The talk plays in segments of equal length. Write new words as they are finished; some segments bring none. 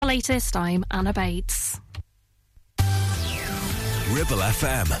latest, I'm Anna Bates. Ribble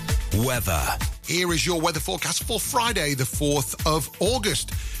FM weather. Here is your weather forecast for Friday, the 4th of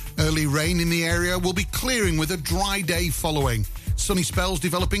August. Early rain in the area will be clearing with a dry day following. Sunny spells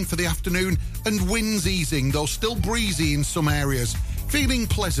developing for the afternoon and winds easing, though still breezy in some areas. Feeling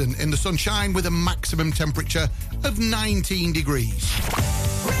pleasant in the sunshine with a maximum temperature of 19 degrees.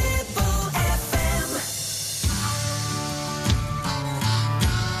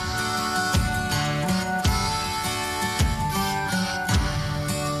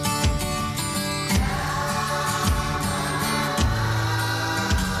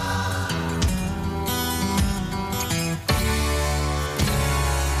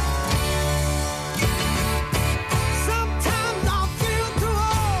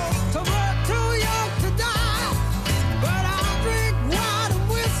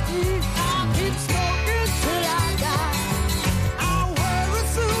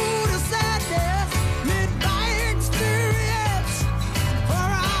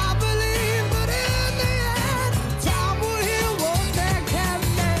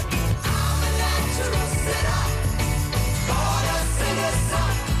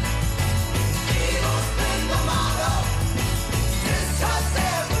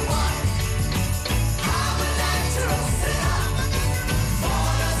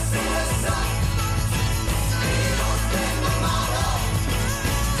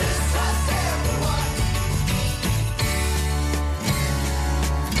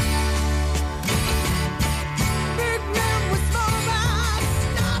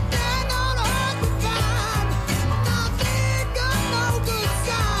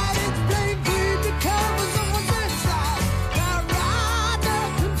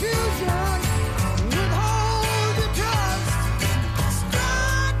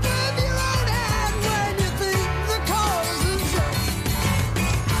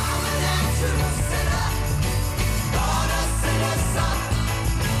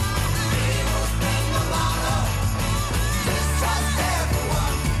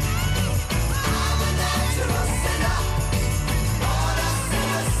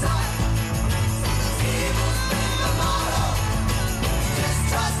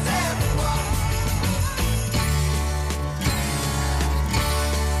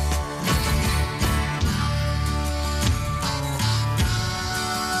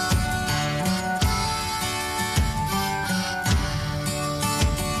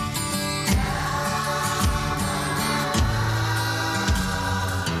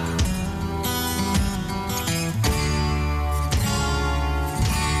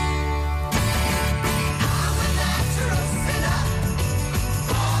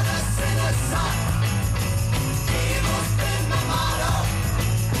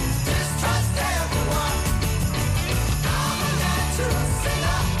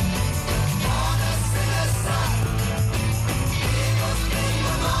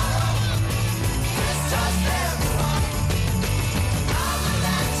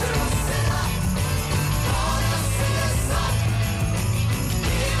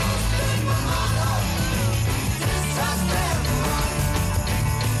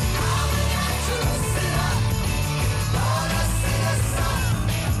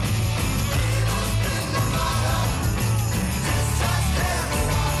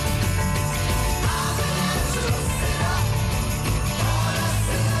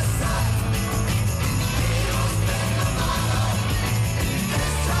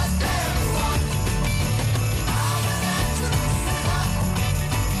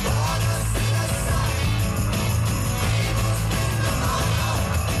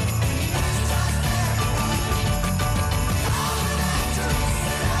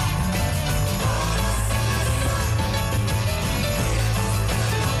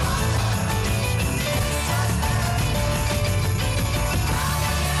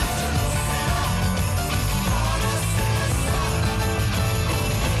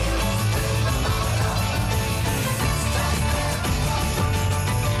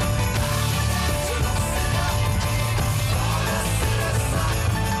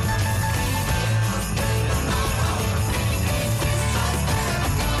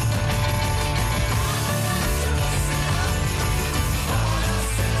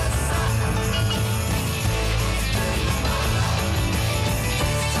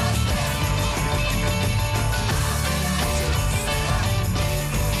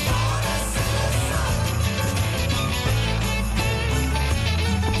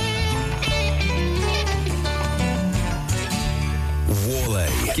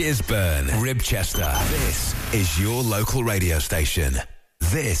 Gisburn, Ribchester. This is your local radio station.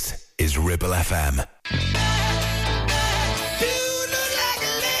 This is Ribble FM. You look like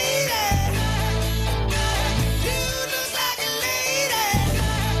a lady.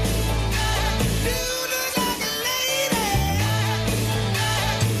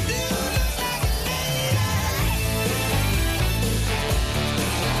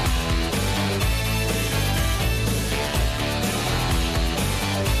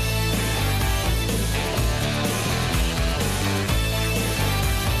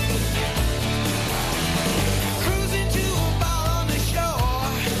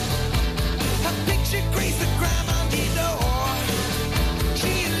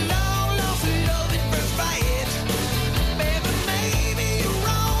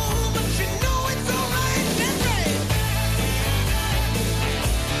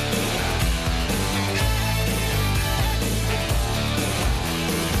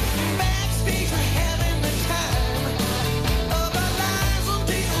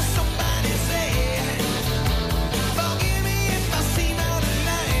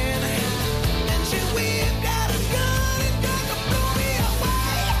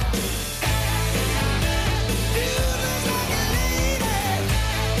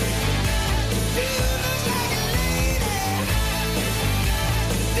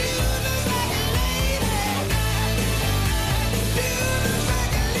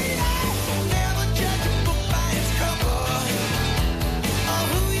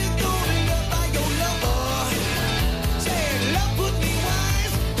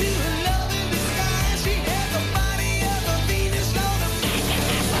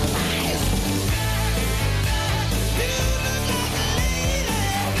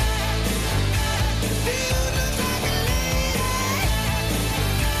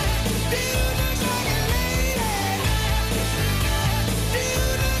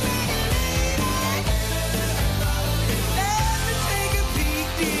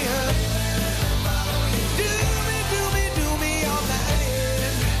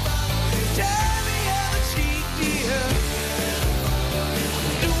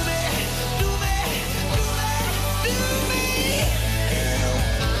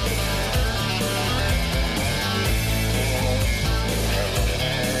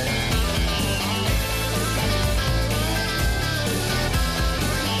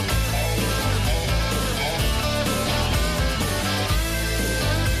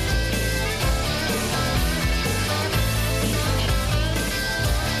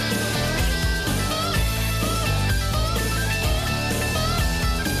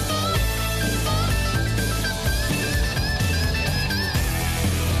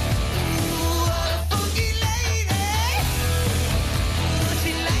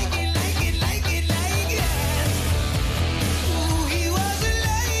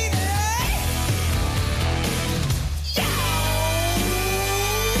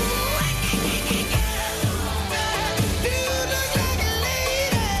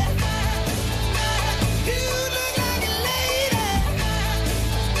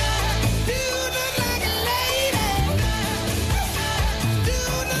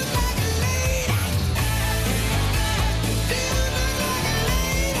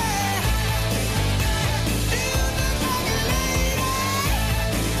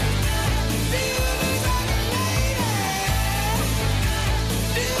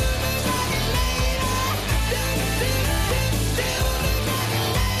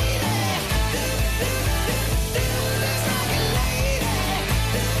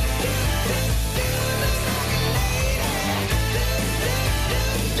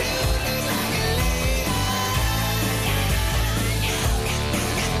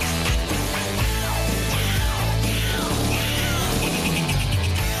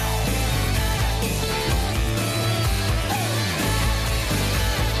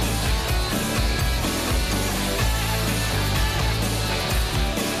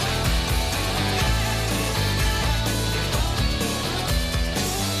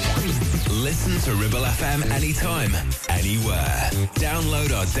 to Ribble FM anytime, anywhere.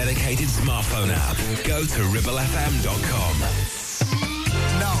 Download our dedicated smartphone app. Go to ribblefm.com.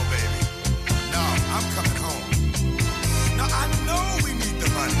 No, baby. No, I'm coming home. No, I know we need the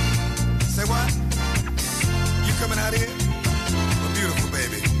money. Say what? You coming out here? Well, beautiful,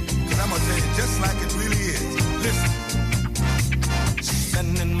 baby. Because I'm going to tell you just like it really is. Listen.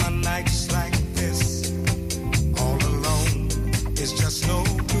 Spending my nights like this, all alone, is just no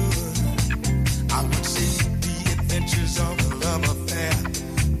good. I would seek the adventures of a love affair,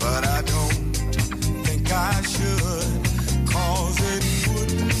 but I don't think I should, 'cause it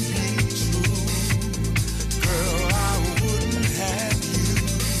wouldn't be true. Girl, I wouldn't have you,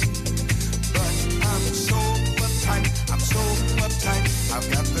 but I'm so uptight, I've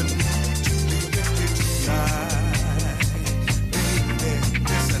got the need to be with you tonight. Baby,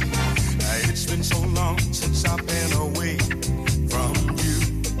 listen, it's been so long since I've been away from you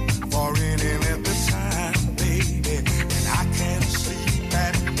for any length of time, baby, and I can't sleep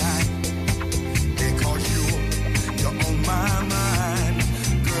at night because you're on my mind.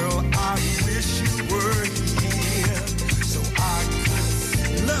 Girl, I wish you were here so I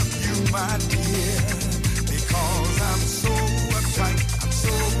could love you, my dear, because I'm so uptight,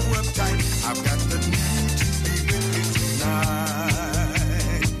 I've got the need to be with you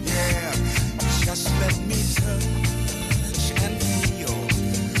tonight. Yeah, just let me touch and feel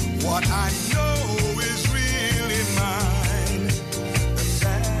what I know is really mine. The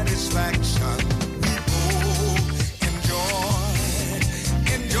satisfaction we both enjoy.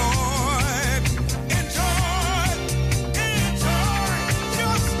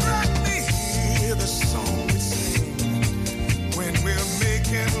 Just let me hear the song we sing when we're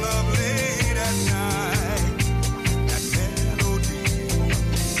making love late at night. That melody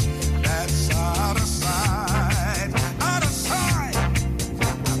that's out of sight, out of sight.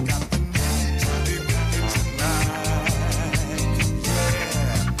 I've got the need to be with you tonight.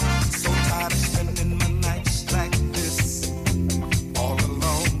 Yeah, so tired of spending my nights like this, all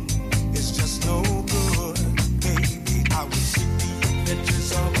alone. It's just no good, baby. I would seek the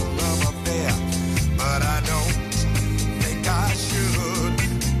adventures of a love affair, but I don't think I should.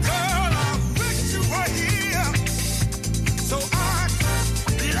 Girl, I wish you were here so I could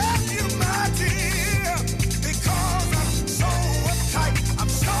love you, my dear, because I'm so uptight,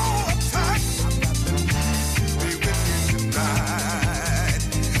 I've got the need to be with you tonight.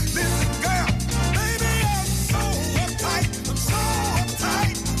 Listen, girl, baby, I'm so uptight,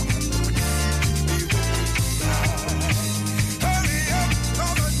 be with you tonight. Hurry up,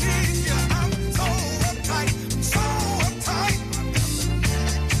 'cause I need you, I'm so uptight,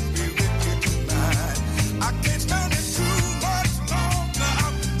 be with you tonight. I can't stand it too much longer.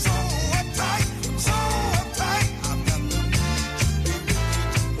 I'm so uptight, I've got the need to be with you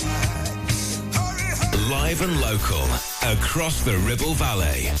tonight. Hurry, Live and local, across the Ribble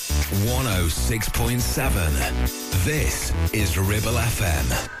Valley. 106.7. This is Ribble FM.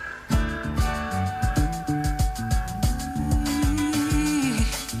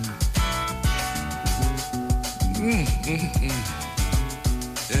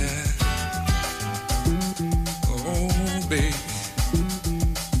 Yeah. Oh, baby.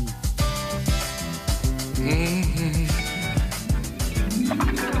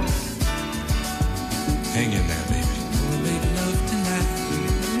 Hang in there, baby. We'll make love tonight.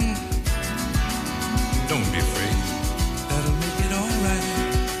 Don't be afraid. That'll make it all right.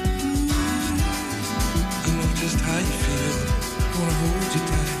 I know just how you feel. Gonna hold you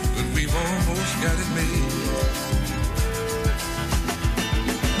tight, but we've almost got it made.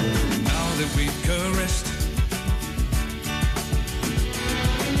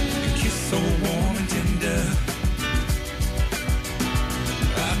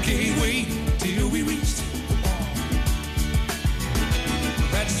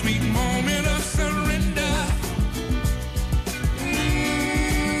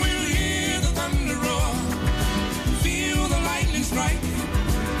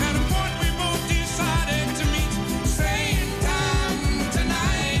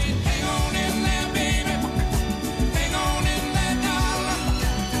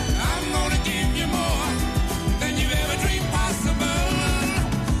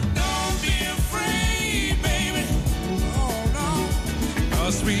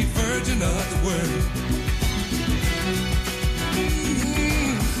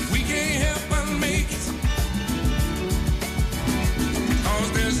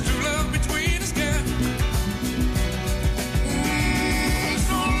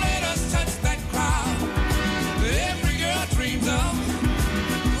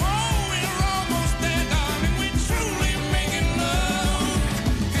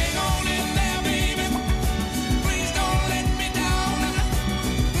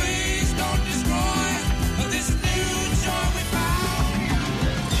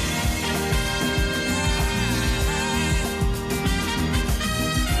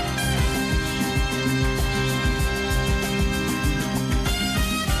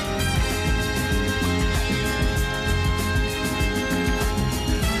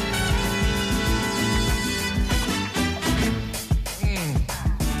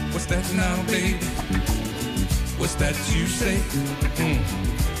 that now, baby? What's that you say?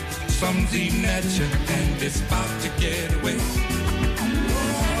 Something's eating at you and it's about to get away.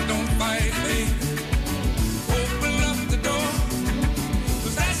 Oh, don't fight, baby. Open up the door.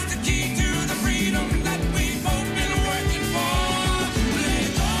 'Cause that's the key to the freedom that we've both been working for. Let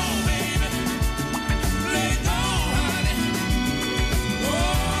go, baby. Let go, honey. Oh,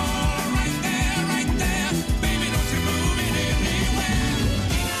 right there. Baby, don't you move it anywhere.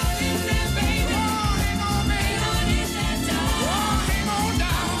 Hang on in there, baby. Oh, hang on, baby. Hang on in that door. Oh, hang on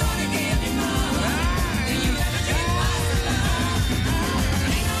down. I'm gonna give you more than you ever dreamed possible.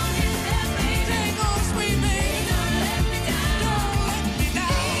 Hang on in there, baby. Hang on, sweet baby. Don't let me down. Don't let me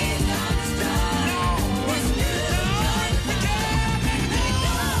down. Please don't destroy. No, it's you. Don't let me down. Let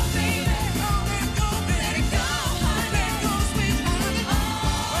go, baby. Oh, let go, baby. Let it go, honey. Let go, sweet honey.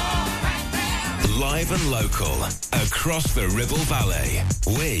 Oh, right there. Live and local, across the Ribble Valley.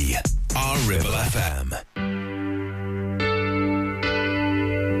 We are Ribble FM.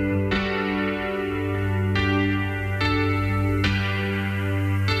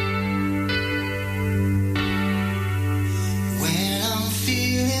 When I'm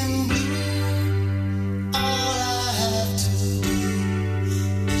feeling blue, all I have to do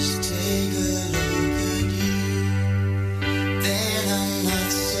is take a look at you. Then I'm not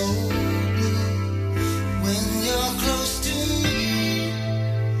so blue. When you're close to me,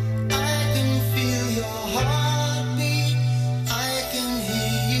 I can feel your heartbeat. I can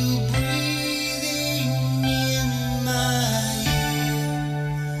hear you breathing in my ear.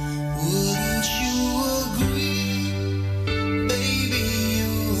 Wouldn't you agree? Baby,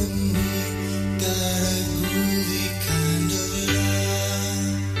 you and me got a groovy kind of love.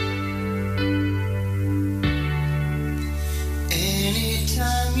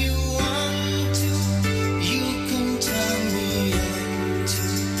 Anytime you want to, you can turn me on to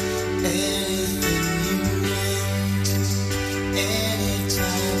anything you want to,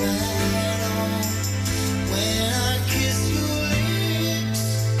 anytime at all. When I kiss your lips,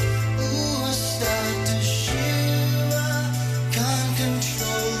 ooh, I start to shiver. Can't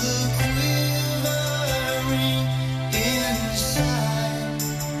control the quivering inside.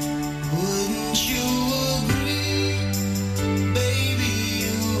 Wouldn't you agree? Baby,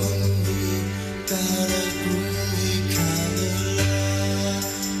 you and me got a groovy kind of love.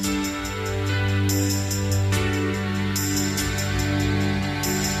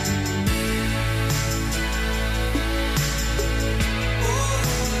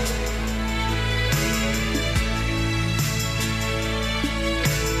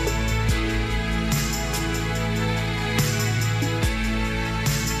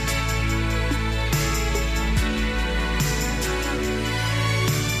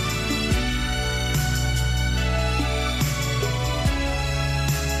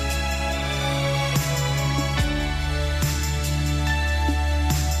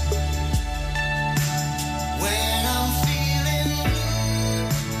 When I'm feeling blue,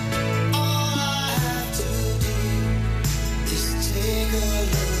 all I have to do is take a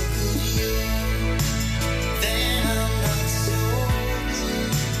look at you. Then I'm not so blue.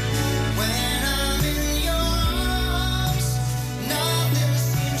 When I'm in your arms, nothing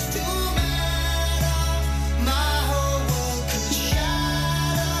seems to matter. My whole world could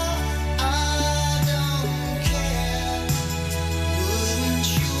shatter. I don't care. Wouldn't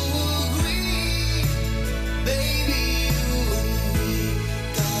you agree? Baby, you and me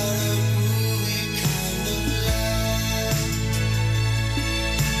got a groovy kind of love.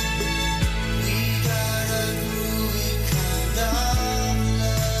 We got a groovy kind of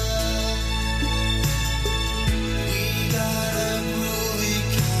love. We got a groovy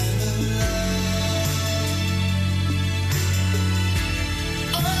kind of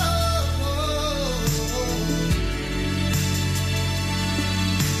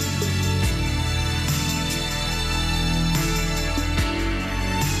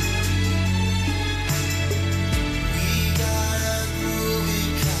We got a groovy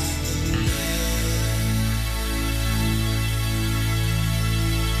kind of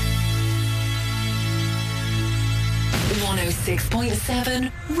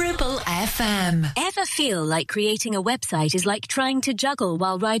 106.7 Ribble FM. Ever feel like creating a website is like trying to juggle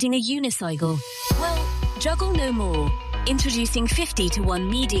while riding a unicycle? Well, juggle no more. Introducing 50-to-1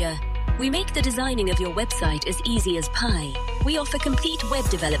 Media. We make the designing of your website as easy as pie. We offer complete web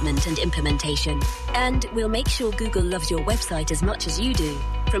development and implementation. And we'll make sure Google loves your website as much as you do.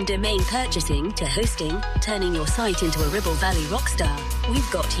 From domain purchasing to hosting, turning your site into a Ribble Valley rockstar, we've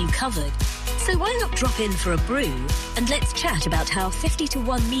got you covered. So why not drop in for a brew and let's chat about how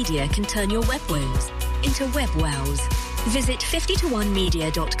 50-to-1 Media can turn your web woes into web wows. Visit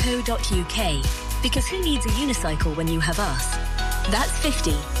 50to1media.co.uk, because who needs a unicycle when you have us? That's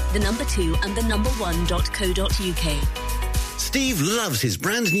 50, the number 2 and the number 1.co.uk. Steve loves his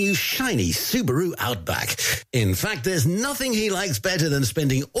brand new shiny Subaru Outback. In fact, there's nothing he likes better than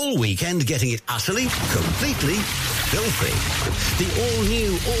spending all weekend getting it utterly, completely filthy. The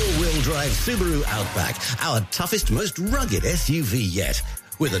all-new, all-wheel drive Subaru Outback, our toughest, most rugged SUV yet.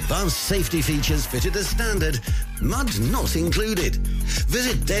 With advanced safety features fitted as standard, mud not included.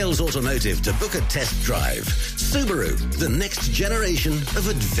 Visit Dales Automotive to book a test drive. Subaru, the next generation of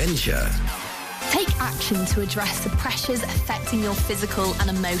adventure. Take action to address the pressures affecting your physical and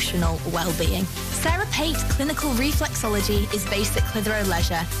emotional well-being. Sarah Pate Clinical Reflexology is based at Clitheroe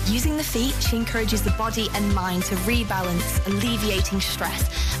Leisure. Using the feet, she encourages the body and mind to rebalance, alleviating stress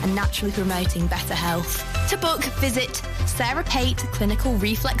and naturally promoting better health. To book, visit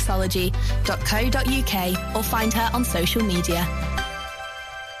sarahpateclinicalreflexology.co.uk or find her on social media.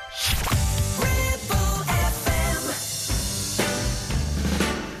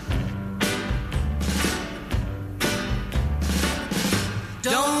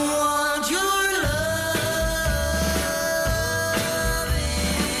 Don't want your love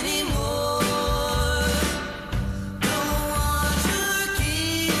anymore. Don't want your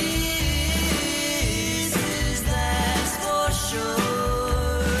kisses, that's for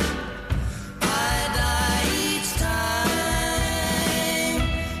sure. I die each time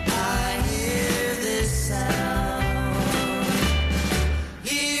I hear this sound.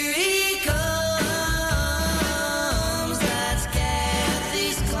 Here he comes, that's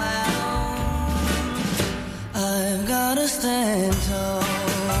Kathy's clown. I've gotta stand tall.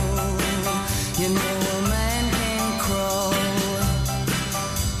 You know a man can crawl.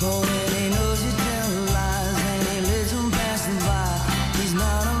 Oh, when he knows you tell lies and he lets them pass him by, he's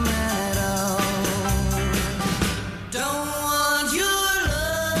not a man at all. Don't want your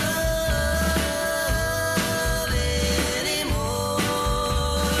love anymore.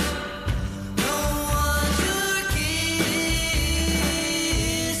 Don't want your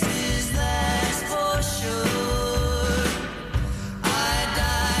kisses, that's for sure. I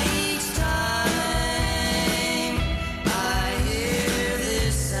die each time I hear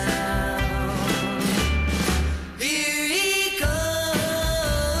this sound. Here he comes,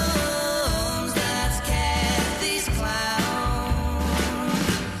 that's Kathy's clown.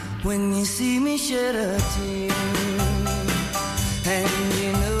 When you see me shed a tear, and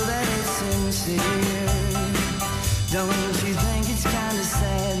you know that it's sincere, don't you think it's kind of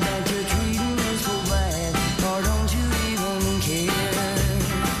sad that you're treating me so bad, or don't you even care?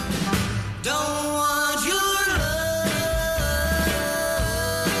 Don't want your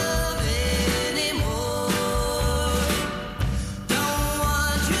love anymore. Don't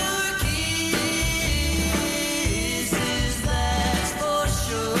want your kisses, that's for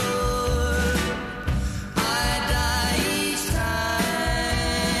sure. I die each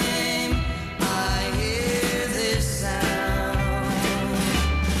time I hear this sound.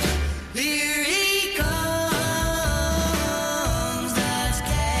 Here he comes, that's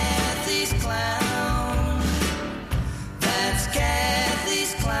Kathy's clown. That's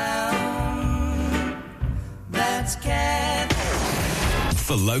Kathy's clown. That's Kathy.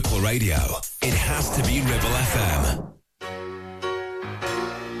 For local radio, it has to be Ribble FM.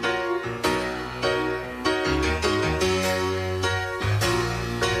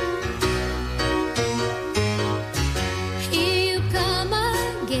 Here you come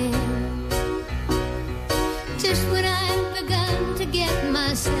again. Just when I've begun to get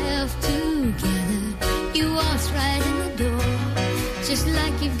myself together, you waltz right in the door, just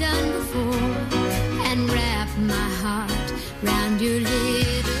like you've done before, and wrap my heart round your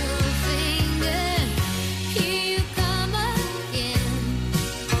little finger. Here you come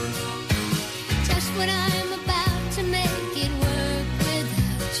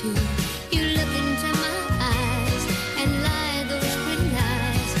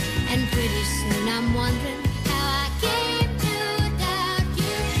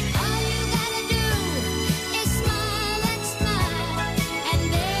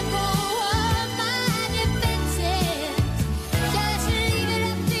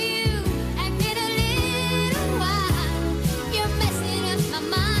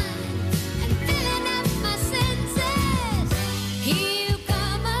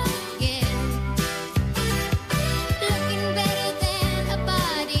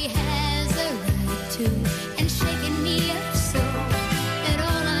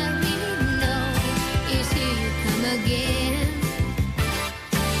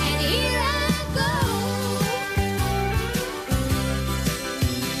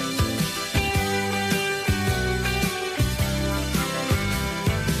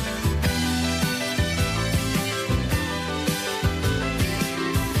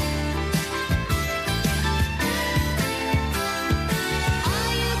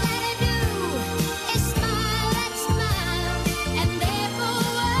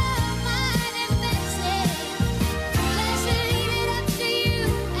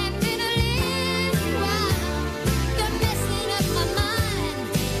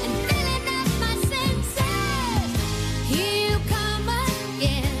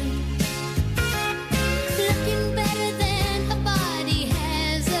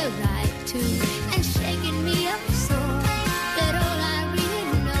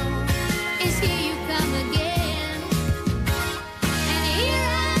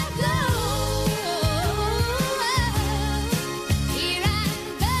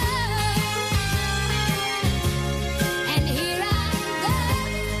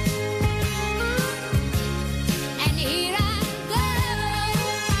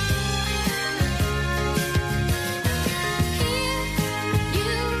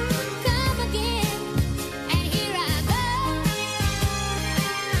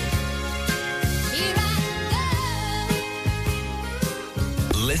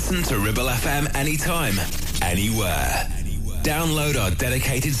Listen to Ribble FM anytime, anywhere. Download our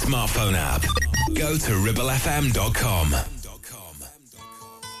dedicated smartphone app. Go to ribblefm.com.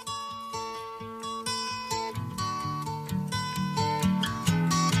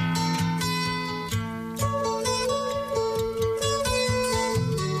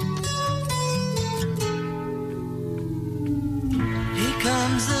 Here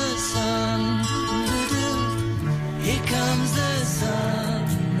comes the sun, here comes the sun.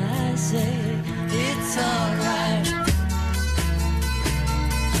 I say it's alright.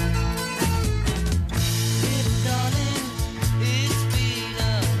 Little darling, it's been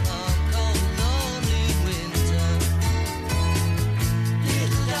a long, cold, lonely winter.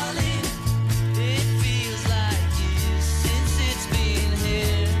 Little darling, it feels like years since it's been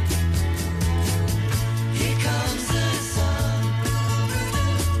here. Here comes the sun.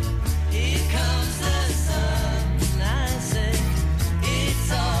 Here comes the sun, I say.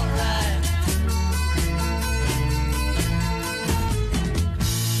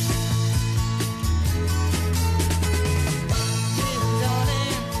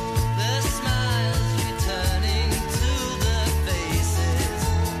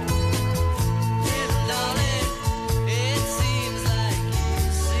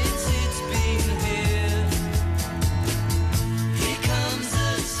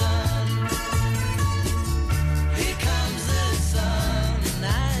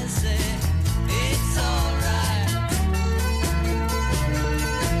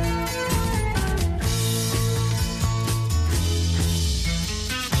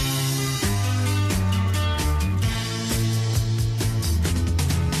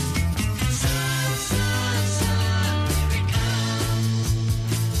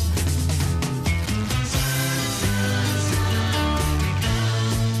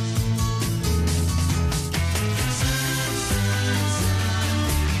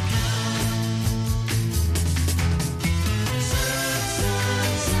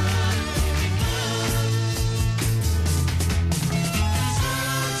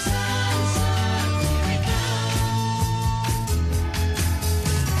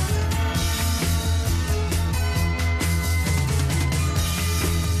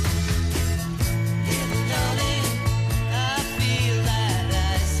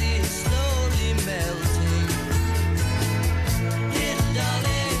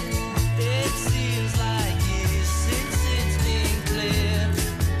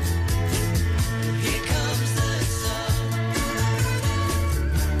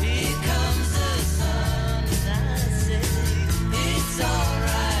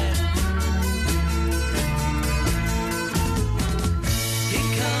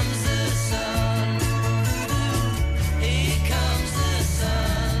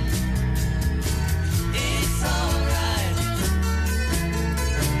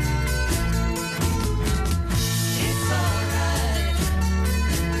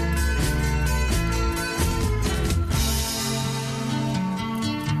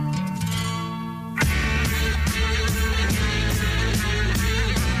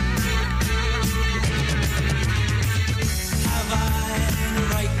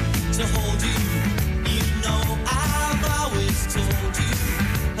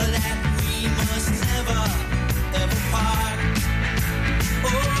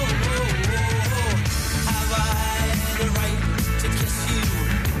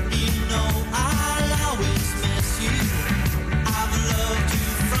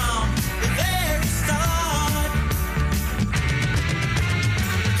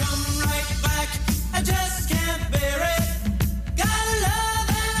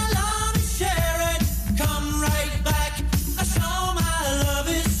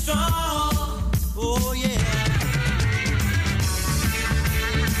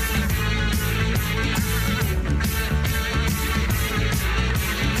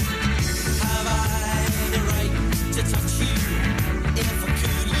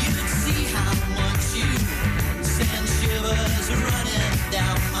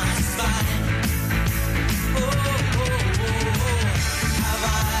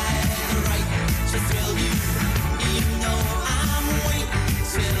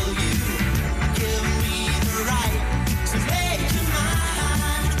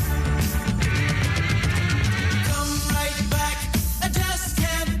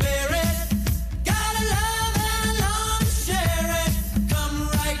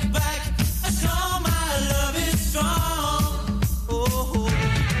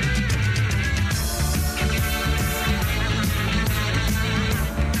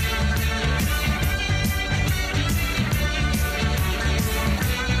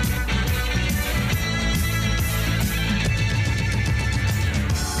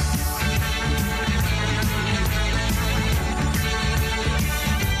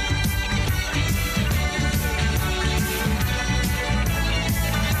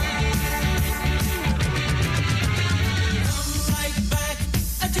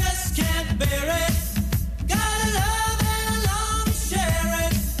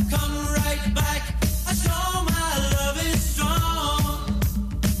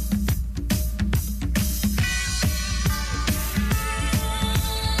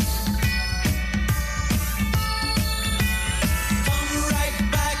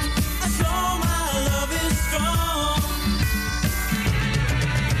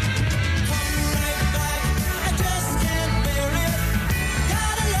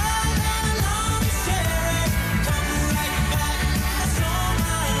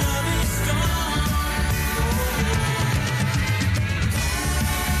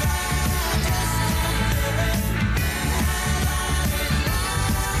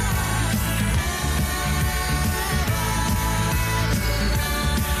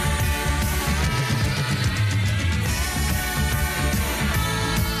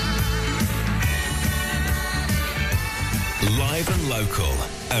 Live and local.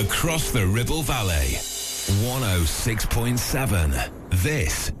 Across the Ribble Valley. 106.7.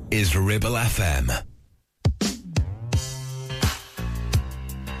 This is Ribble FM.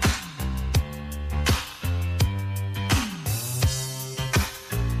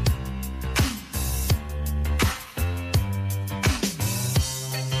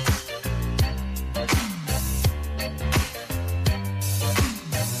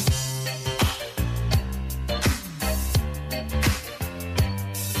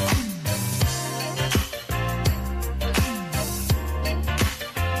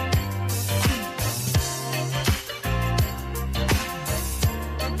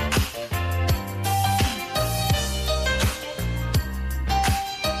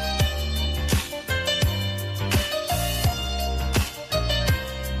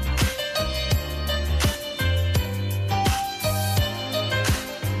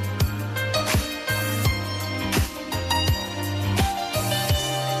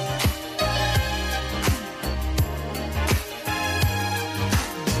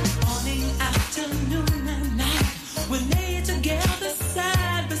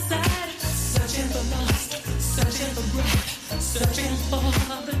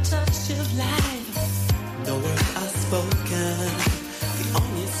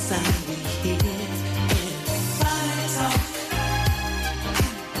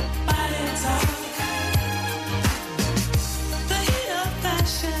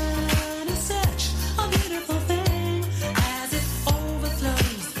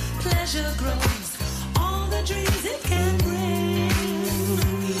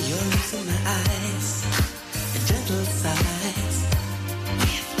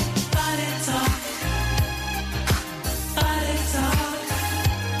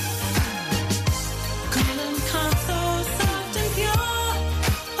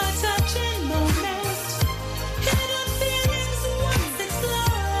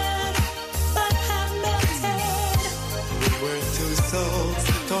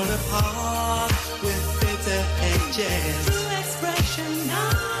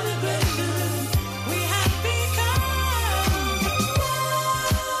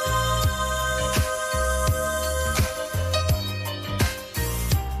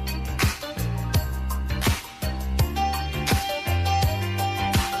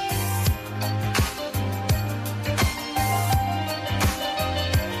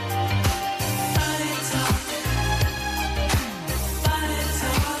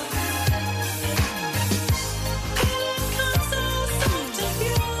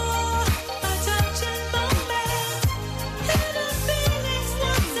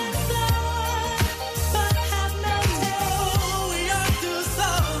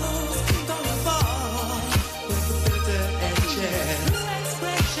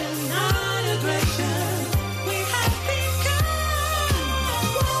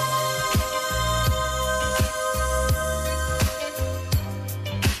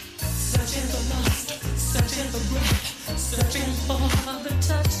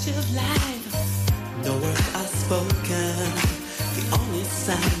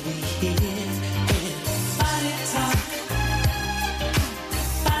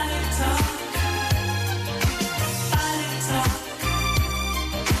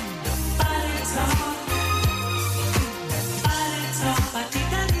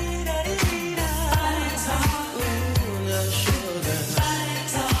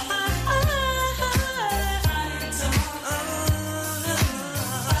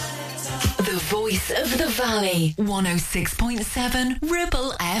 Of the Valley, 106.7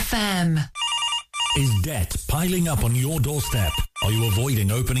 Ribble FM. Is debt piling up on your doorstep? Are you avoiding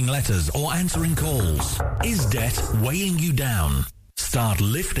opening letters or answering calls? Is debt weighing you down? Start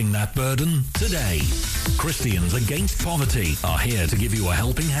lifting that burden today. Christians Against Poverty are here to give you a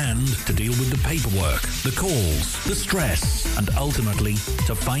helping hand to deal with the paperwork, the calls, the stress, and ultimately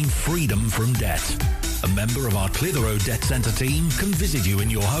to find freedom from debt. A member of our Clitheroe Debt Centre team can visit you in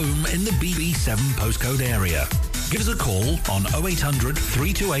your home in the BB7 postcode area. Give us a call on 0800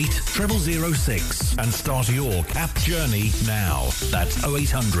 328 0006 and start your CAP journey now. That's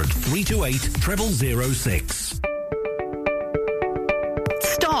 0800 328 0006.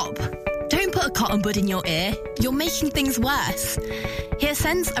 Stop! Don't put a cotton bud in your ear. You're making things worse.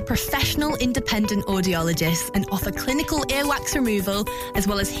 HearSense are professional independent audiologists and offer clinical earwax removal as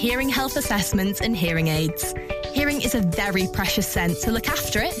well as hearing health assessments and hearing aids. Hearing is a very precious sense, so look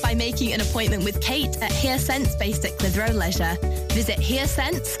after it by making an appointment with Kate at HearSense based at Clitheroe Leisure. Visit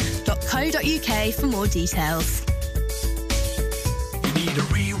hearsense.co.uk for more details. You need need a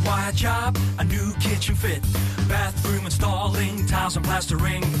rewire job, a new kitchen fit, bathroom installing, tiles and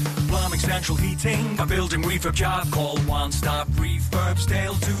plastering, plumbing, central heating, a building refurb job. Call One Stop Refurbs,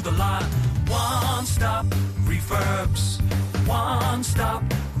 Dale to the lot. One Stop Refurbs. One Stop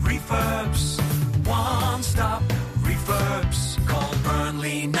Refurbs. One Stop Refurbs. Call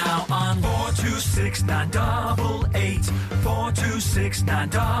Burnley now on 426-988.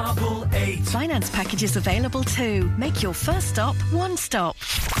 426-988. Finance packages available too. Make your first stop One Stop.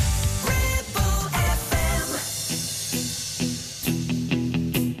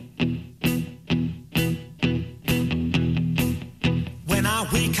 When I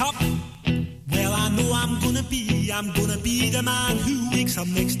wake up, well, I know I'm gonna be the man who wakes up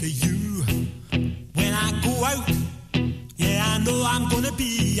next to you. When I go out, yeah, I know I'm gonna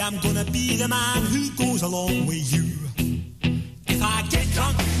be the man who goes along with you. If I get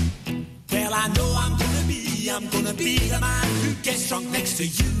drunk, well, I know I'm gonna be the man who gets drunk next to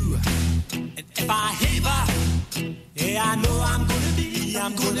you. And if I haver, yeah, I know I'm gonna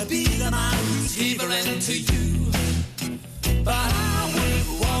be the man who's havering to you. But I would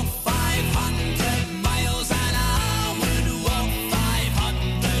walk 500 miles and I would walk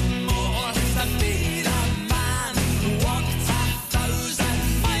 500 more to be the man who walked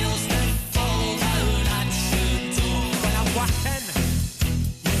 1,000 miles to fall down at your door. When I'm working,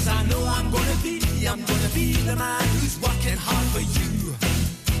 yes, I know I'm gonna be the man who's working hard for you.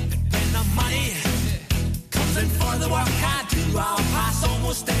 And when the money comes in for the work I do, I'll pass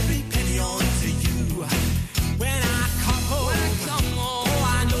almost every penny on to you. When I come home, oh,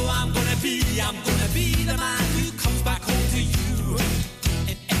 I know I'm gonna be the man who comes back home to you.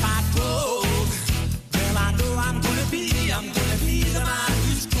 And if I drove, well, I know I'm gonna be the man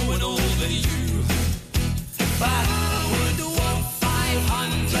who's going over you. But I would walk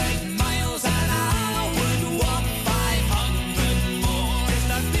 500 miles and I would walk 500 more just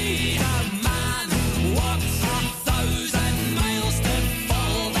to be the man who walks 1,000 miles to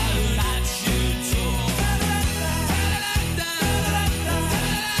fall down at your door.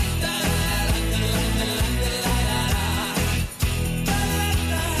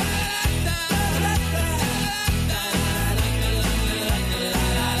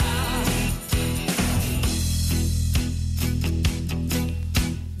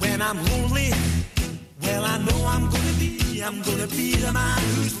 When I'm lonely, well, I know I'm gonna be the man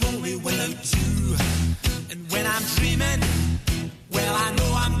who's lonely without you. And when I'm dreaming, well, I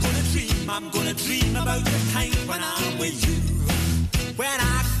know I'm gonna dream about the time when I'm with you. When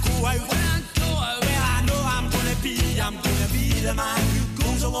I go out, well, I know I'm gonna be the man who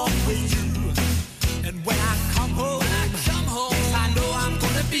goes along with you. And when I come home, yes, I know I'm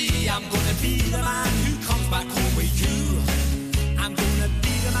gonna be the man who comes back home with you. I'm gonna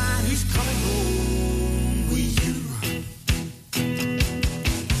be the man who's coming home with you.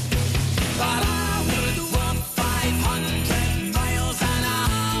 But I would walk 500 miles and I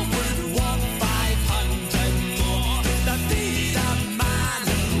would walk 500 more to be the man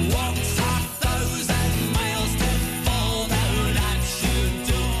who walks 1,000 miles to fall down at your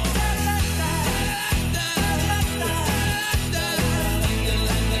door.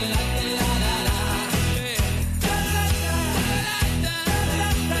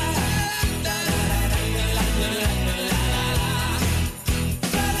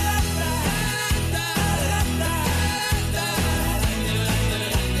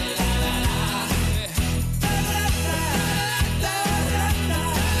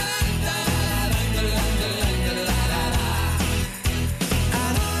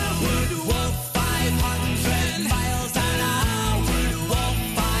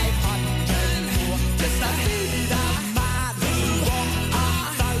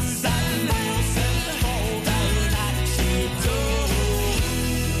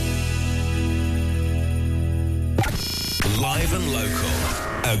 Live and local.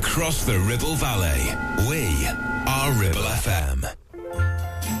 Across the Ribble Valley. We are Ribble FM.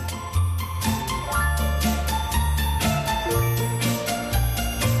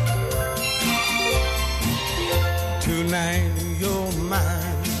 Tonight you're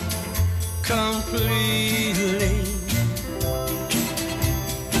mine completely.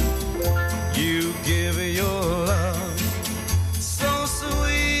 You give your love so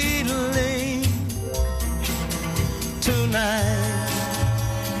sweetly. Tonight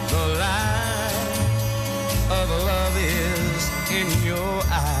the light of love is in your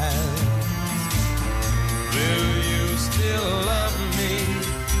eyes. Will you still love me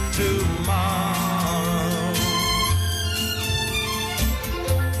tomorrow?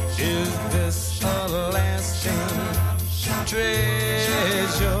 Is this a lasting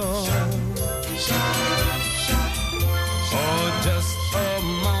treasure, or just a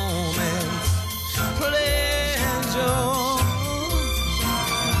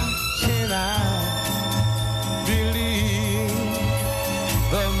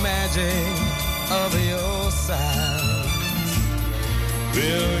eyes.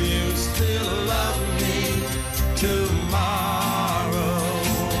 Will you still love me tomorrow?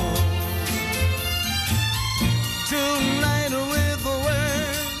 Tonight with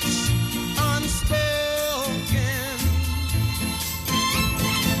words unspoken,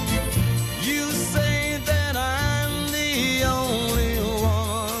 you say that I'm the only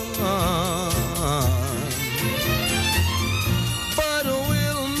one. But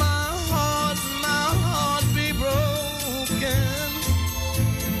will my heart be broken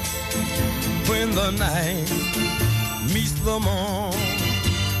when the night meets the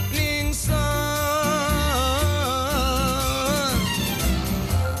morning sun?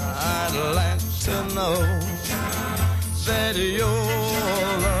 I'd like to know that your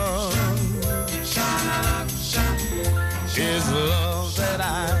love is love that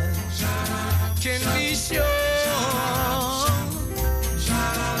I can be sure.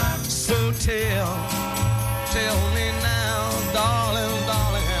 So tell me now, darling,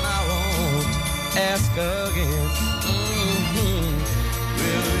 darling, and I won't ask again.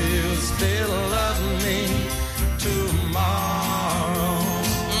 Will you still love me tomorrow?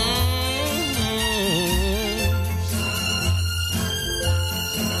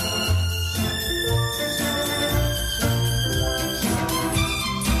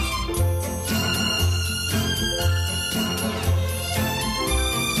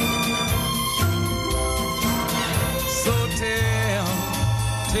 So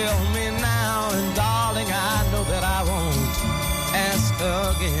tell me now, and darling, I know that I won't ask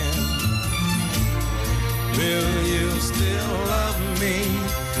again. Will you still love me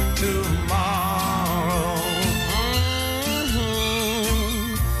tomorrow?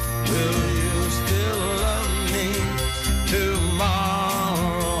 Will you still love me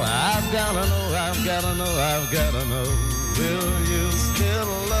tomorrow? I've gotta know, I've gotta know, I've gotta know. Will you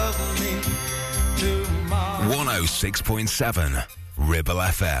still love me tomorrow? 106.7 Ribble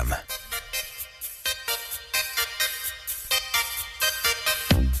FM.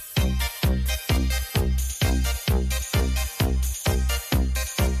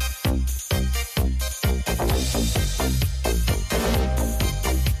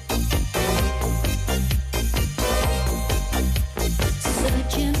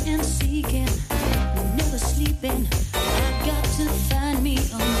 Searching and seeking, never sleeping. I've got to find me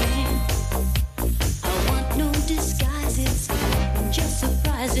a man. I want no disguises, just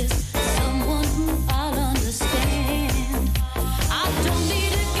surprises. Someone who I'll understand. I don't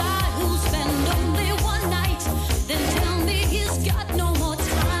need a guy who'll spend only one night, then tell me he's got no more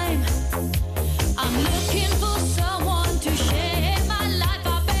time. I'm looking for someone to share my life.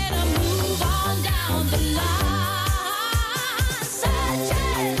 I better move on down the line.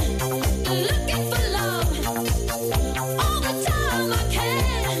 Searching,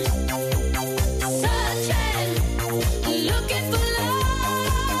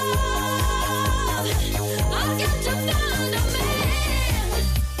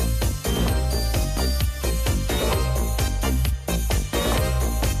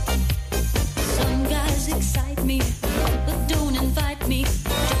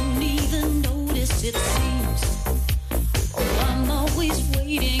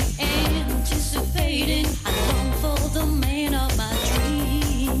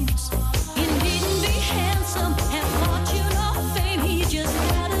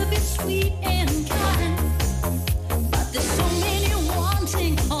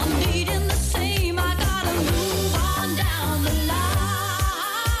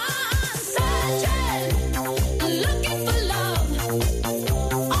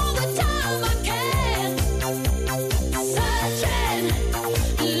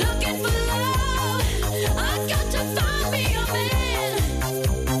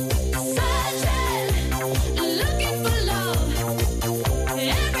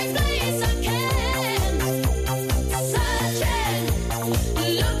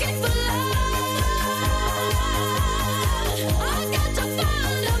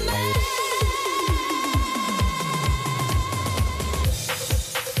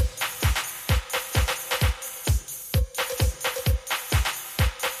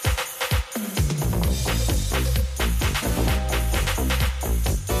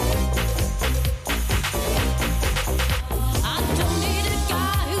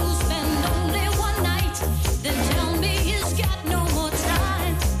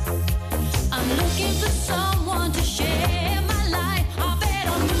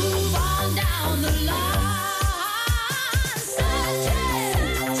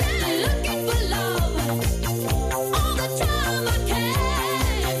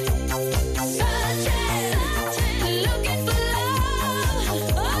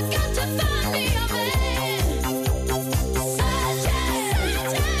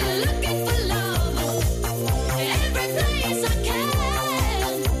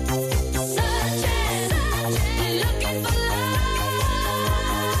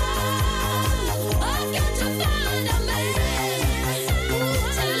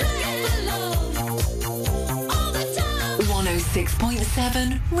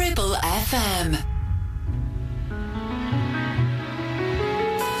 106.7 Ribble FM.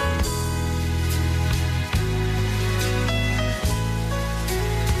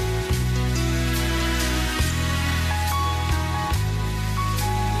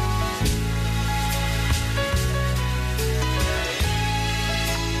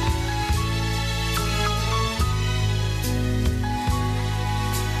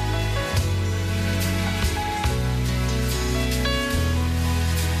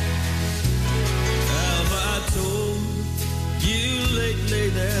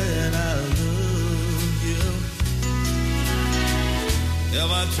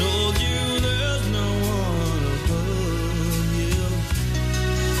 Told you there's no one above you.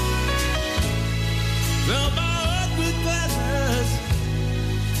 Fill my heart with gladness,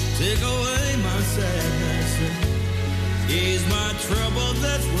 take away my sadness, and ease my trouble.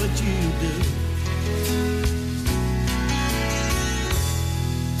 That's what you do.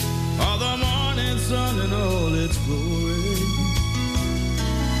 All the morning sun and all its glory,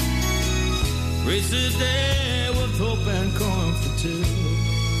 reach the day with hope and comfort too.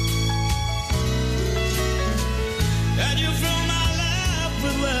 And you fill my life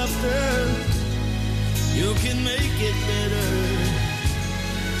with laughter. You can make it better.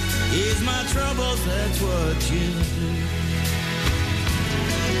 Ease my troubles, that's what you do.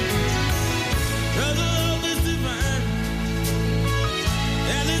 'Cause the love is divine,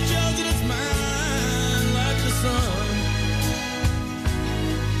 and it's yours and it's mine, like the sun.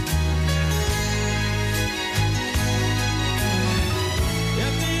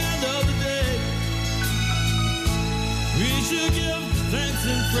 At the end of the day, we should give thanks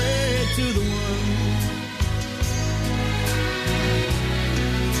and pray to the one.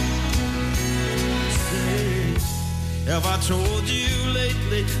 Say, have I told you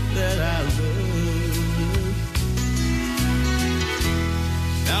lately that I love you?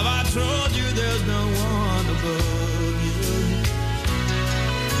 Have I told you there's no one above you?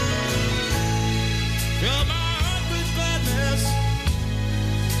 Fill my heart with gladness,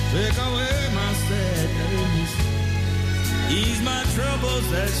 take away my sadness, ease my troubles,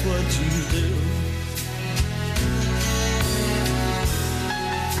 that's what you do.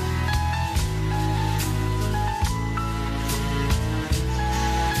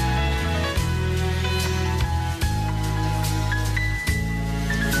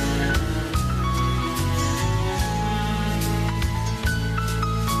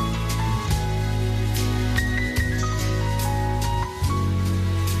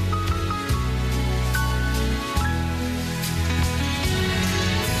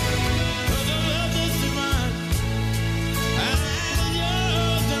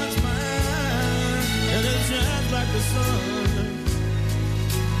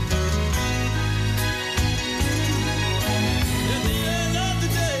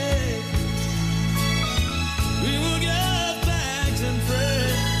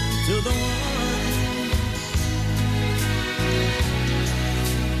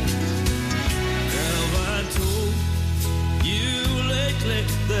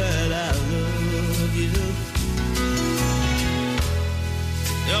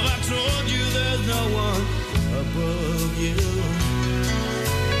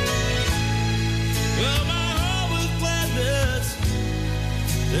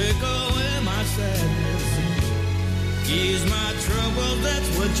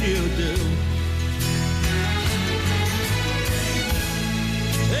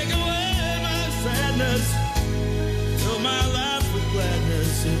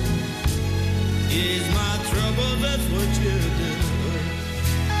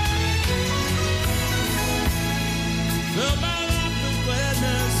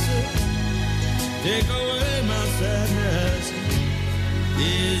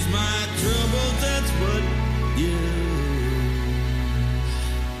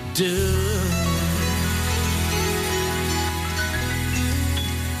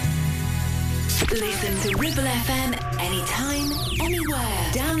 Listen to Ribble FM anytime,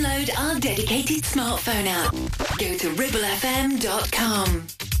 anywhere. Download our dedicated smartphone app. Go to ribblefm.com.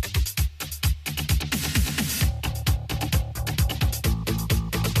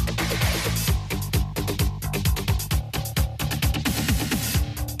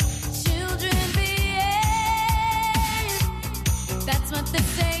 Children behave. That's what they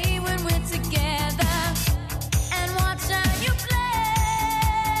say when we're together. And watch how you play.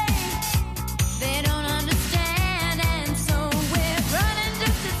 They don't understand, and so we're running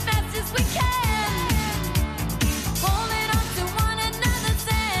just as fast as we can. Holding on to one another's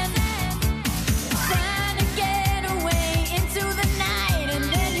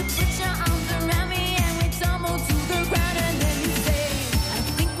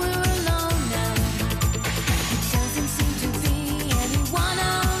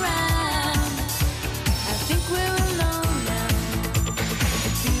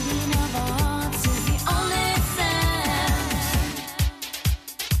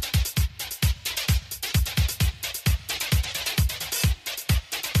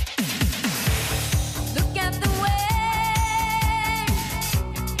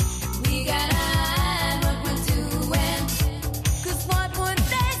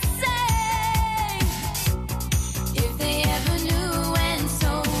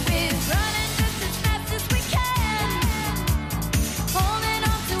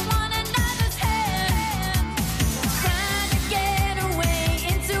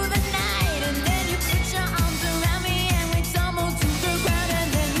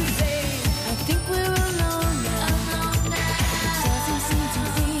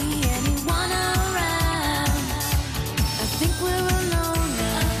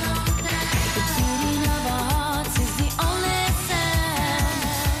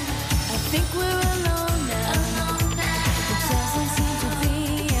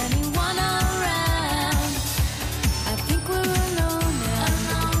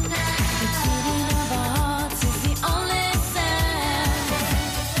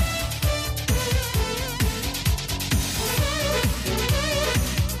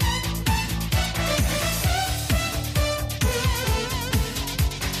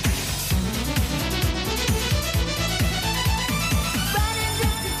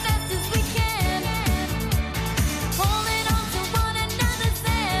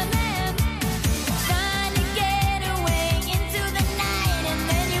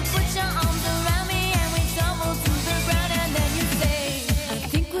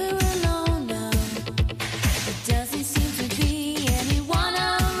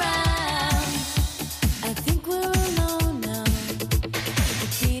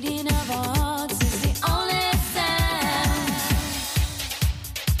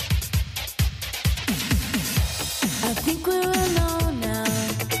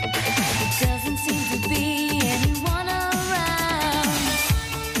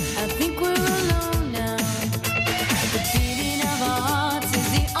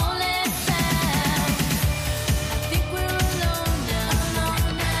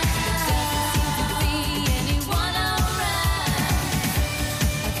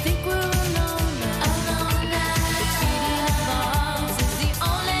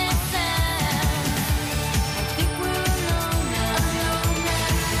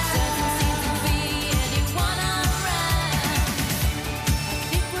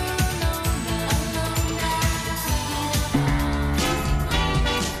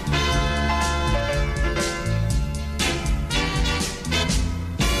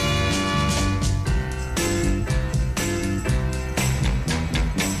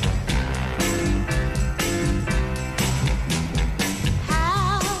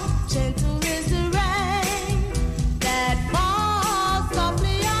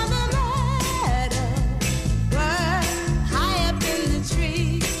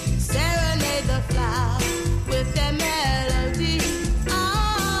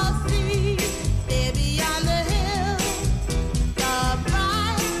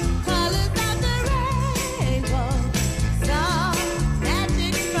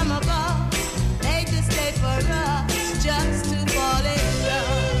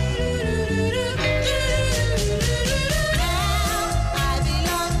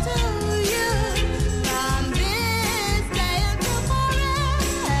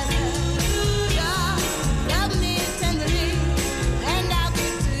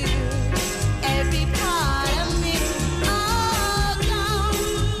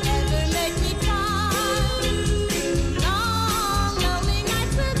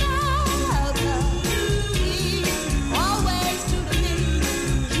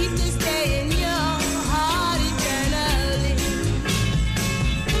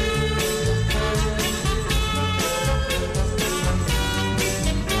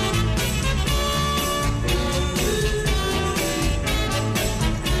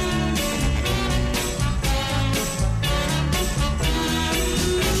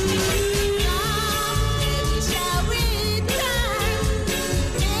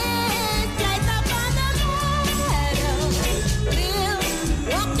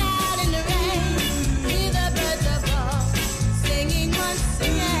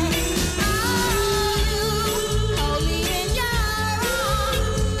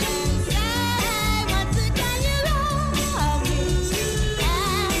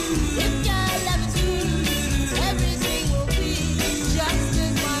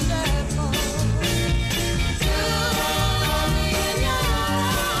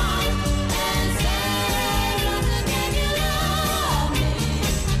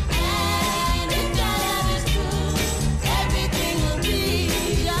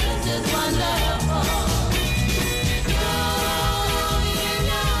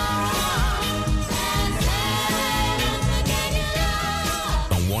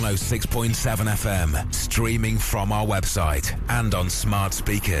 106.7 FM, streaming from our website and on smart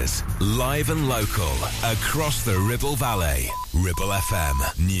speakers. Live and local, across the Ribble Valley. Ribble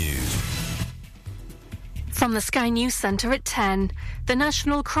FM News. From the Sky News Centre at 10, the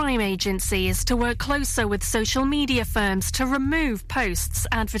National Crime Agency is to work closer with social media firms to remove posts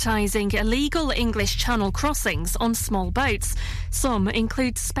advertising illegal English Channel crossings on small boats. Some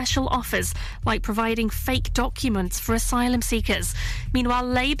include special offers, like providing fake documents for asylum seekers. Meanwhile,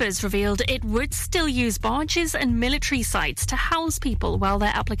 Labour's revealed it would still use barges and military sites to house people while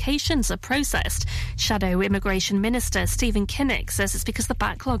their applications are processed. Shadow Immigration Minister Stephen Kinnock says it's because the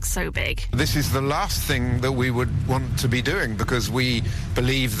backlog's so big. This is the last thing that we would want to be doing, because we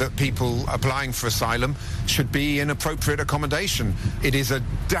believe that people applying for asylum should be in appropriate accommodation. It is a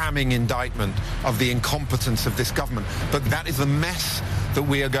damning indictment of the incompetence of this government, but that is the mess that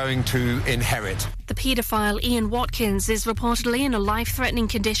we are going to inherit. The paedophile Ian Watkins is reportedly in a life-threatening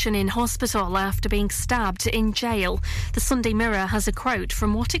condition in hospital after being stabbed in jail. The Sunday Mirror has a quote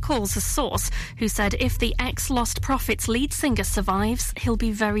from what it calls a source who said if the ex-Lost Prophets lead singer survives, he'll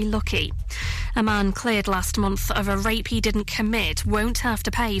be very lucky. A man cleared last month of a rape he didn't commit won't have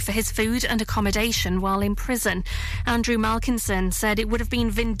to pay for his food and accommodation while in prison. Andrew Malkinson said it would have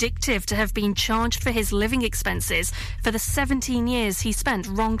been vindictive to have been charged for his living expenses for the 17 years he spent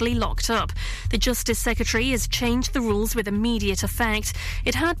wrongly locked up. The Justice Secretary has changed the rules with immediate effect.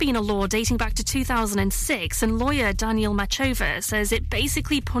 It had been a law dating back to 2006, and lawyer Daniel Machova says it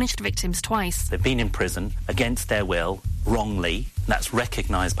basically punished victims twice. They've been in prison against their will, wrongly. That's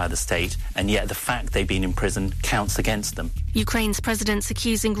recognised by the state, and yet the fact they've been in prison counts against them. Ukraine's president's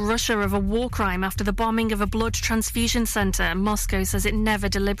accusing Russia of a war crime after the bombing of a blood transfusion centre. Moscow says it never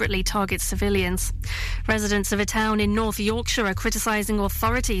deliberately targets civilians. Residents of a town in North Yorkshire are criticising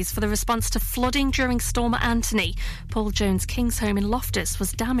authorities for the response to flooding during Storm Anthony. Paul Jones' King's home in Loftus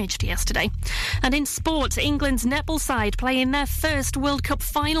was damaged yesterday. And in sport, England's netball side play in their first World Cup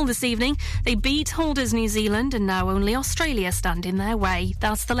final this evening. They beat holders New Zealand, and now only Australia stand in their way.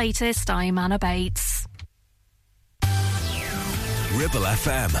 That's the latest. I'm Anna Bates. Ribble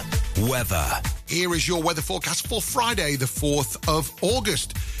FM weather. Here is your weather forecast for Friday, the 4th of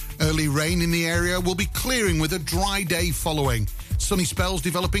August. Early rain in the area will be clearing with a dry day following. Sunny spells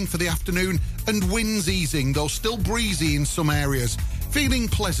developing for the afternoon and winds easing, though still breezy in some areas. Feeling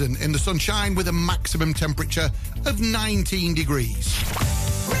pleasant in the sunshine with a maximum temperature of 19 degrees.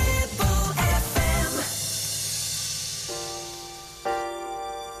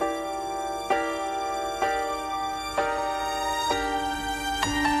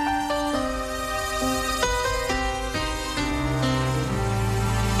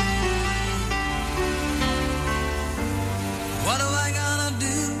 What am I gonna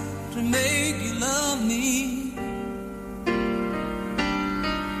do to make you love me?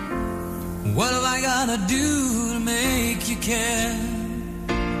 What am I gonna do to make you care?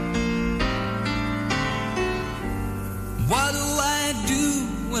 What do I do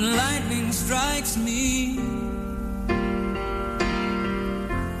when lightning strikes me?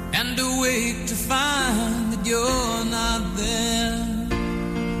 And awake to find that you're not there.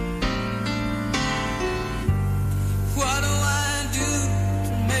 What do I do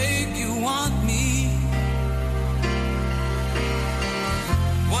to make you want me?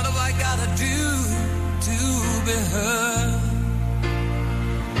 What have I gotta do to be heard?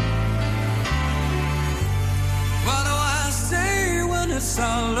 What do I say when it's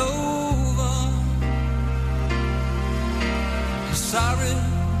all over? Sorry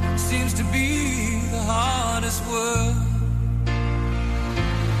seems to be the hardest word.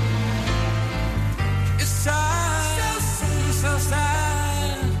 It's time, so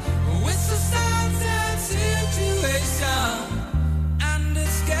sad. It's a sad, sad situation, and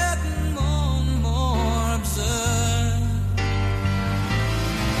it's getting more and more absurd.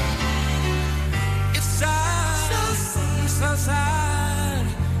 It's sad, so sad.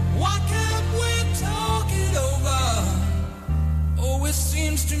 Why can't we talk it over? Oh, it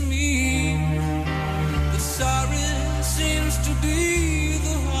seems to me that sorry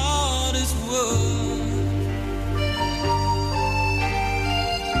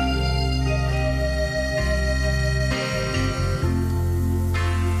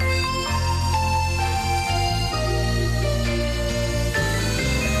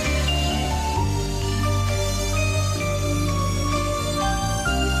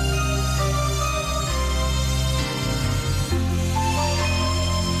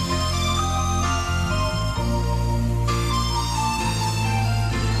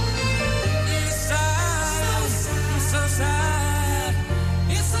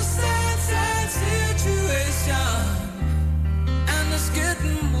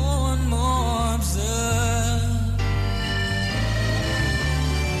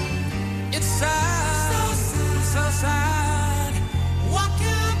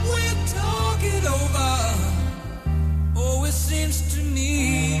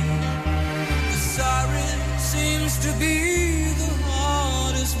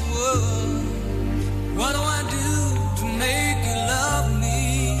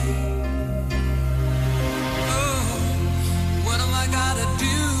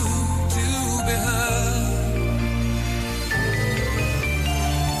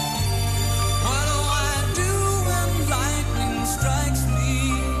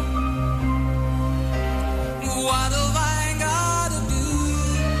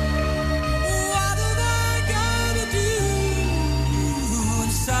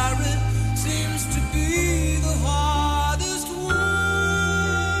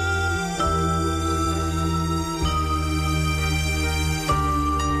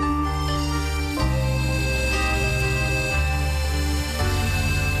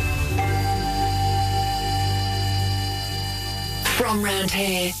From round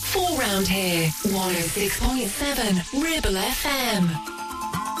here, for round here. 106.7 Ribble FM.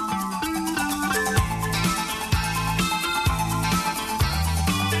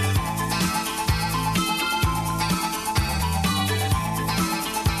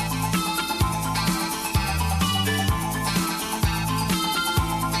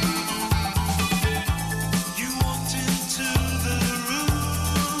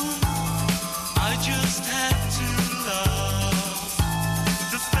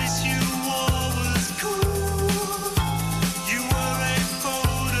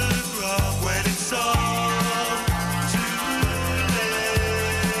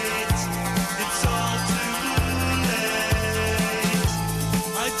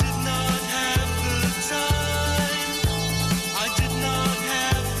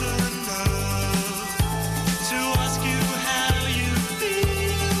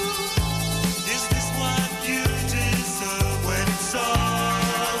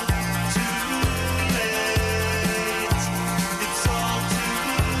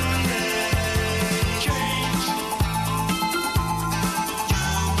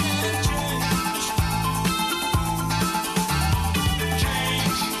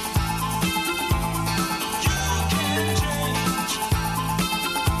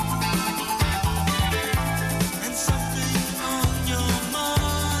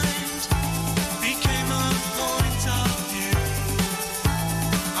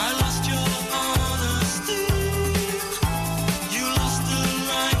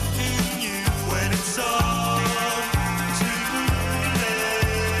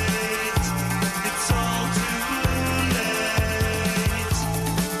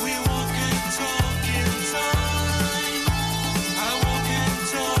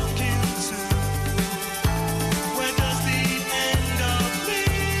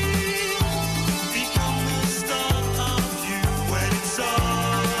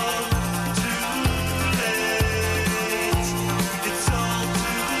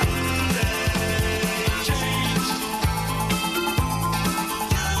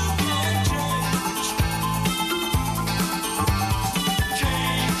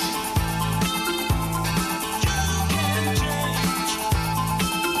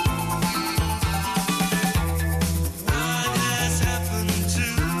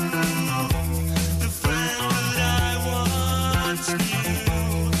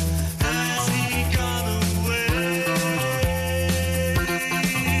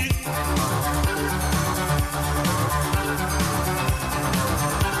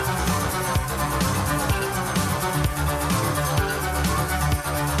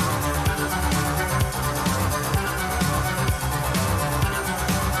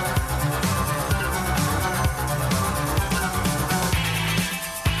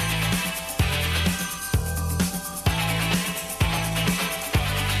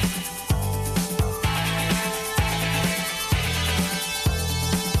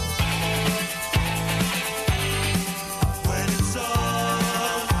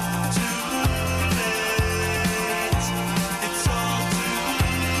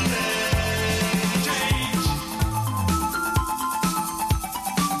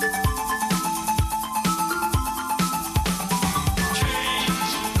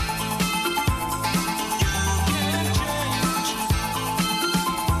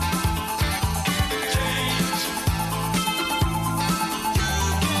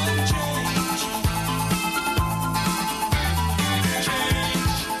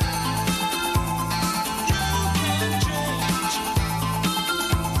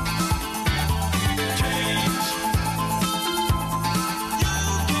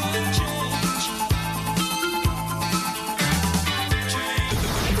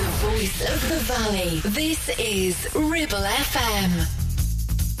 of the Valley. This is Ribble FM.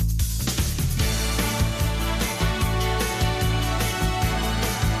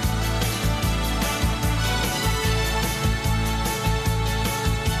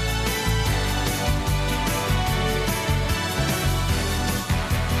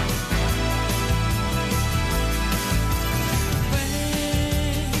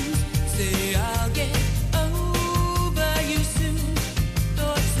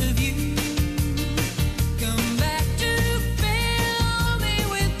 Thoughts of you come back to fill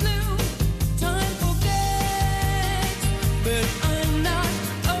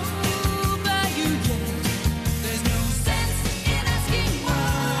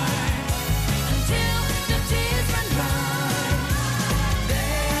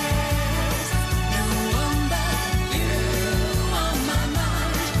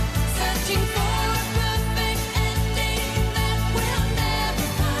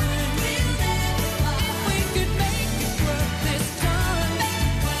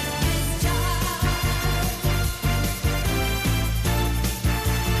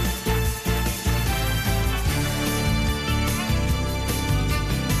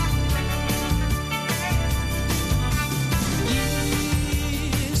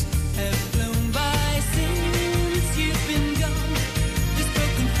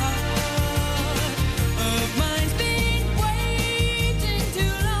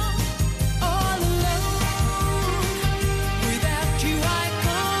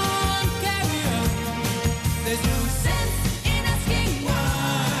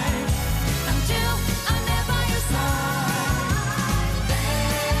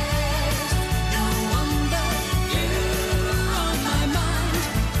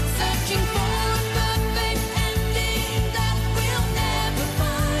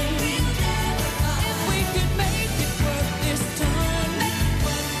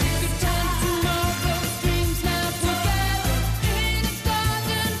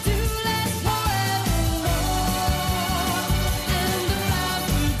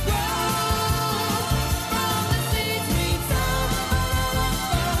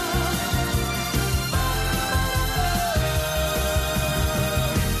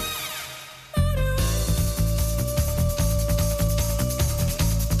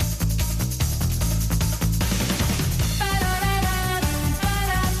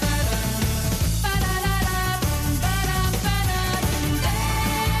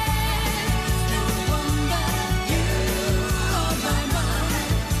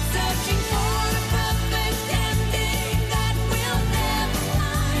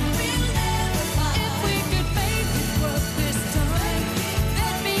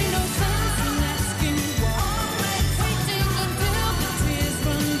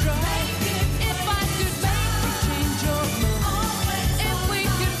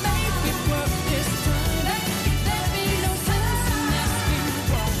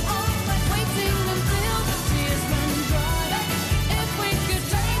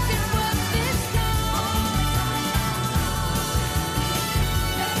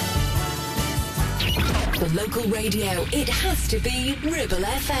local radio, it has to be Ribble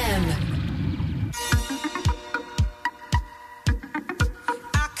FM.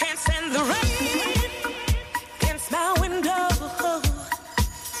 I can't stand the rain against my window,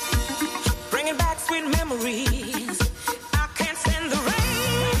 bringing back sweet memories. I can't stand the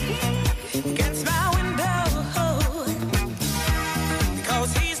rain against my window,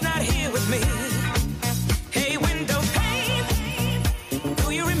 because he's not here with me. Hey, window pane,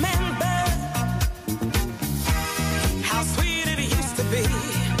 do you remember how sweet it used to be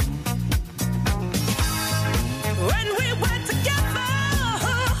when we were together?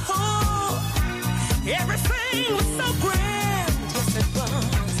 Everything was so grand, yes it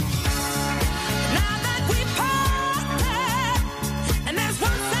was. Now that we parted, and there's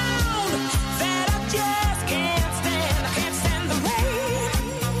one sound that I just can't stand. I can't stand the rain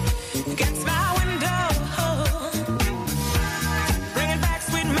against my window, bringing back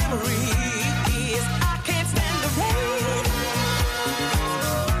sweet memories. I can't stand the rain.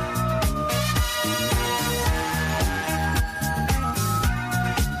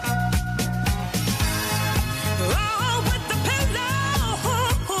 Oh, with the pillow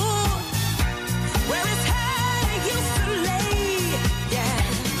where his head used to lay, yeah.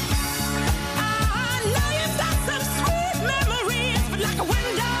 I know you've got some sweet memories, but like a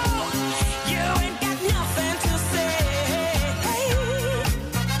window, you ain't got nothing to say.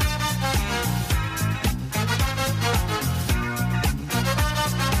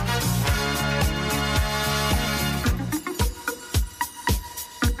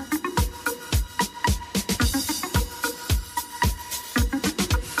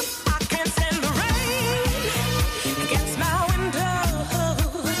 I can't stand the rain against my window,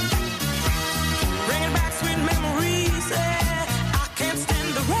 bringing back sweet memories. Yeah. I can't stand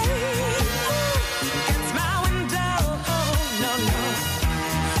the rain against my window, no, no,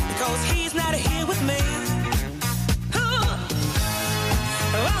 because he's not here with me.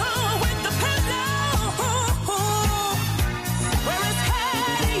 Oh, with the pillow where his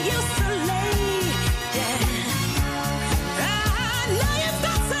head used to lay, yeah. I know you've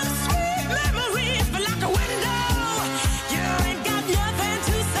got some sweet memories, but like a window, you ain't got nothing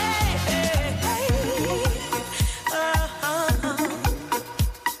to say.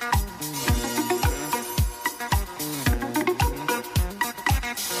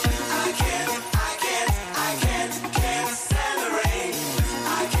 Can't stand the rain.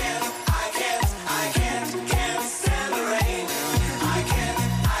 I can't stand the rain.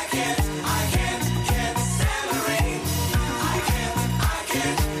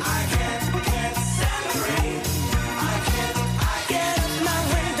 I can't stand the rain. I can't stand the rain. Get off my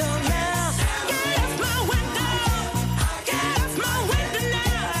window now. Get off my window. Get off my window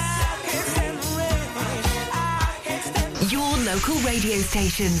now. I can't stand the rain. I can't stand the Your local radio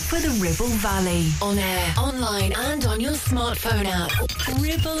station for the Ribble Valley. On air, online and on your smartphone app.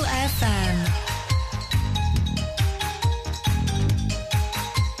 Ribble FM.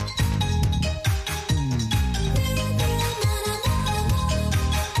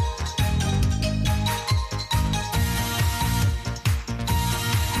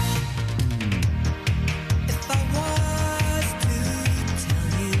 If I was to tell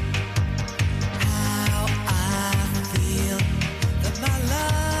you how I feel, that my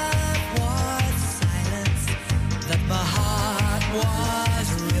love was silence, that my heart was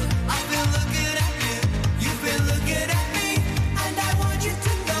real, I've been looking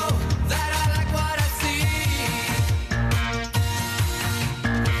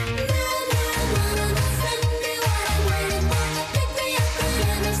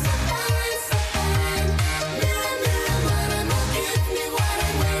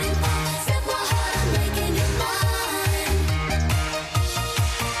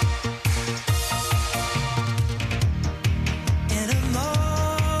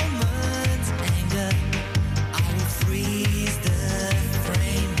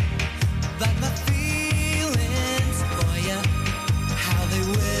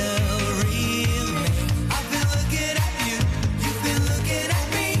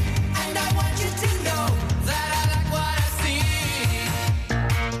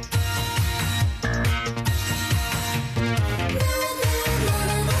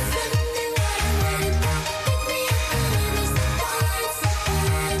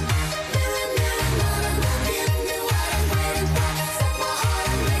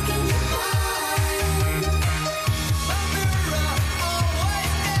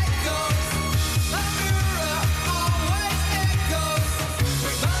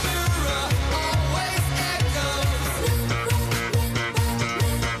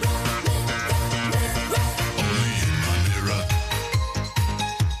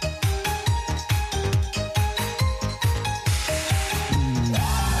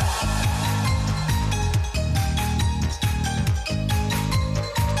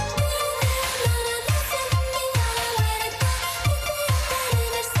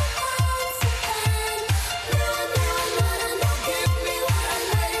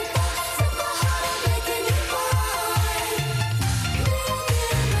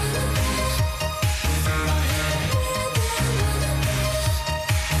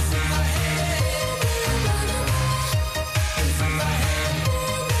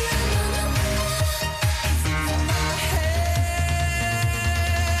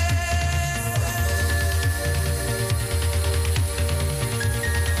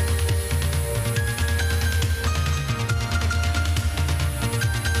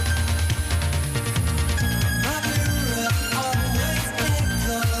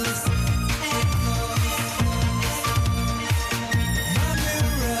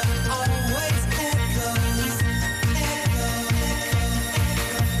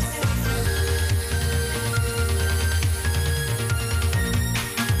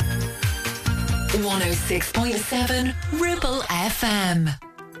 106.7 Ribble FM.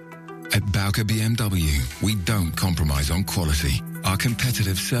 At Bowker BMW, we don't compromise on quality. Our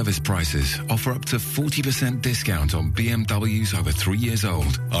competitive service prices offer up to 40% discount on BMWs over 3 years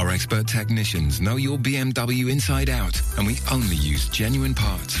old. Our expert technicians know your BMW inside out, and we only use genuine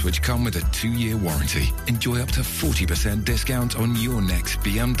parts which come with a 2-year warranty. Enjoy up to 40% discount on your next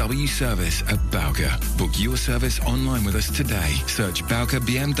BMW service at Bowker. Book your service online with us today. Search Bowker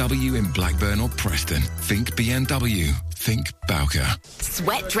BMW in Blackburn or Preston. Think BMW. Think Bowker.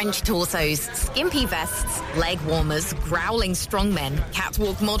 Sweat-drenched torsos, skimpy vests, leg warmers, growling strongmen,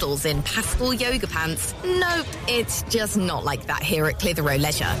 catwalk models in pastel yoga pants. Nope, it's just not like that here at Clitheroe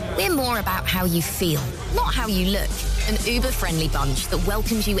Leisure. We're more about how you feel, not how you look. An uber-friendly bunch that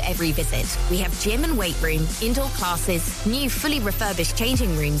welcomes you every visit. We have gym and weight room, indoor classes, new fully refurbished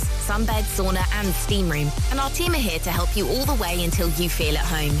changing rooms, sunbed, sauna and steam room. And our team are here to help you all the way until you feel at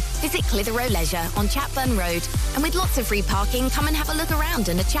home. Visit Clitheroe Leisure on Chatburn Road, and with lots of free parking, come and have a look around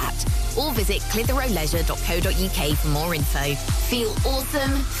and a chat. Or visit clitheroeleisure.co.uk for more info. Feel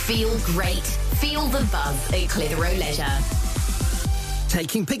awesome, feel great, feel the buzz at Clitheroe Leisure.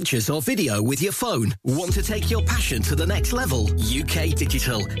 Taking pictures or video with your phone? Want to take your passion to the next level? UK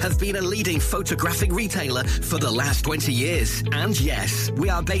Digital have been a leading photographic retailer for the last 20 years. And yes, we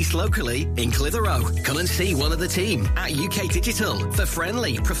are based locally in Clitheroe. Come and see one of the team at UK Digital for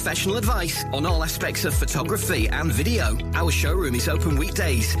friendly, professional advice on all aspects of photography and video. Our showroom is open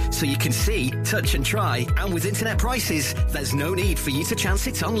weekdays, so you can see, touch and try. And with internet prices, there's no need for you to chance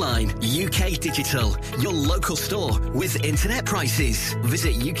it online. UK Digital, your local store with internet prices.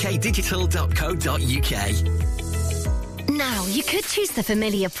 Visit ukdigital.co.uk. Now, you could choose the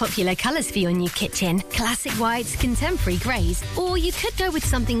familiar popular colours for your new kitchen. Classic whites, contemporary greys. Or you could go with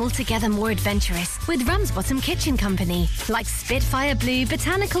something altogether more adventurous with Ramsbottom Kitchen Company. Like Spitfire Blue,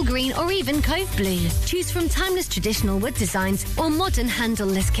 Botanical Green or even Cove Blue. Choose from timeless traditional wood designs or modern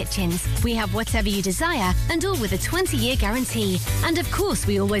handleless kitchens. We have whatever you desire and all with a 20-year guarantee. And of course,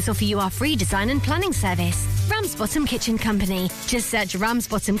 we always offer you our free design and planning service. Ramsbottom Kitchen Company. Just search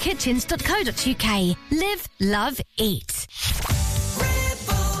ramsbottomkitchens.co.uk. Live, love, eat.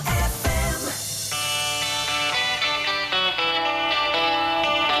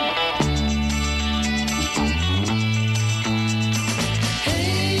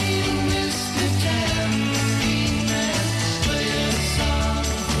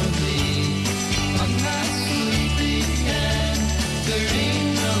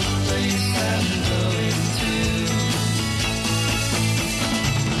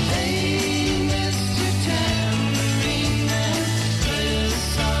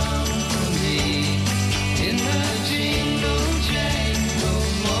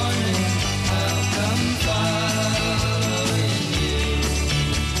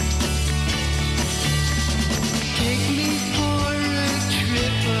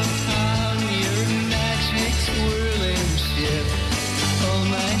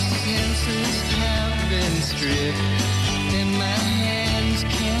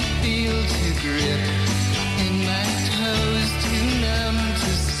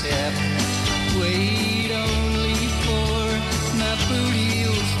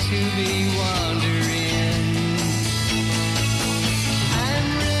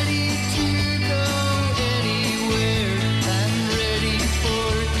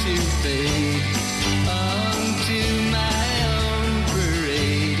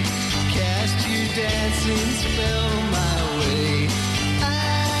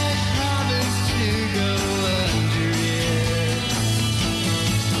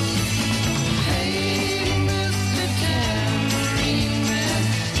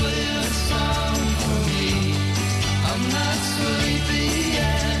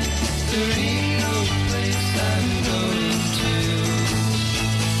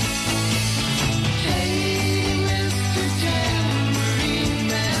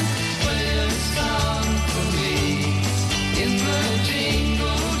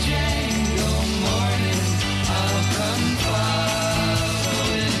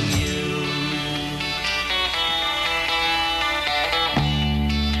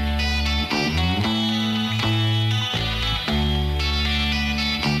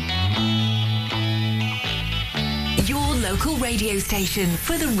 Radio station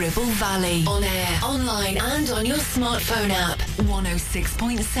for the Ribble Valley. On air, online and on your smartphone app.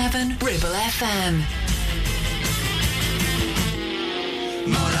 106.7 Ribble FM.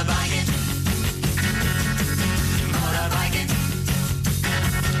 Motorbiking. Motorbiking.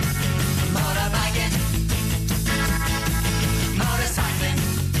 Motorbiking. Motorcycling.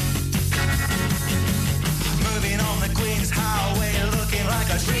 Moving on the Queen's Highway, looking like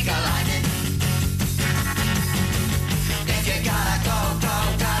a streak of lightning.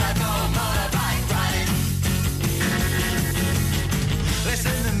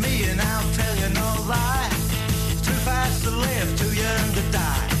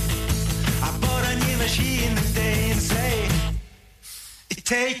 flashy in the day and say, it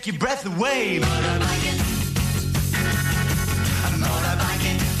take your breath away. Motorbiking, I'm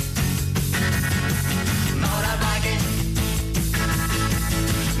motorbiking, motorbiking,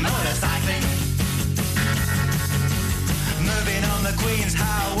 motorcycling, moving on the Queen's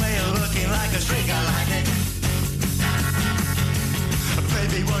Highway, looking like a streak of lightning.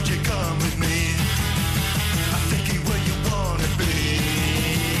 Baby, won't you come with me? I'm thinking where you wanna be.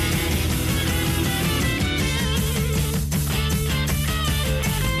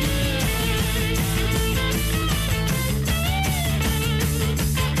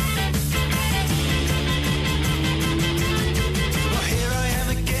 Well, here I am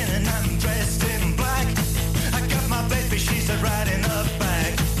again and I'm dressed in black. I got my baby, she's riding up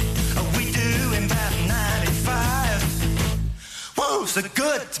back. We do in about 95. Whoa, so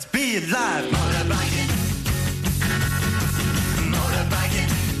good to be alive. Motorbiking, motorbiking,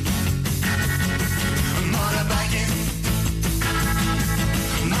 motorbiking,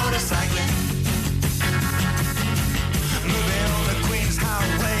 motorcycling, moving on the Queen's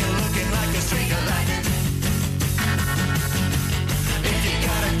Highway, looking like a streak of lightning. If you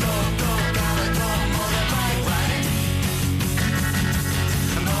gotta go, gotta go, motorbike riding,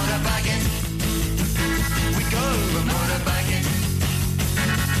 motorbiking, we go motorbiking.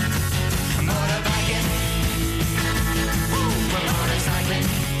 Motorbiking, woo, we're motorcycling,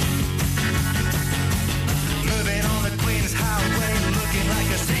 moving on the Queen's Highway, looking like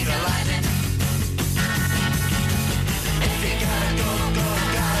a streak of lightning. If you gotta go,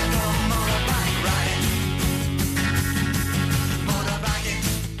 gotta go, motorbike riding, motorbiking.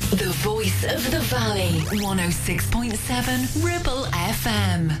 The voice of the valley, 106.7 Ribble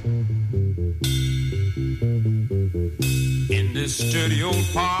FM. In this dirty old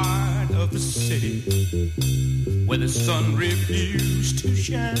part of the city where the sun refused to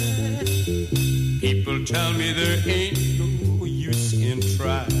shine, people tell me there ain't no use in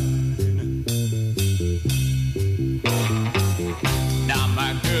trying. Now,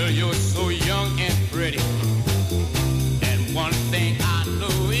 my girl, you're so young and pretty, and one thing I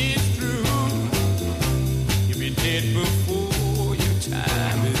know is true: you'll be dead before your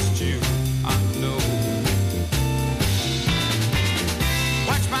time is due. I know.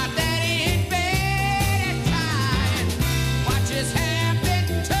 Watch my daddy in bed at times. Watch his hair been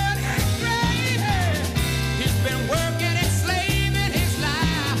turning gray. He's been working and slaving his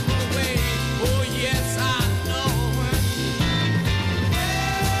life away. Oh yes, I know.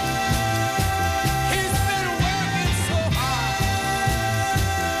 He's been working so hard.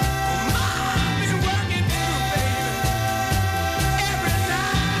 I've been working too, baby. Every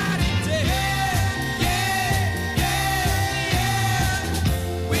night and day.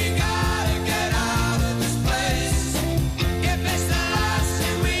 We gotta get out of this place. If it's the last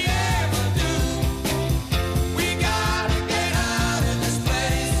thing we ever do, we gotta get out of this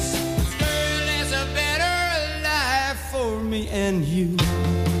place. 'Cause girl, there's a better life for me and you.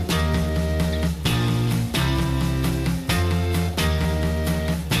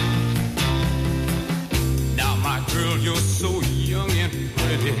 Now, my girl, you're so young and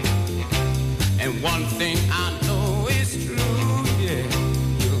pretty, and one thing I know is true, yeah,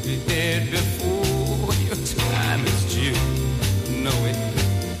 you'll be dead before your time is due. Know it.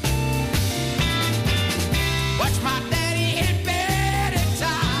 Watch my daddy in bed at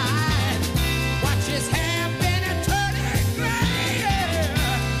times. Watch his hair been a turning gray.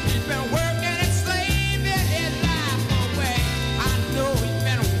 He's been working and slaving his life away. I know he's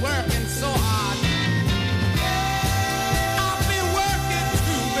been working so hard. I've been working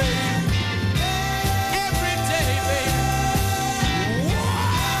too, baby. Every day, baby.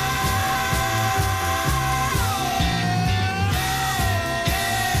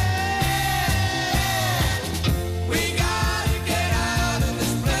 We gotta get out of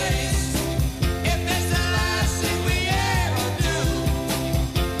this place. If it's the last thing we ever do,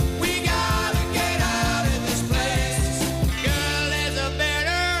 we gotta get out of this place. Girl, there's a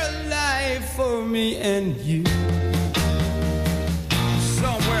better life for me and you.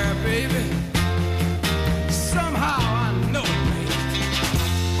 Somewhere, baby. Somehow I know it, baby.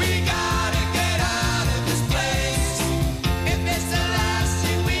 We gotta get out of this place. If it's the last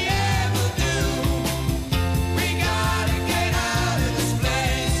thing we ever do, we gotta get out of this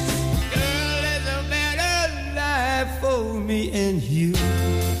place. Girl, there's a better life for me and you.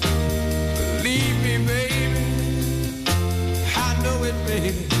 Believe me, baby. I know it,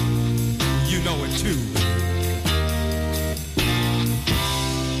 baby. You know it too.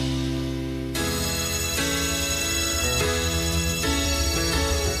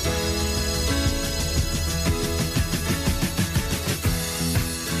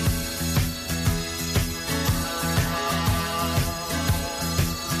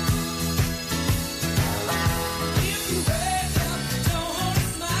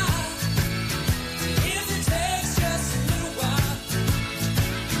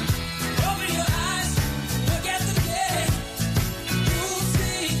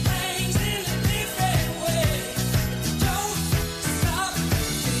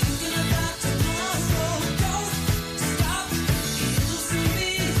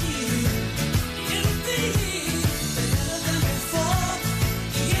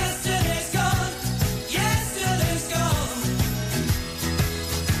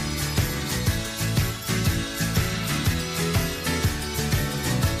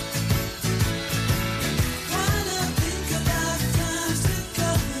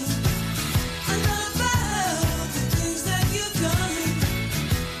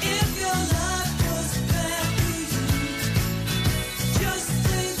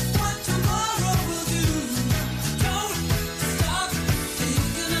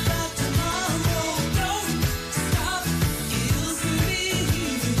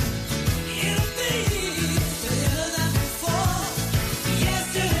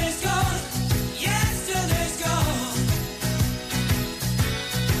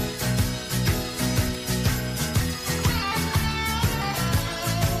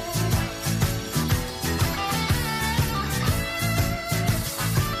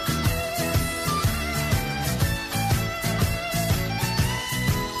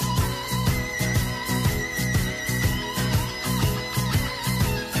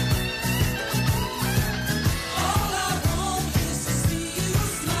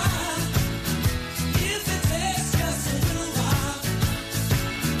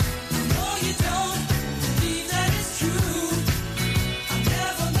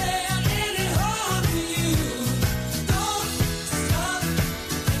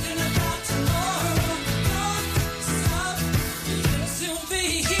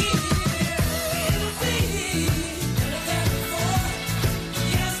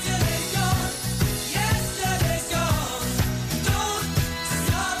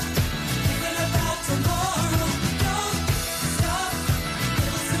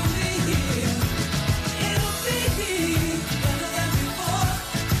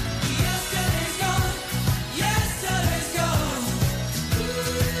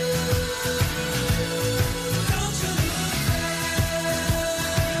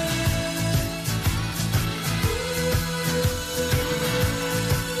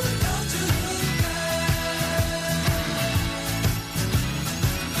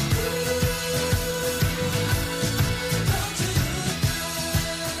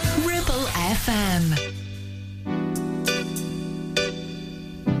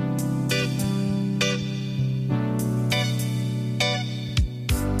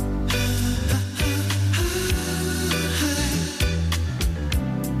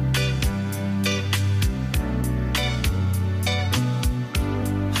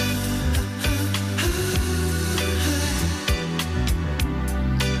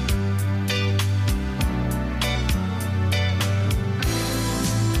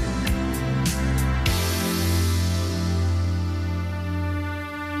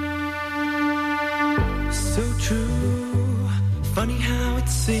 So true, funny how it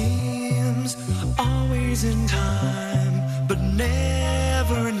seems, always in time, but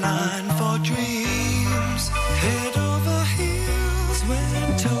never in line for dreams. Head over heels,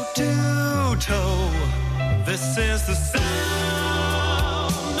 went toe to toe. This is the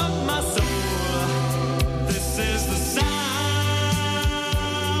sound of my soul. This is the sound.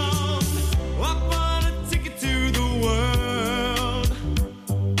 I bought a ticket to the world,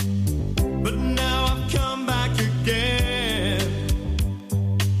 but now I've come back again.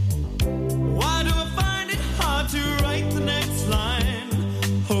 Why do I find it hard to write the next line?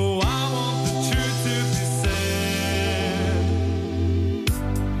 Oh, I want the truth to be said.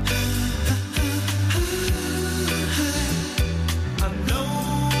 I know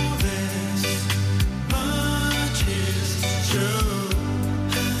this much is true.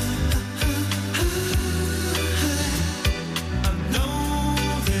 I know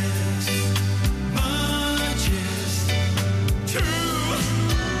this much is true.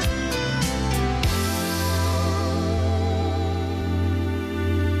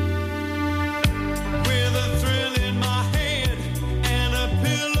 With a thrill in my head and a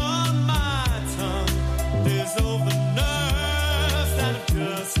pill on my tongue, there's over nerves that have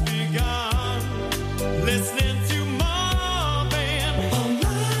just begun. Listening to Marvin all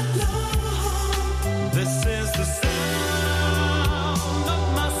night long. This is the sound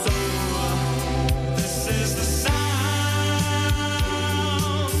of my soul. This is the sound,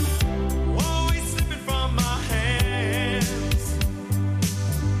 always slipping from my hands.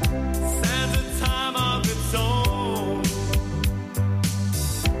 Stands a time of its own.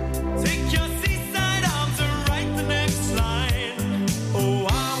 Take your seaside arms and write the next line. Oh,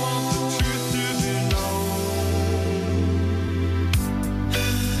 I want the truth to be known.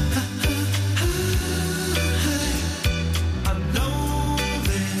 I know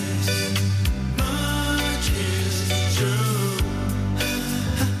this much is true.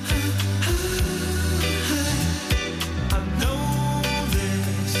 I know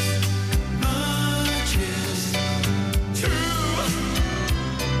this much is true.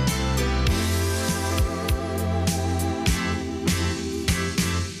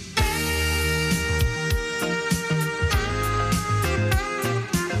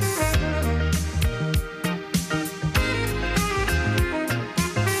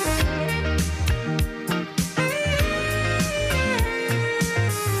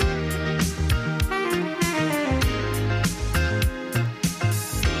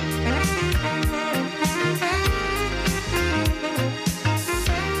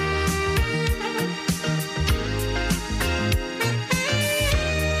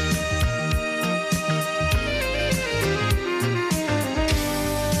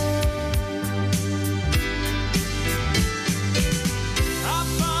 I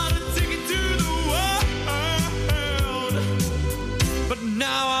bought a ticket to the world, but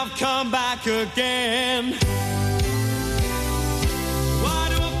now I've come back again. Why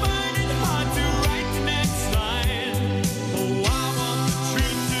do I find it hard to write the next line? Oh, I want the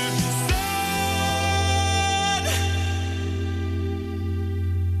truth to be said.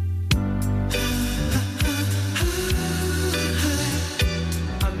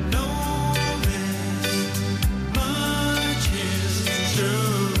 I know this much is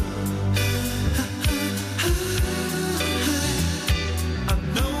true. I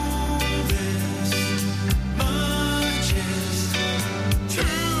know this much is true.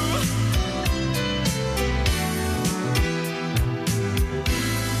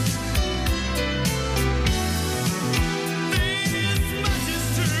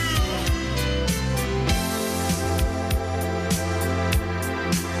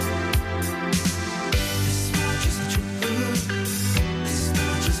 This much is true. This much is true. This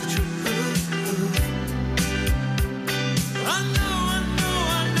much is true. I know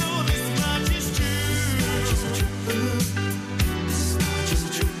this much is true. This much is true. This much is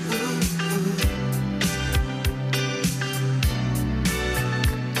true. This much is true.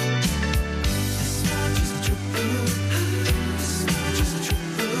 This much is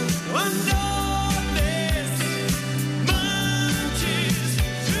true. I know this much is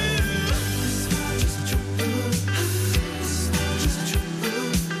true.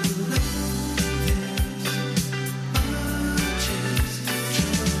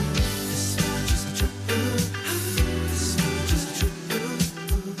 This much is true. This much is true. This much is true.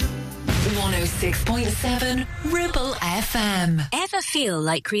 106.7 Ribble FM. Ever feel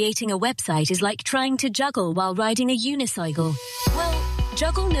like creating a website is like trying to juggle while riding a unicycle? Well,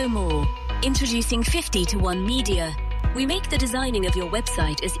 juggle no more. Introducing 50 to 1 Media. We make the designing of your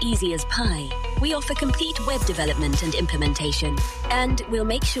website as easy as pie. We offer complete web development and implementation. And we'll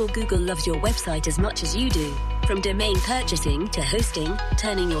make sure Google loves your website as much as you do. From domain purchasing to hosting,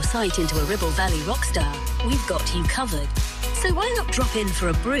 turning your site into a Ribble Valley rockstar, we've got you covered. So why not drop in for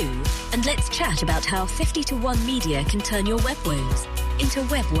a brew and let's chat about how 50-to-1 Media can turn your web woes into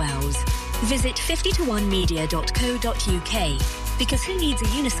web wows. Visit 50to1media.co.uk, because who needs a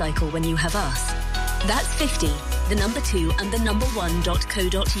unicycle when you have us? That's 50, the number 2 and the number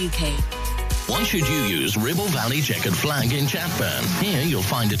 1.co.uk. Why should you use Ribble Valley Checkered Flag in Chatburn? Here you'll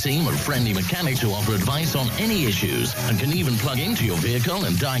find a team of friendly mechanics who offer advice on any issues and can even plug into your vehicle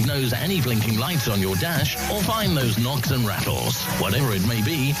and diagnose any blinking lights on your dash or find those knocks and rattles. Whatever it may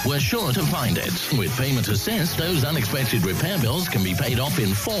be, we're sure to find it. With Payment Assist, those unexpected repair bills can be paid off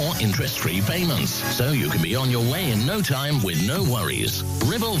in 4 interest-free payments. So you can be on your way in no time with no worries.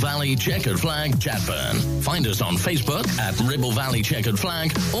 Ribble Valley Checkered Flag Chatburn. Find us on Facebook at Ribble Valley Checkered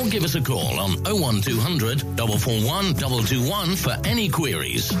Flag or give us a call on 01200 441 221 for any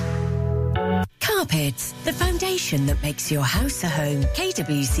queries. Carpets, the foundation that makes your house a home.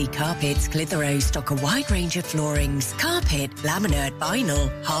 KWC Carpets Clitheroe stock a wide range of floorings, carpet, laminate, vinyl,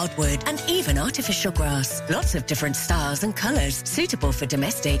 hardwood, and even artificial grass. Lots of different styles and colours, suitable for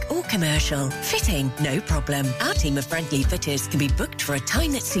domestic or commercial. Fitting, no problem. Our team of friendly fitters can be booked for a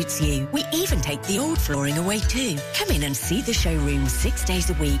time that suits you. We even take the old flooring away too. Come in and see the showroom 6 days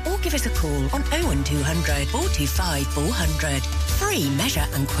a week or give us a call on 01200 425 400. Free measure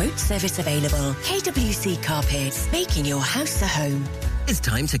and quote service available. KWC Carpets, making your house a home. It's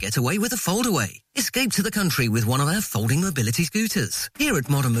time to get away with a foldaway. Escape to the country with one of our folding mobility scooters. Here at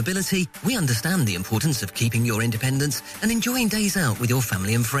Modern Mobility, we understand the importance of keeping your independence and enjoying days out with your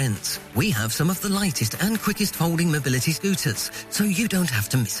family and friends. We have some of the lightest and quickest folding mobility scooters, so you don't have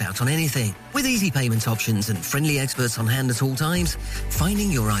to miss out on anything. With easy payment options and friendly experts on hand at all times,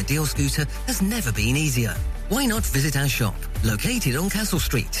 finding your ideal scooter has never been easier. Why not visit our shop, located on Castle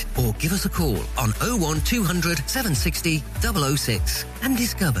Street, or give us a call on 01200 760 006 and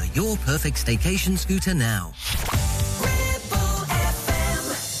discover your perfect staycation scooter now.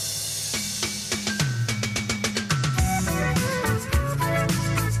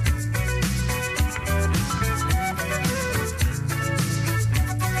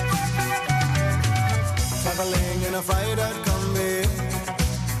 Traveling in a fried-out combi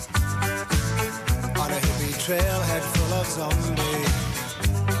on a hippie trailhead full of zombies.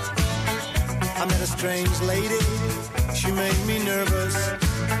 I met a strange lady, she made me nervous.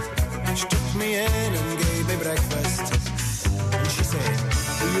 She took me in and gave me breakfast. And she said,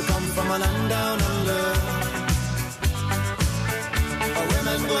 do you come from a land down under? Where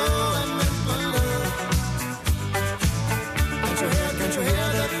women go and men wonder. Can't you hear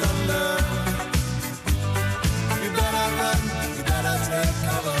the thunder? You better run, you better take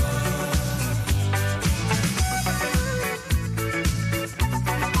cover.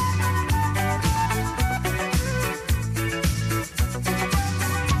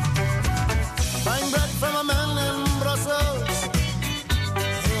 Buying bread from a man in Brussels.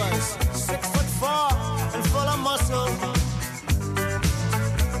 He was 6'5"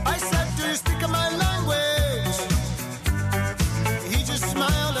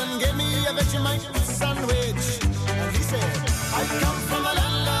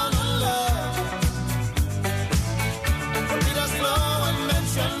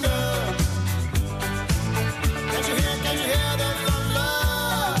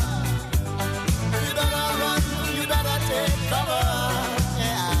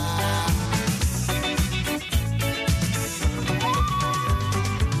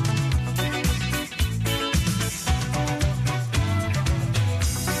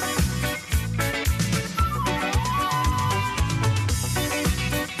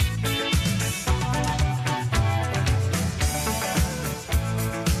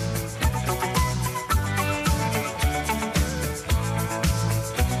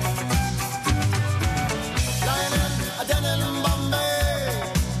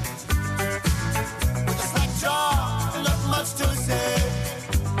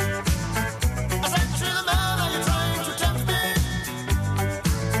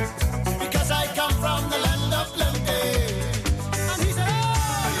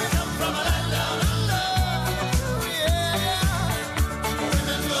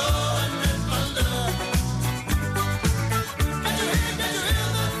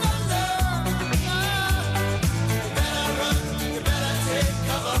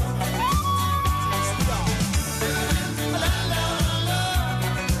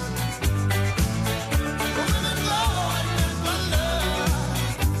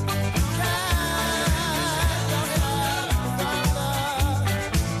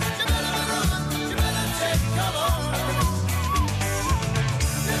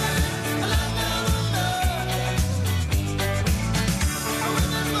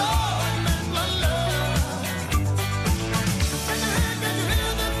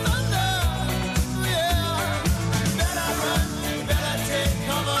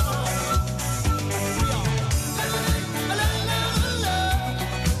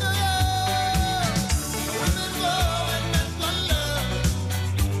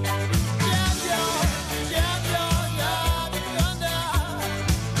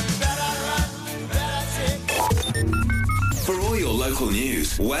 local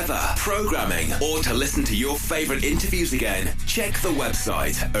news, weather, programming, or to listen to your favourite interviews again, check the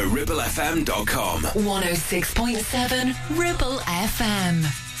website at ribblefm.com. 106.7 Ribble FM.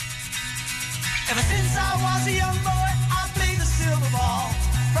 Ever since I was a young boy, I played the silver ball.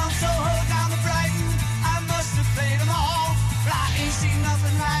 From Soho down to Brighton, I must have played them all. But I ain't seen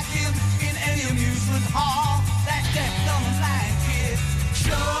nothing like him in any amusement hall. That deaf, dumb, and blind kid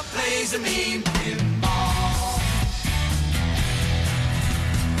sure plays a mean pinball.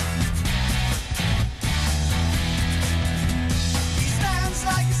 He stands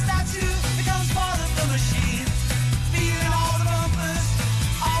like a statue, becomes part of the machine. Feeling all the bumpers,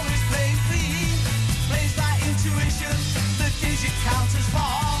 always playing clean. Plays by intuition, the digit counters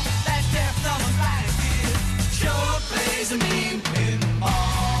fall. That deaf, dumb, and blind kid sure plays a mean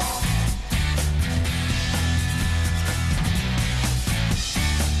pinball.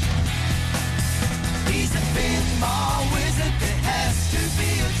 He's a pinball wizard, there has to be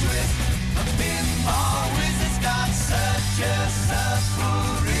a twist. A pinball wizard's got such a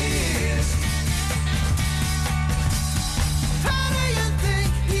supple wrist. How do you think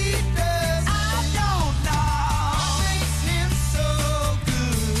he does? I don't know. What makes him so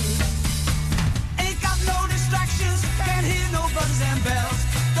good? Ain't got no distractions, can't hear no buzzers and bells.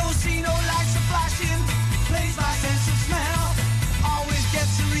 Don't see no lights are flashing, plays by sense of smell. Always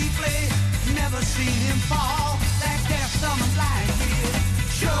gets a replay, never seen him fall. That deaf, dumb, and blind kid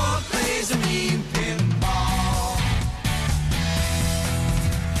sure plays a mean pinball.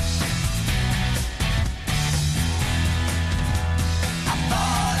 I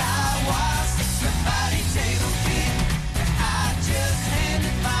thought I was the body table king, and I just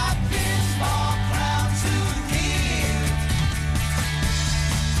handed my pinball crown to him.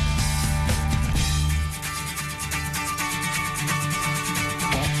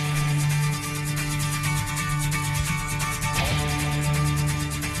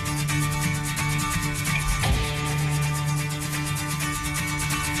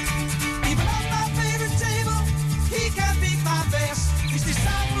 Even on my favorite table, he can't beat my best. His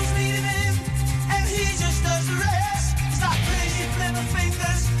disciples needed him, and he just does the rest. It's like crazy flipping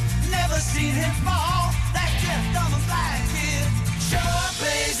fingers, never seen him fall. That deaf, dumb, and blind kid sure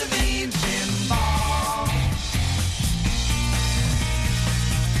plays a mean pinball.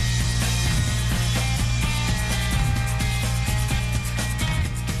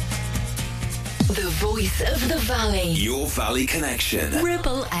 The voice of the valley. Your Valley Connection.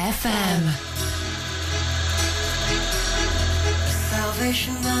 Ribble FM.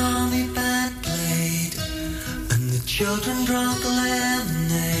 Salvation Army band played, and the children drank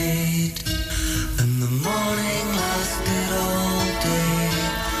lemonade, and the morning lasted all day,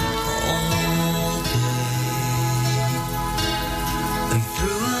 and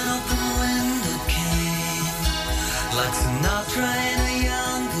through an open window came, like Sinatra in a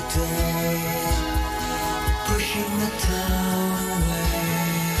younger day, pushing the town away.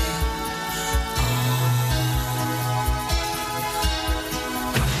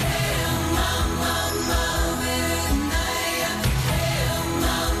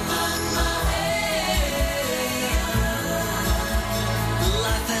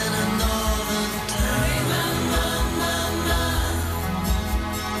 Life in a northern town.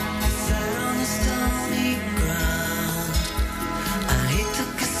 He sat on the stony ground, and he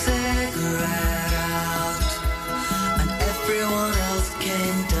took a cigarette out, and everyone else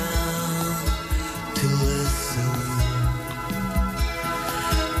came down to listen.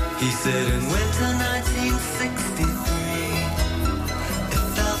 He said in winter 1963, it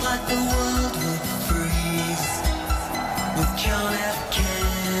felt like the world would freeze, with John F.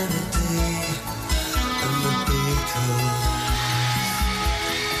 Kennedy and the Beatles.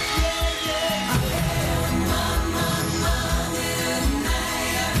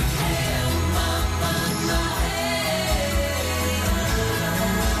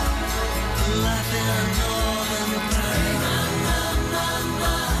 Life in a northern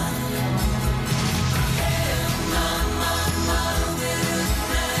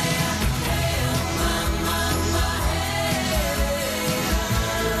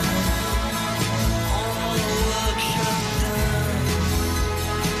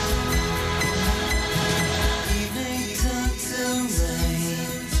evening turned to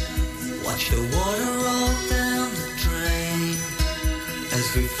rain. Watch the water roll down the drain as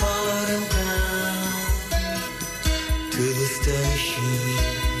we followed him down to the station.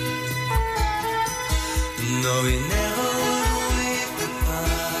 No, he never would wave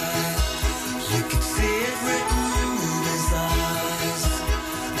goodbye. You could see it written in his eyes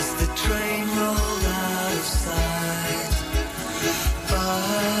as the train rolled out of sight. Bye,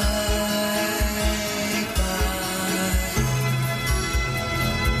 bye.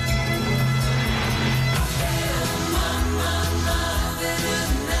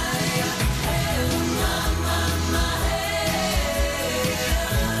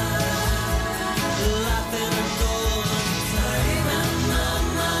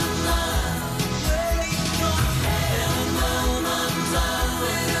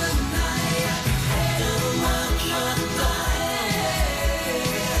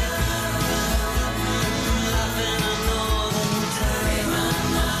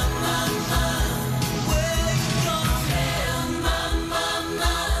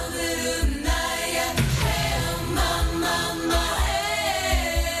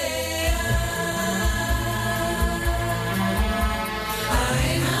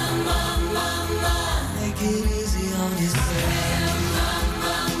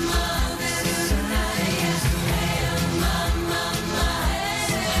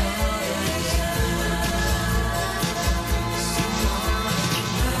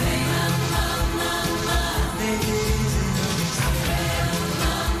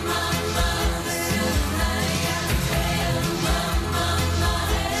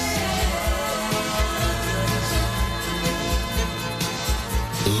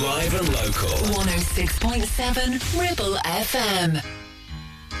 and local. 106.7 Ribble FM.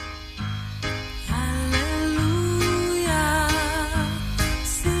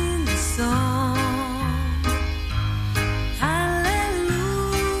 Sing the song. Hallelujah.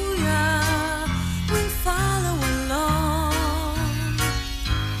 We'll follow along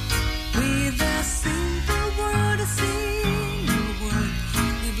with a simple word, a single word.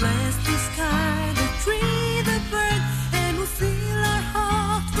 We bless the sky, the tree, the bird, and we'll fill our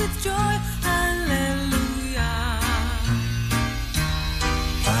heart with joy. Hallelujah.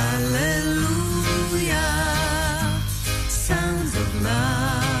 Hallelujah. Sounds of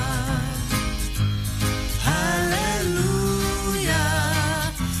love. Hallelujah.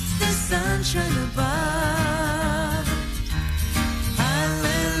 The sunshine above.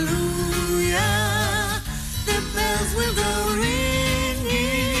 Hallelujah. The bells will go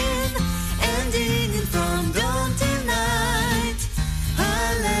ringing, ending from dawn till night.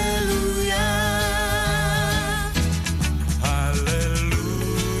 Hallelujah. Hallelujah,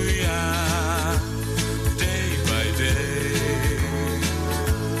 day by day.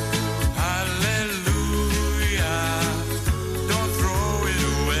 Hallelujah, don't throw it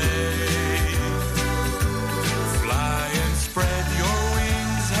away. Fly and spread your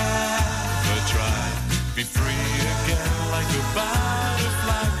wings, have a try. Be free again like a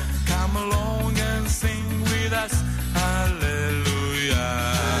butterfly. Come along and sing with us. Hallelujah.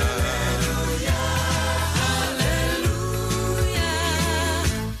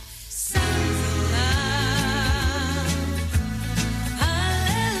 Sounds of love.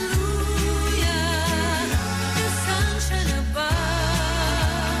 Hallelujah. The sunshine above.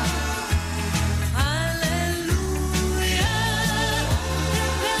 Hallelujah. The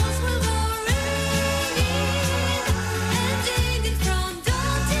bells will go ringing, ending from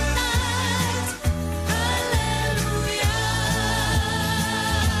dawn till night. Hallelujah.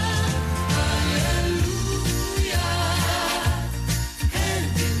 Hallelujah.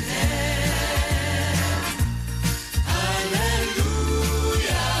 Hand in hand. Hallelujah.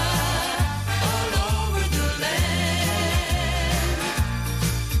 All over the land.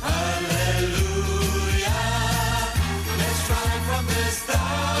 Hallelujah. Let's try from the start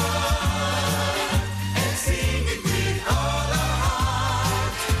and sing it with all our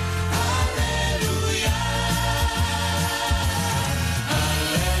heart. Hallelujah.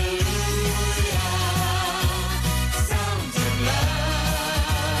 Hallelujah. Sounds of love.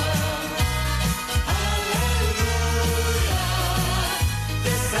 Hallelujah.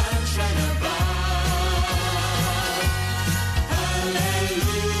 The sunshine above. Hallelujah.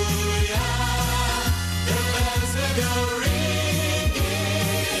 The bells will go ringing,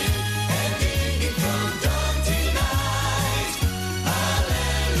 ending from dawn till night.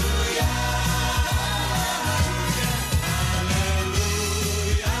 Hallelujah.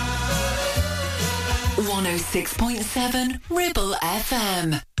 106.7 Ribble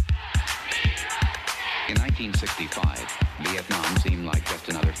FM. In 1965, Vietnam seemed like just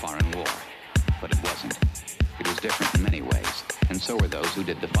another foreign war. But it wasn't. It was different in many ways, and so were those who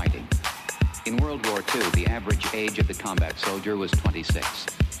did the fighting. In World War II, the average age of the combat soldier was 26.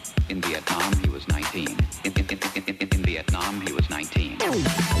 In Vietnam, he was 19. In Vietnam, he was 19.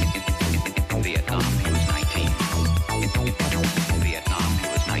 In Vietnam, he was 19. In Vietnam, he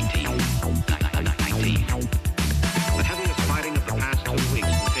was 19. 19. The heaviest fighting of the past 2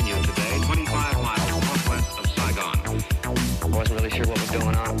 weeks continued today, 25 miles northwest of Saigon. I wasn't really sure what was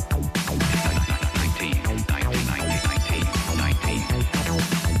going on. 19.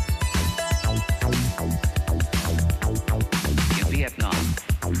 In Vietnam,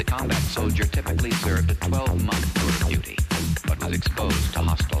 the combat soldier typically served a 12-month tour of duty, but was exposed to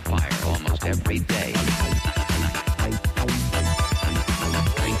hostile fire almost every day.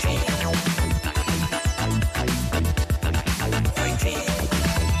 19.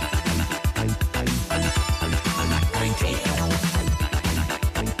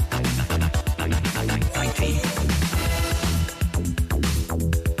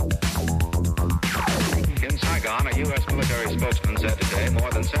 In Saigon, a U.S. military spokesman said today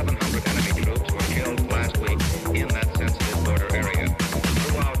more than 700 enemy troops were killed last week in that sensitive border area.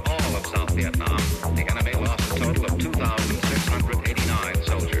 Throughout all of South Vietnam, the enemy lost a total of 2,689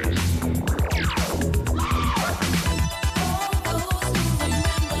 soldiers.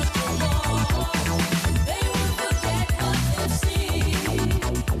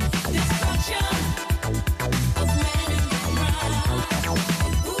 Destruction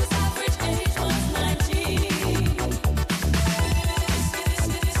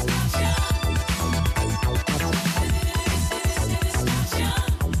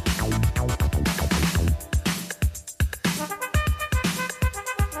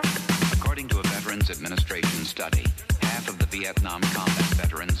Vietnam combat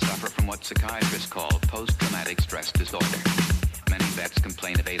veterans suffer from what psychiatrists call post-traumatic stress disorder. Many vets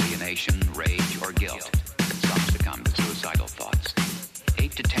complain of alienation, rage, or guilt. Some succumb to suicidal thoughts.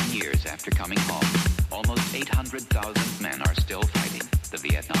 8 to 10 years after coming home, almost 800,000 men are still fighting the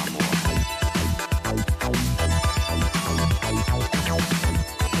Vietnam War.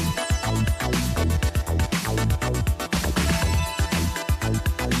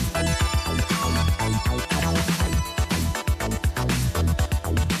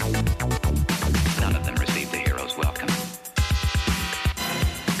 None of them received the hero's welcome.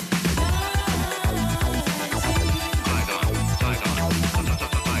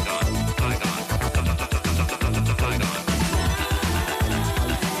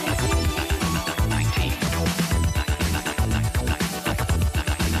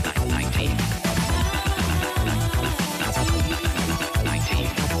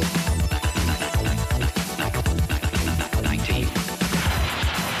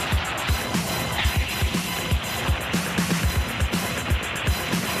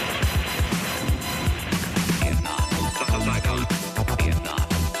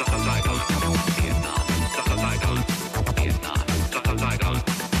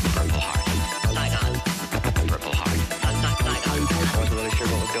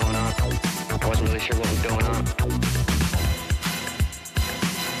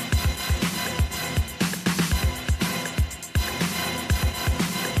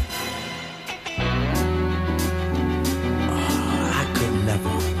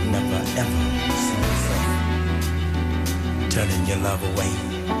 Turning your love away,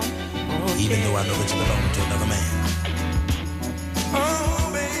 even though I know that you belong to another man. Oh,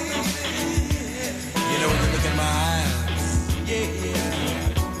 baby, you know when you look in my eyes,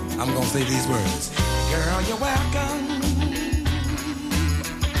 yeah, I'm gonna say these words. Girl, you're welcome.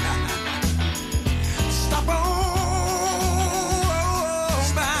 Stop on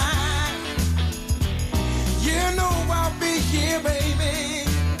by. You know I'll be here, baby,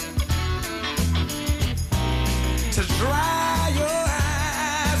 to dry your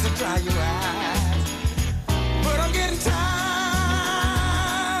eyes, but I'm getting tired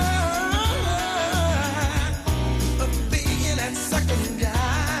of being that second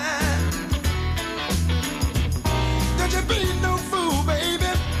guy. Don't you be no fool,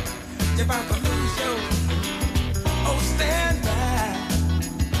 baby, if I'm to lose you. Oh, stand back.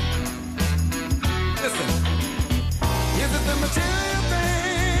 Listen, is it the material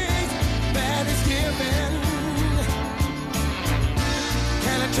things that is given?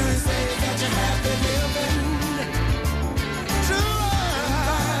 Can I truly say that you have been living? True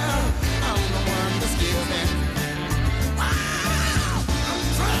love, I'm the one that's giving. Wow, I'm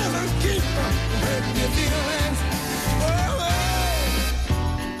trying to keep from hurting your feelings. Oh,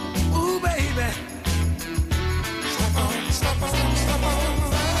 ooh, baby. Stop on. Stop on.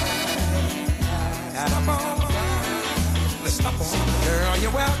 Let's stop on. Girl,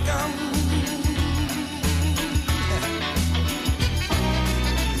 you're welcome.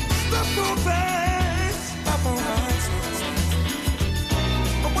 Stop on back.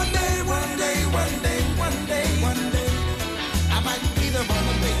 But one day, I might be the one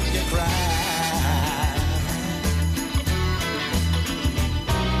to make you cry.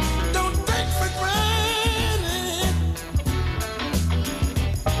 Don't take for granted.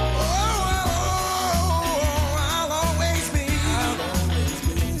 I'll always be.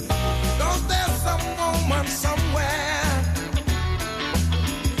 'Cause there's some woman somewhere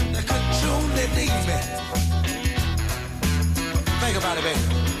that could truly need me. Think about it, baby.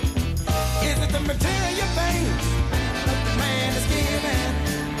 Is it the material things that the man is giving?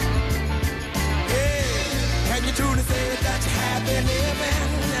 Yeah. Can you truly say that you have been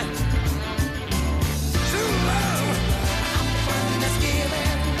living? True love, I'm the one that's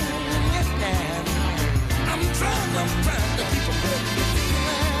giving. Yeah. I'm trying to keep a good feeling.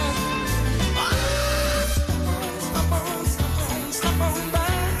 Stop on by.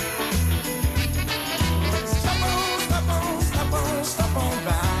 Stop on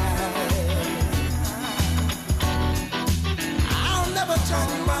by. I'll never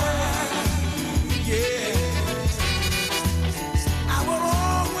turn back. Yeah. I will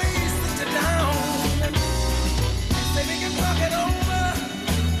always sit you down. Say we can talk it over.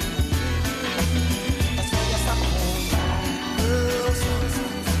 That's why you stop on by.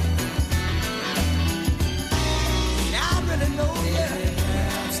 I really know you.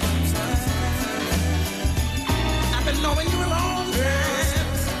 I've been knowing you a long time.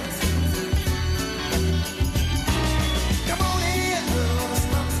 Come on in,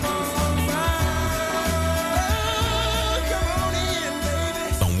 stop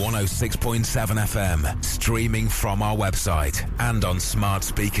 106.7 FM, streaming from our website and on smart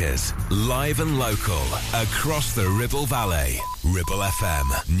speakers. Live and local, across the Ribble Valley. Ribble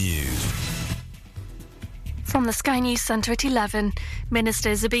FM News. From the Sky News Centre at 11,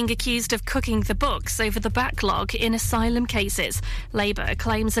 ministers are being accused of cooking the books over the backlog in asylum cases. Labour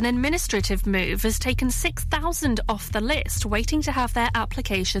claims an administrative move has taken 6,000 off the list, waiting to have their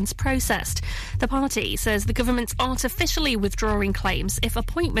applications processed. The party says the government's artificially withdrawing claims if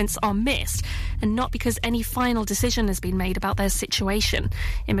appointments are missed, and not because any final decision has been made about their situation.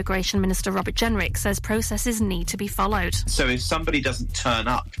 Immigration Minister Robert Jenrick says processes need to be followed. So if somebody doesn't turn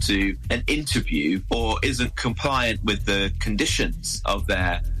up to an interview or isn't compliant with the conditions of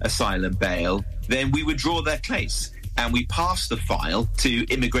their asylum bail, then we withdraw their case and we pass the file to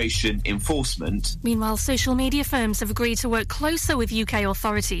immigration enforcement. Meanwhile, social media firms have agreed to work closer with UK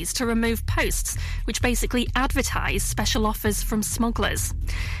authorities to remove posts which basically advertise special offers from smugglers.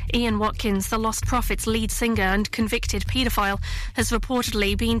 Ian Watkins, the Lost Prophets lead singer and convicted paedophile, has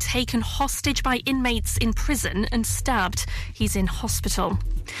reportedly been taken hostage by inmates in prison and stabbed. He's in hospital.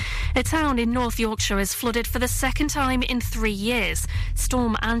 A town in North Yorkshire is flooded for the second time in 3 years.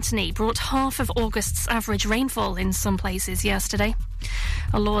 Storm Anthony brought half of August's average rainfall in some places yesterday.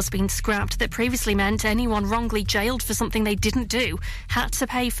 A law's been scrapped that previously meant anyone wrongly jailed for something they didn't do had to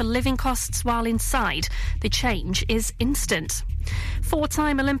pay for living costs while inside. The change is instant.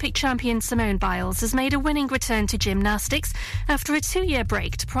 Four-time Olympic champion Simone Biles has made a winning return to gymnastics after a 2-year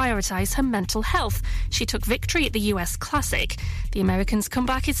break to prioritise her mental health. She took victory at the US Classic. The American's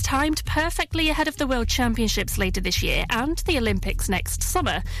comeback is timed perfectly ahead of the World Championships later this year and the Olympics next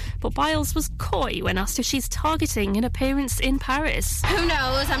summer. But Biles was coy when asked if she's targeting an appearance in Paris. Who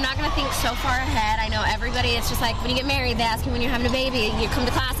knows? I'm not going to think so far ahead. I know everybody, it's just like when you get married, they ask you when you're having a baby. You come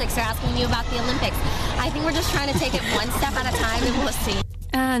to Classics, they're asking you about the Olympics. I think we're just trying to take it one step at a time and we'll see.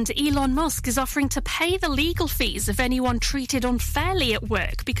 And Elon Musk is offering to pay the legal fees of anyone treated unfairly at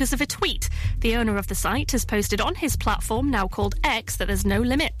work because of a tweet. The owner of the site has posted on his platform, now called X, that there's no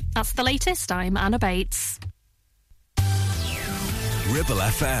limit. That's the latest. I'm Anna Bates. Ribble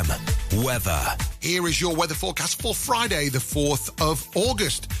FM weather. Here is your weather forecast for Friday, the 4th of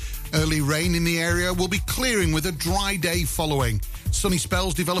August. Early rain in the area will be clearing with a dry day following. Sunny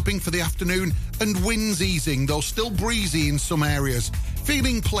spells developing for the afternoon and winds easing, though still breezy in some areas.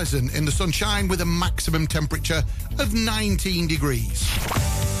 Feeling pleasant in the sunshine with a maximum temperature of 19 degrees.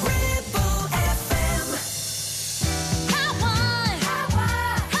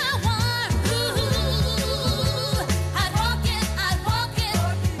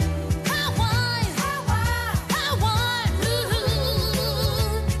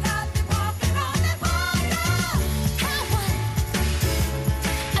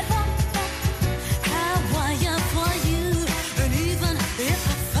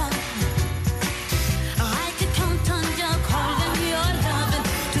 I could count on your calling your loving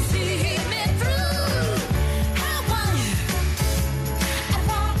to see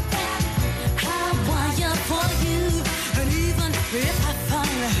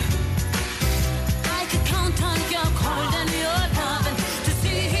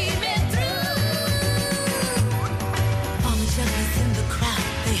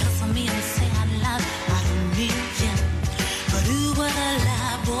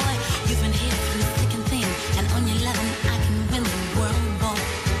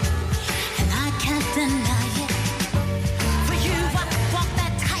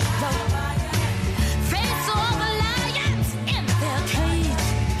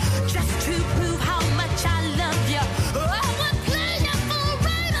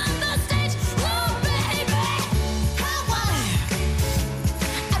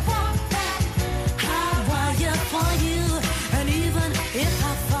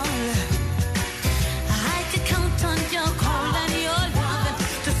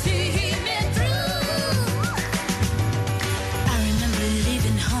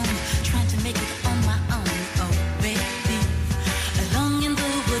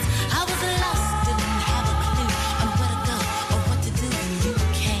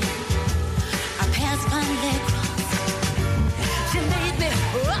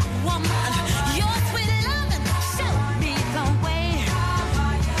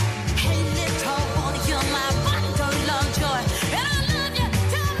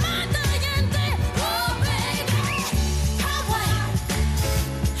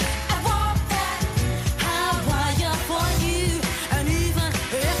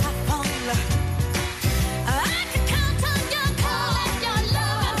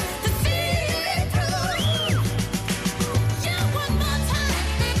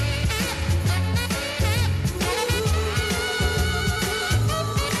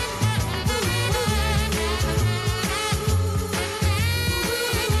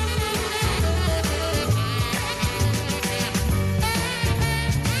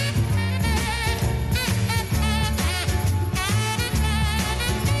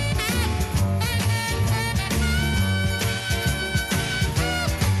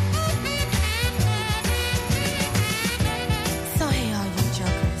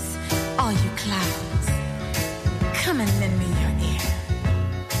clouds. Come and lend me your ear.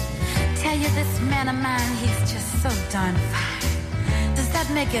 Tell you this man of mine, he's just so darn fine. Does that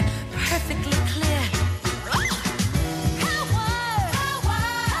make it perfectly clear?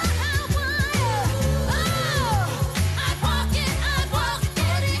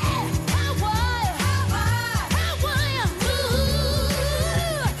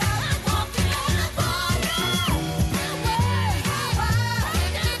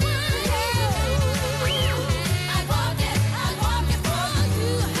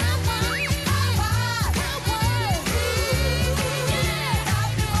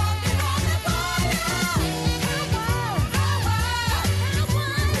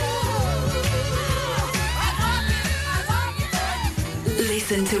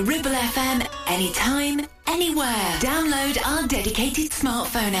 Listen to Ribble FM anytime, anywhere. Download our dedicated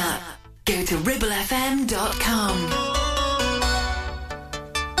smartphone app. Go to ribblefm.com.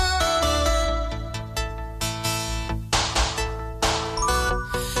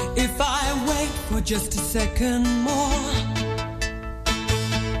 If I wait for just a second more,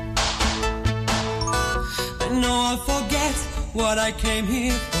 I know I'll forget what I came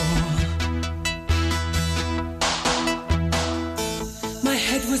here for. My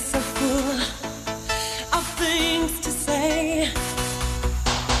head was so full of things to say,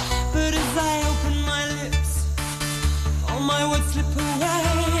 but as I open my lips, all my words slip away.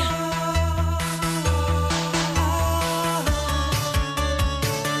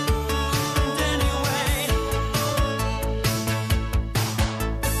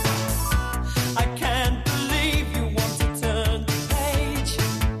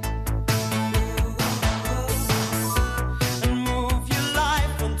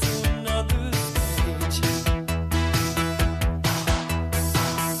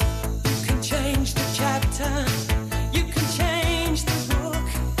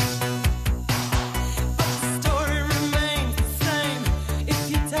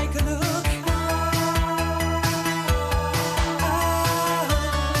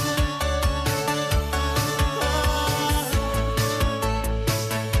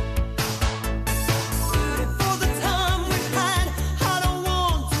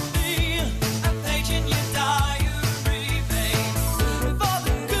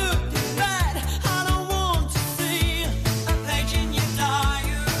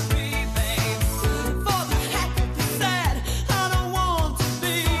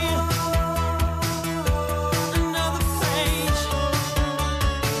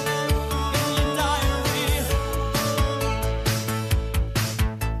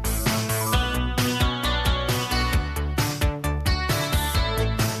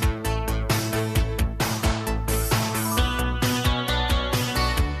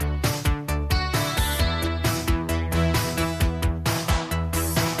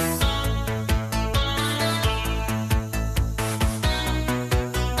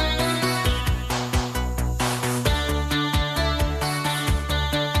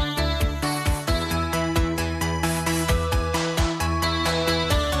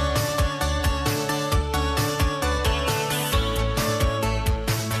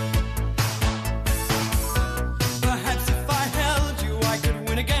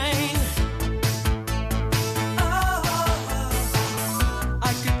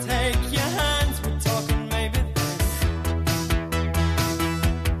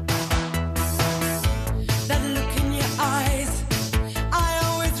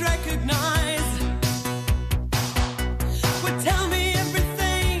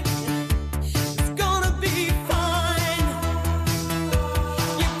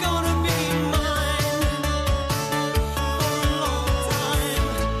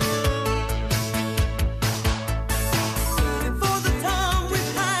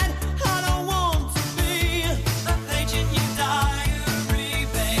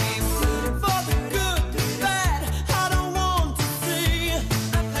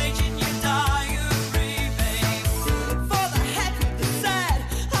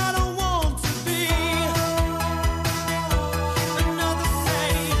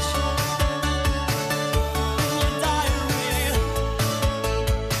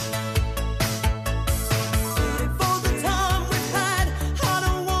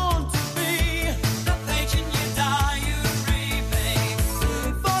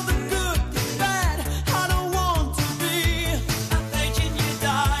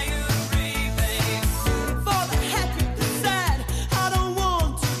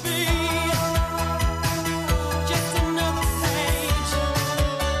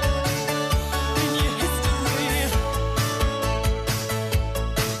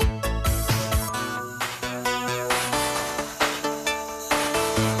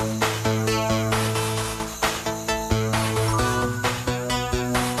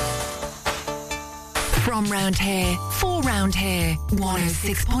 round here, for round here.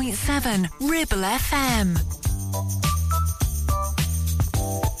 106.7 Ribble FM.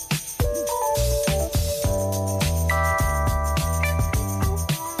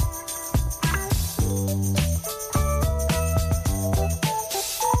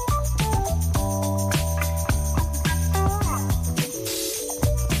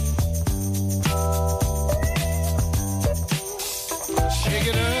 Shake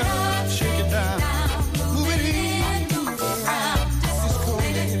it up, shake it down, move it in, move it around. This is cool,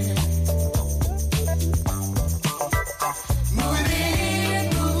 lady. Move it in,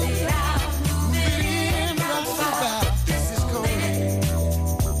 move it out, move it in, rock it out. This is cool, lady.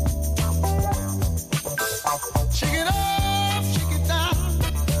 Shake it up, shake it down,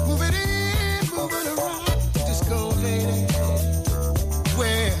 move it in, move it around. This is cool, lady.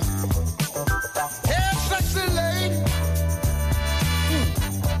 Well, hey, sexy lady.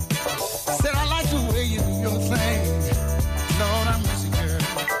 Said I like the way you do your thing. Lord, I'm missing girl.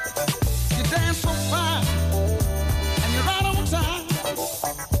 You dance so fine, and you're right on time.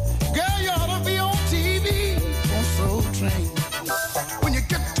 Girl, you ought to be on TV, on Soul Train. When you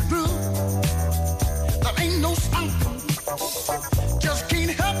get to groove, there ain't no stopping. Just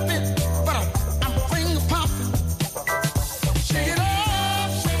can't help it, but I'm finger popping. Shake it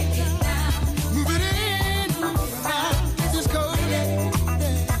up, shake it down, move it in, move it out. Just go there.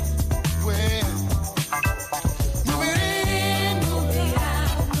 Well, move it in, move it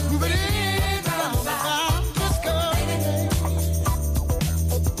out, move it in, round, round. Just go.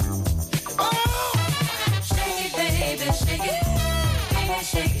 Oh, Shake it, baby, shake it. Baby,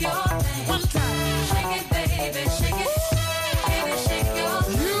 shake your thing. one time. Shake it, baby, shake it. Baby, shake your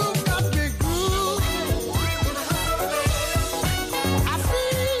thing. You got me groove. I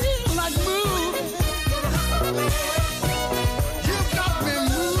feel like moving. You got me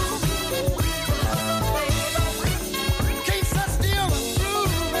moving. Can't sit still and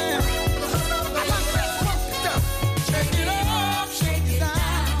grooving. I like that funky stuff. Shake it up, shake it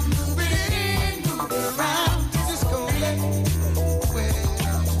down, move it in, move it around. Just go let it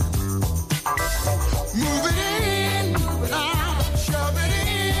well. Move it in, move it out, shove it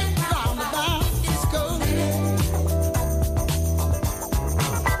in, round and round. Just go let it.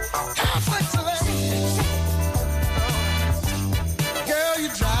 Have sex, lady. Girl, you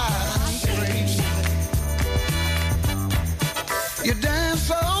drive me crazy. You dance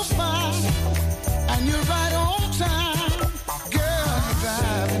so fine, and you're right on time. Girl, you're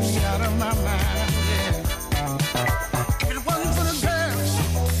driving me out of my mind. Yeah. If it wasn't for the girls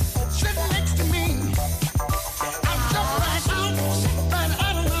sitting next to me, I'd jump right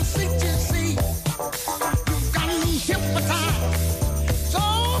out of my seat. You see, you've got me hypnotized, so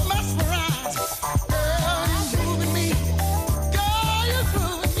mesmerized. Girl, you're moving me. Girl, you're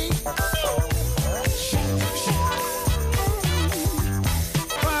grooving me.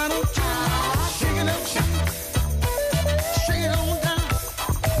 Why don't you shake it up, shake it on down,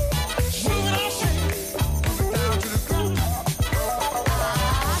 move it out, shake it down to the ground.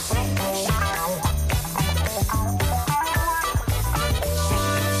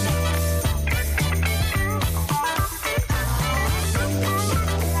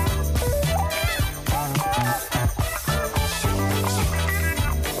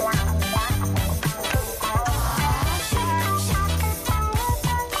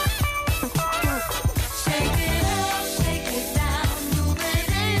 Shake it up, shake it down, move it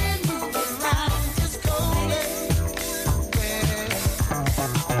in, move it around. Just go let it.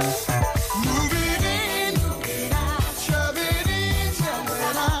 Move it in, Move it out. shove it in, shove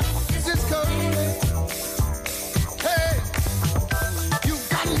it out. Just go let it. Hey, you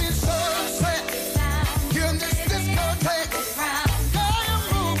got me so upset. You're in this discotheque. Girl, you're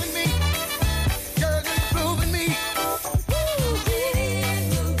moving me. Girl, you're moving me. Move it in,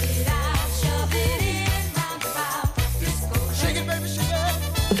 move it out, shove it in, round about. Just go Shake it, baby, shake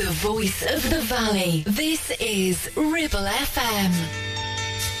it. The voice of the valley. This is Ribble FM.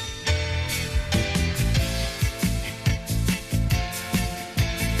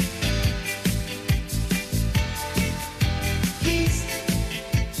 He's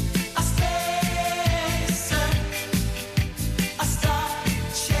a spacer, a star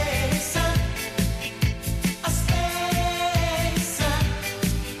chaser, a spacer.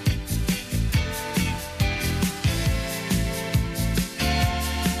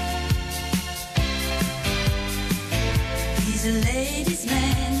 He's a ladies'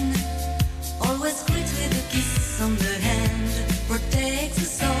 man, always greet with a kiss on the hand, protects the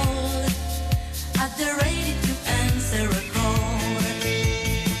soul, at the ready to answer a call.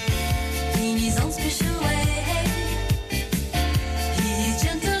 In his own special way, he is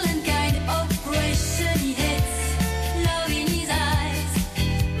gentle and kind, operation he had.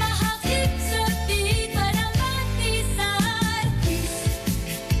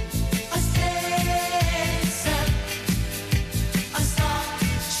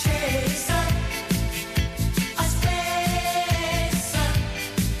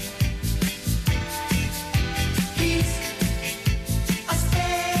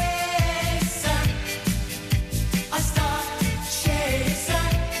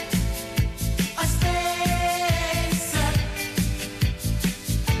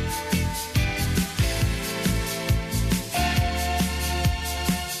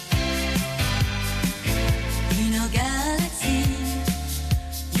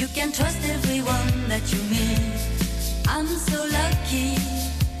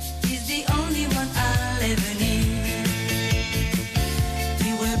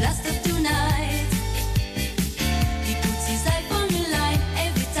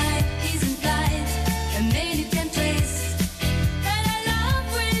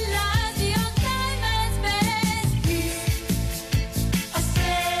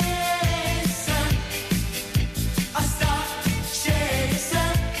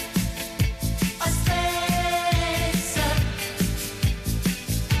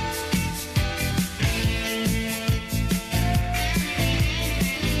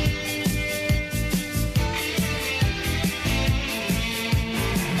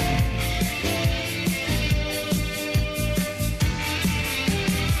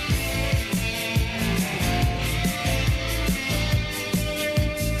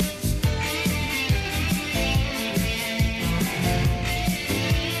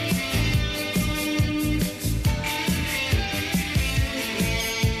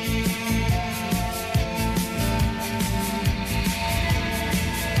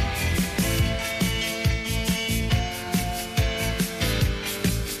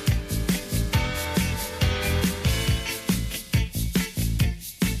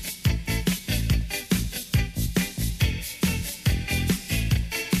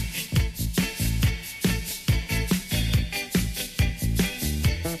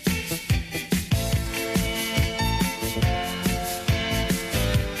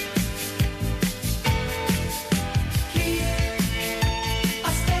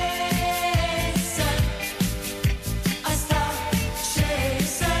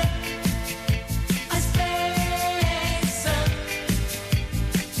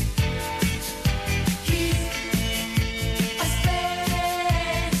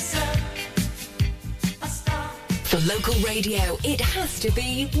 local radio, it has to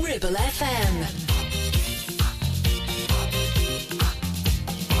be Ribble FM.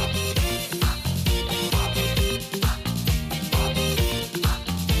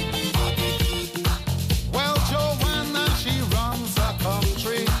 Well, Joanna, she runs a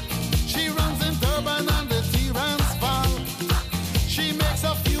country. She runs in Durban and the Transvaal. She makes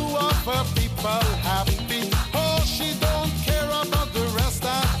a few of her people happy. Oh, she don't care about the rest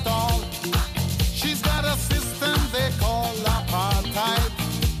at all. She's got a system they call apartheid.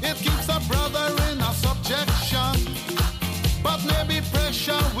 It keeps a brother in a subjection. But maybe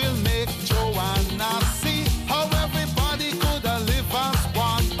pressure will make Joanna see how everybody could live as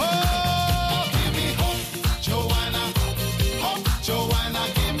one. Oh, give me hope, Joanna. Hope, Joanna,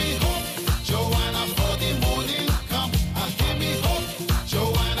 give me hope. Joanna, for the morning come. Give me hope,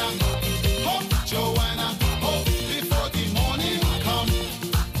 Joanna. Hope, Joanna. Hope before the morning come.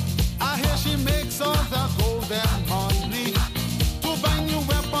 I hear she makes all the golden money to buy new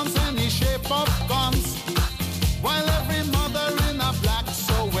weapons, any shape of guns. While every mother in a black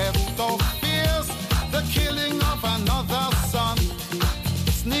Soweto fears the killing of another son,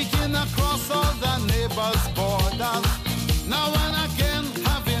 sneaking across all the neighbors' borders, now and again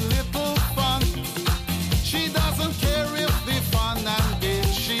having little fun. She doesn't care if the fun and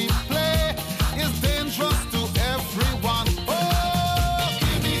game she play is dangerous to everyone. Oh,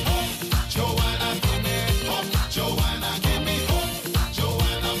 give me hope, Joanna, give me hope, Joanna, give me hope,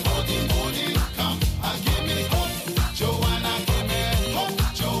 Joanna, for the morning come. Give me hope, Joanna, give me hope,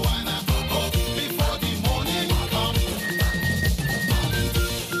 Joanna, hope before the morning come.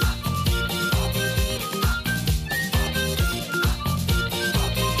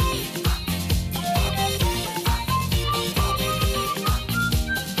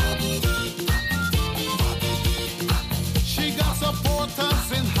 She got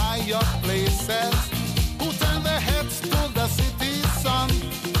supporters in higher places who turn their heads to the city sun.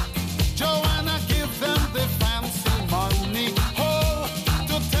 Joanna give them the fancy money, oh,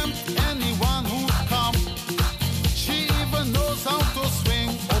 to tempt anyone who come. She even knows how to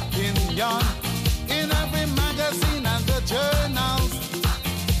swing opinion in every magazine and the journals.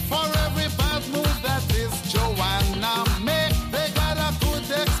 For every bad move that this Joanna make, they got a good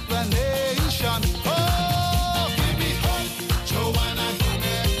explanation. Oh, give me hope, Joanna, give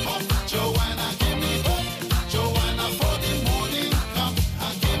me hope, Joanna, give me hope, Joanna, for the morning come.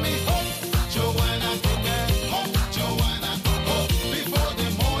 Give me hope, Joanna, give me hope, Joanna, hope before the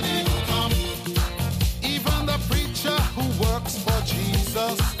morning come. Even the preacher who works for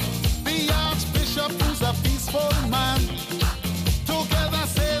Jesus, the archbishop who's a peaceful man, together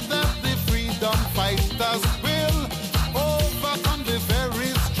say that the freedom fighters will overcome the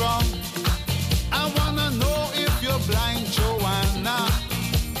very strong. I wanna know if you're blind, Joanna,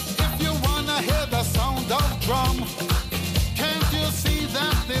 if you wanna hear the sound of drum. Can't you see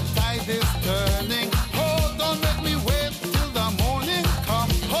that the tide is turning? Oh, don't make me wait till the morning come.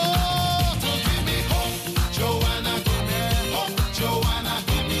 Oh, to give me hope, Joanna, give me hope, Joanna,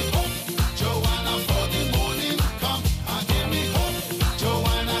 give me hope, Joanna, for the morning come. Give me hope,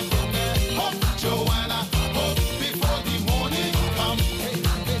 Joanna, give me hope, Joanna, hope before the morning come.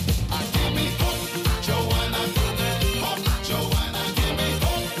 Give me hope, Joanna, give me hope, Joanna, give me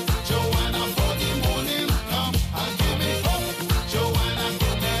hope, Joanna, for the morning come. Give me hope, Joanna,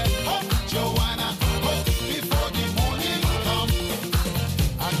 give me hope, Joanna, hope before the morning come.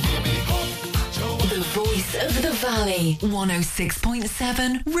 Give me hope, Joanna. The voice of the valley,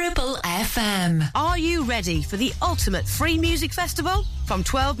 106.7 Ribble FM. Are you ready for the ultimate free music festival? From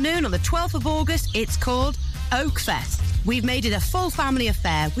 12 noon on the 12th of August, it's called Oakfest. We've made it a full family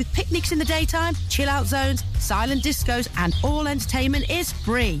affair with picnics in the daytime, chill-out zones, silent discos, and all entertainment is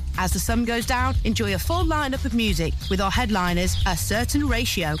free. As the sun goes down, enjoy a full lineup of music with our headliners, A Certain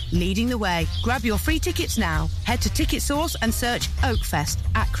Ratio, leading the way. Grab your free tickets now. Head to Ticket Source and search Oakfest,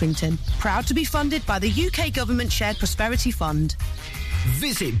 Accrington. Proud to be funded by the UK Government Shared Prosperity Fund.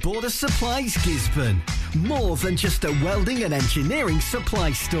 Visit Border Supplies Gisborne. More than just a welding and engineering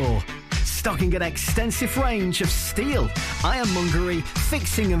supply store. Stocking an extensive range of steel, ironmongery,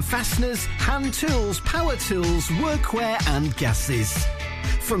 fixing and fasteners, hand tools, power tools, workwear and gases.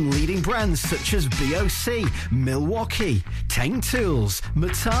 From leading brands such as BOC, Milwaukee, Teng Tools,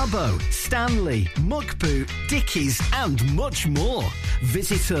 Metabo, Stanley, Muck Boot, Dickies and much more.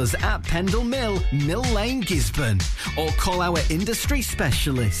 Visit us at Pendle Mill, Mill Lane, Gisborne, or call our industry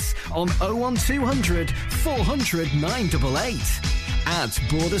specialists on 01200 400 988. At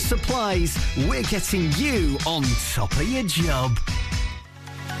Border Supplies, we're getting you on top of your job.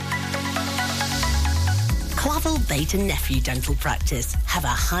 Clavel Bait and Nephew Dental Practice have a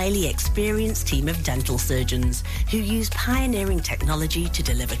highly experienced team of dental surgeons who use pioneering technology to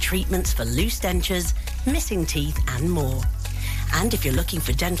deliver treatments for loose dentures, missing teeth and more. And if you're looking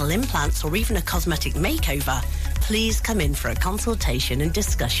for dental implants or even a cosmetic makeover, please come in for a consultation and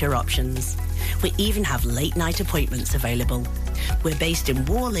discuss your options. We even have late night appointments available. We're based in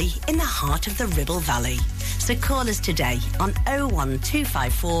Worley in the heart of the Ribble Valley. So call us today on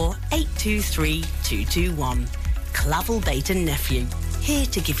 01254 823 221. Clavel Bait and Nephew, here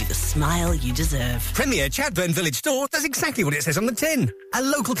to give you the smile you deserve. Premier Chatburn Village Store does exactly what it says on the tin. A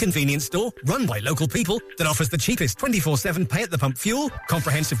local convenience store run by local people that offers the cheapest 24/7 pay-at-the-pump fuel,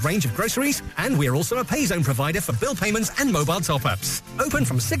 comprehensive range of groceries, and we're also a pay zone provider for bill payments and mobile top-ups. Open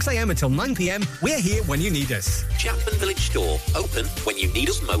from 6 a.m. until 9 p.m. We're here when you need us. Chatburn Village Store, open when you need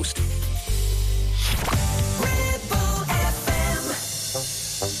us most.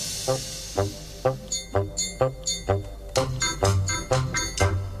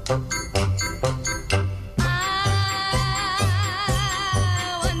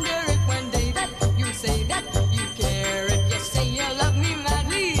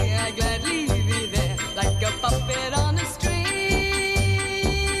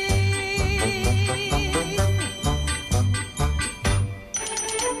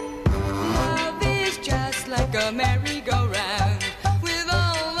 A merry-go-round with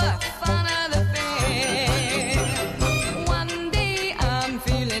all the fun of the fair. One day I'm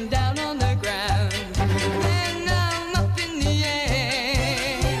feeling down on the ground, then I'm up in the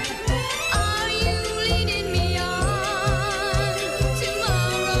air. Are you leading me on?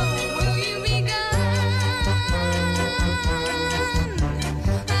 Tomorrow will you be gone?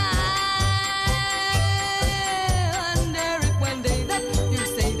 I wonder if one day that you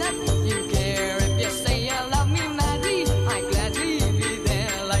say that you care, if you say you love me madly, I gladly be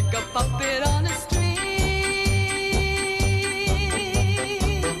there like a puppet on a string.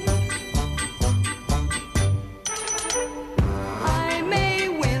 I may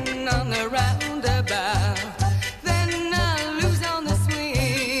win on the roundabout, then I'll lose on the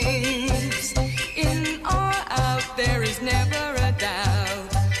swings. In or out, there is never a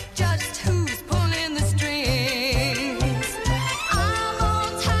doubt just who's pulling the strings. I'm all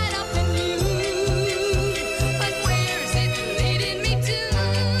tied up in you, but where's it leading me to?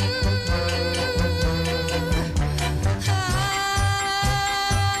 I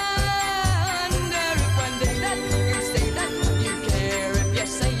wonder if one day that you say that you care, if you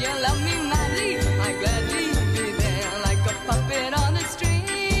say you love me madly, I gladly be there like a puppet on a string.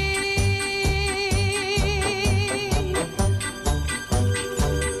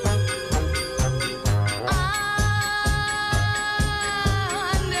 I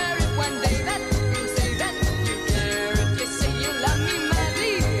wonder if one day that you say that you care, if you say you love me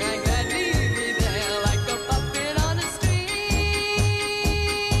madly, I gladly be there like a puppet on a string.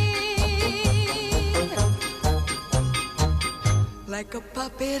 Like a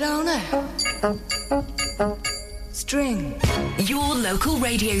puppet on a string. Your local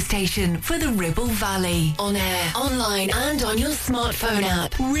radio station for the Ribble Valley. On air, online and on your smartphone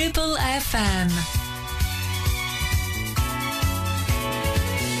app. Ribble FM.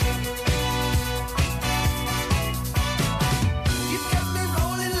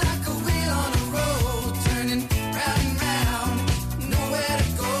 Rolling like a wheel on a road, turning round and round, nowhere to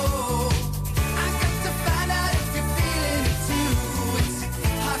go. I got to find out if you're feeling it too. It's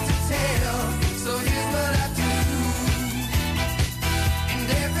hard to tell, so here's what I do. And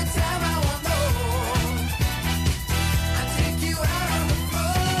every time I want more, I take you out on the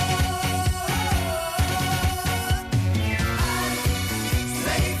floor.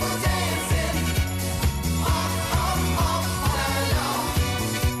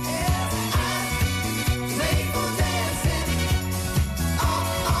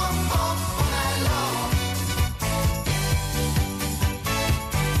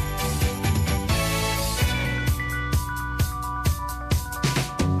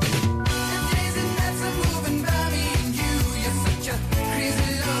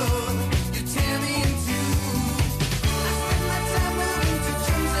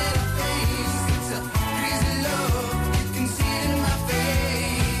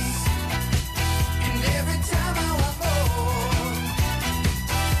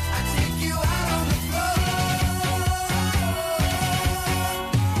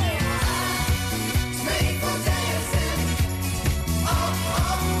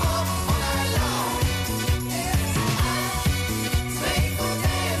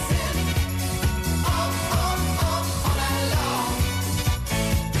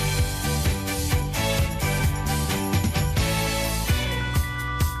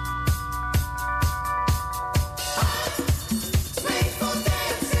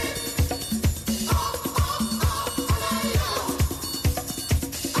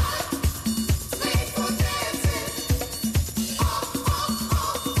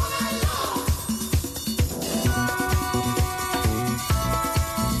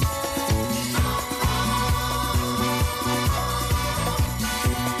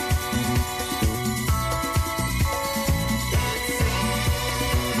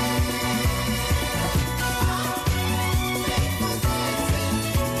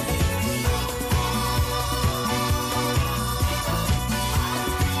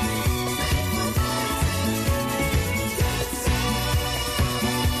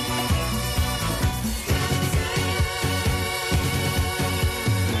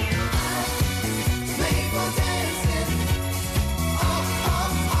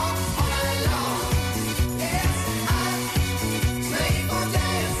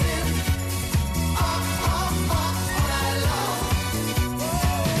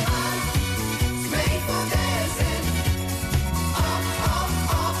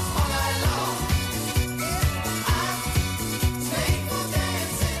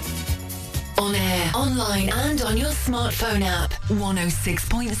 online and on your smartphone app.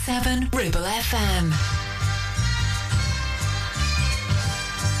 106.7 Ribble FM.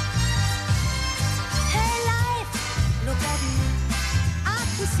 Hey life, look at me. I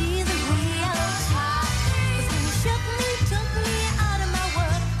can see the real top. 'Cause when you shook me, took me out of my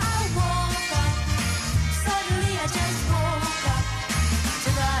world, I woke up. Suddenly I just woke up to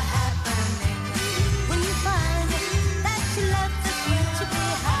the happening. When you find that you left the future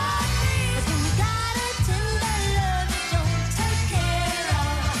behind. 'Cause when you got a tender love you don't take care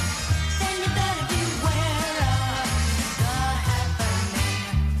of, then you better beware of the happening.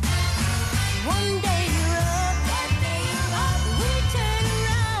 One day you're up, we turn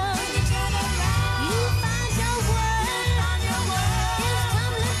around, you find your world is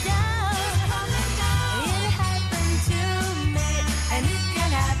tumbling down. It happened to me, and it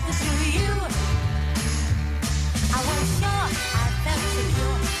can happen to you. I was sure, I felt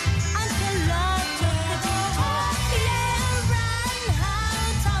secure, until love took a detour. Yeah, right on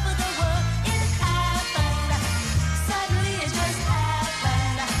top of the world, it happened. Suddenly it just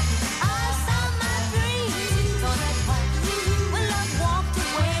happened. I saw my dreams for that point when love walked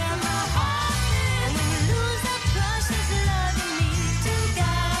away from my heart. And when you lose the precious love you need to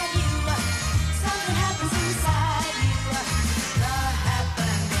guide you, something happens inside you, the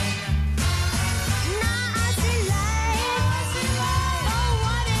happening. Now I see life for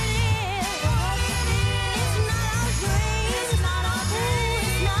what it is. It's not all dreams, it's not all bliss,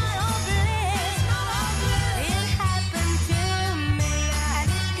 it's not all bliss. It happened to me, and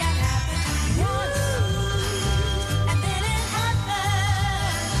it can happen to you. And then it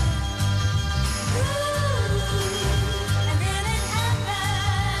happened. And then it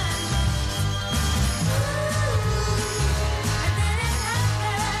happened. And then it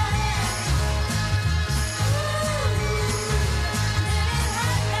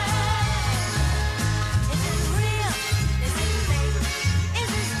Is it real? Is it fake? Is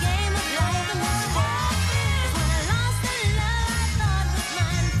this game of life a mistake? 'Cause when I lost the love I thought was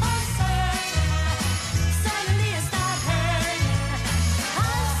mine for certain, suddenly it started hurting.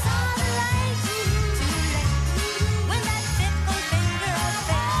 I saw the light too late when that fickle finger of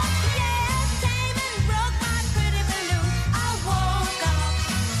fate, yeah, came and broke my pretty balloon. I woke up,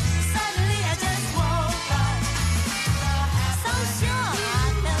 suddenly I just woke up. So sure I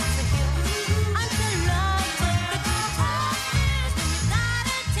felt secure until love took a detour. 'Cause when you got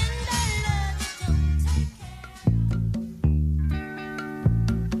a tender love you don't take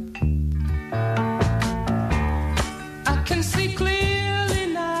I can see clearly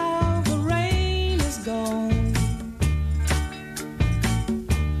now the rain is gone.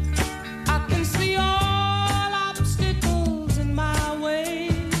 I can see all obstacles in my way.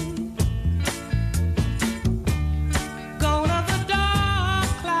 Gone are the dark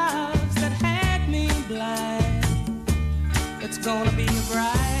clouds that had me blind. It's gonna be a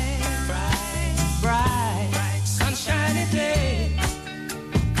bright, bright, sunshiny day.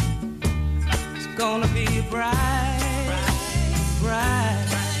 It's gonna be a bright,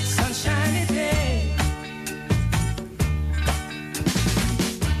 sunshiny day.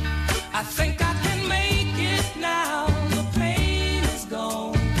 I think I can make it now. The pain is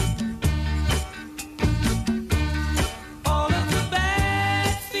gone. All of the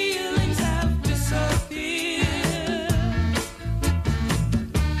bad feelings have disappeared.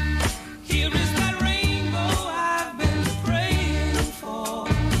 Here is that rainbow I've been praying for.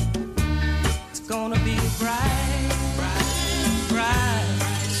 It's gonna be a bright,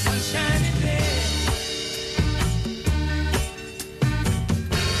 sunshiny day.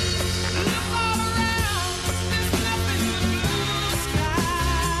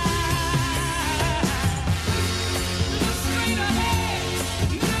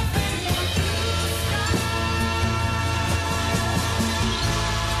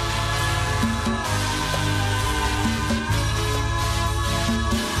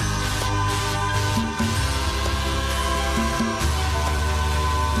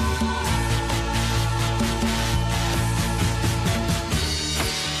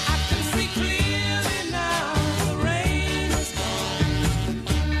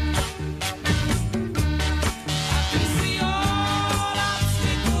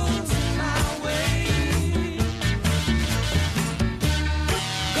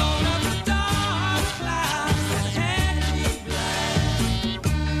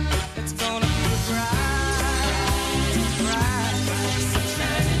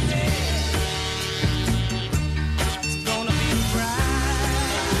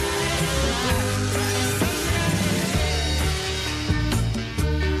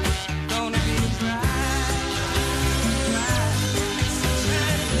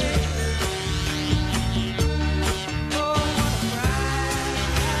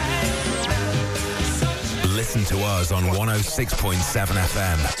 listen to us on 106.7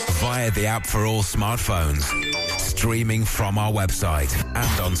 FM via the app for all smartphones, streaming from our website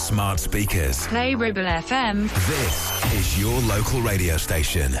and on smart speakers. Play Ribble FM. This is your local radio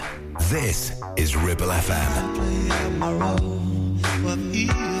station. This is Ribble FM. Well,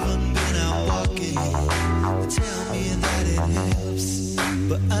 even when I'm walking, tell me that it helps,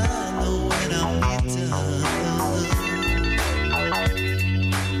 but I know when I'm done.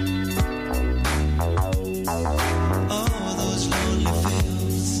 All those lonely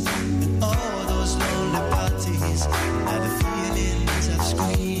fields and all those lonely parties, now the feelings I've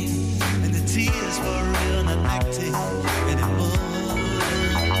screamed and the tears for real not acting anymore.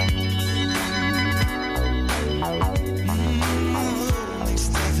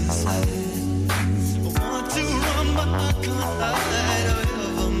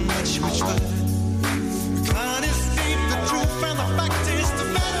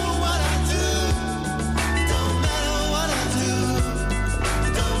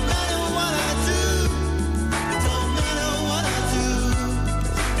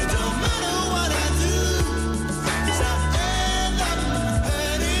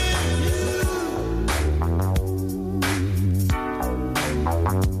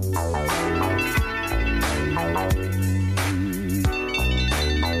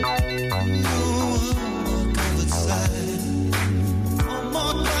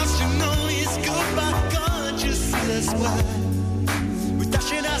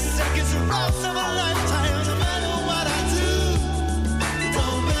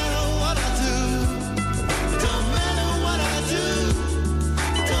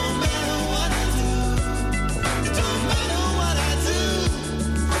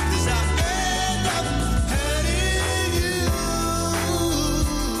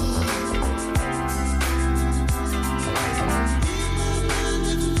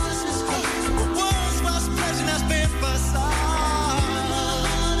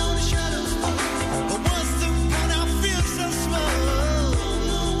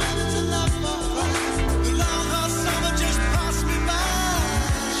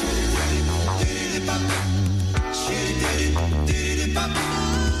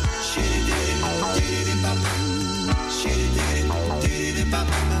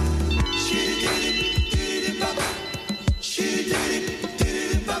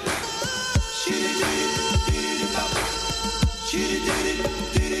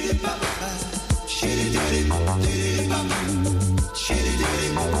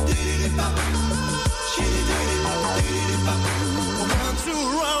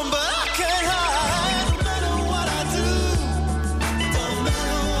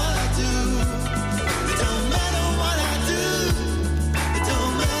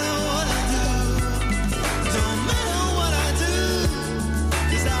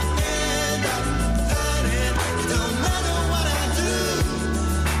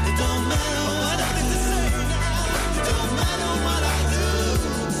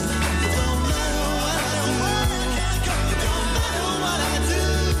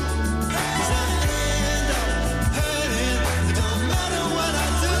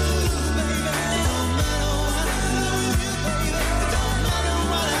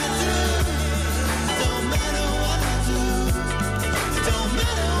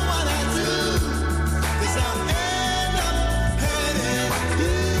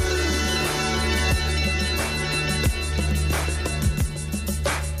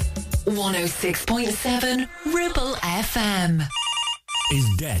 .7 Ribble FM. Is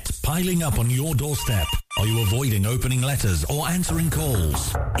debt piling up on your doorstep? Are you avoiding opening letters or answering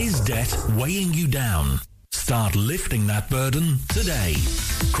calls? Is debt weighing you down? Start lifting that burden today.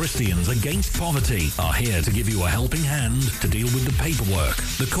 Christians Against Poverty are here to give you a helping hand to deal with the paperwork,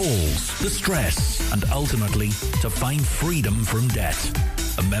 the calls, the stress, and ultimately to find freedom from debt.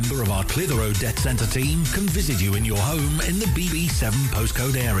 A member of our Clitheroe Debt Centre team can visit you in your home in the BB7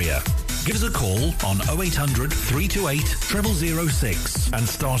 postcode area. Give us a call on 0800 328 0006 and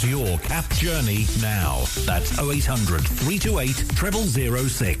start your CAP journey now. That's 0800 328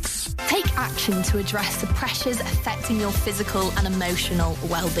 0006. Take action to address the pressures affecting your physical and emotional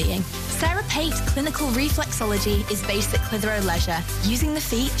well-being. Sarah Pate Clinical Reflexology is based at Clitheroe Leisure. Using the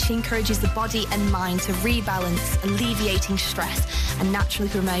feet, she encourages the body and mind to rebalance, alleviating stress and naturally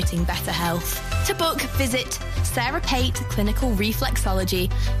promoting better health. To book, visit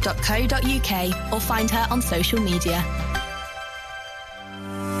sarahpateclinicalreflexology.co.uk or find her on social media.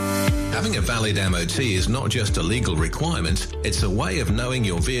 Having a valid MOT is not just a legal requirement, it's a way of knowing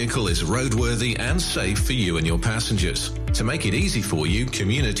your vehicle is roadworthy and safe for you and your passengers. To make it easy for you,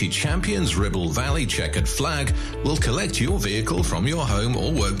 Community Champions Ribble Valley Checkered Flag will collect your vehicle from your home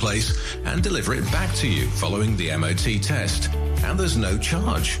or workplace and deliver it back to you following the MOT test. And there's no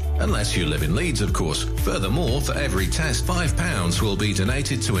charge, unless you live in Leeds, of course. Furthermore, for every test, £5 will be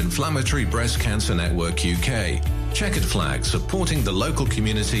donated to Inflammatory Breast Cancer Network UK. Checkered Flag, supporting the local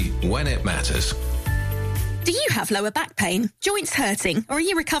community when it matters. Do you have lower back pain, joints hurting, or are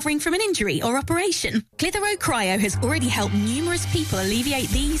you recovering from an injury or operation? Clitheroe Cryo has already helped numerous people alleviate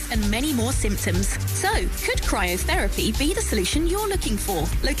these and many more symptoms. So, could cryotherapy be the solution you're looking for?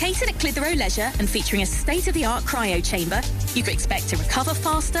 Located at Clitheroe Leisure and featuring a state-of-the-art cryo chamber, you can expect to recover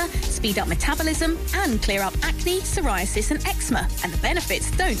faster, speed up metabolism, and clear up acne, psoriasis, and eczema. And the benefits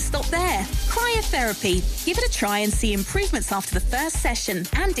don't stop there. Cryotherapy. Give it a try and see improvements after the first session,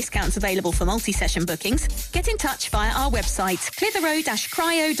 and discounts available for multi-session bookings. Get in touch via our website,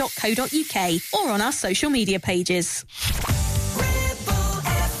 clitheroe-cryo.co.uk, or on our social media pages.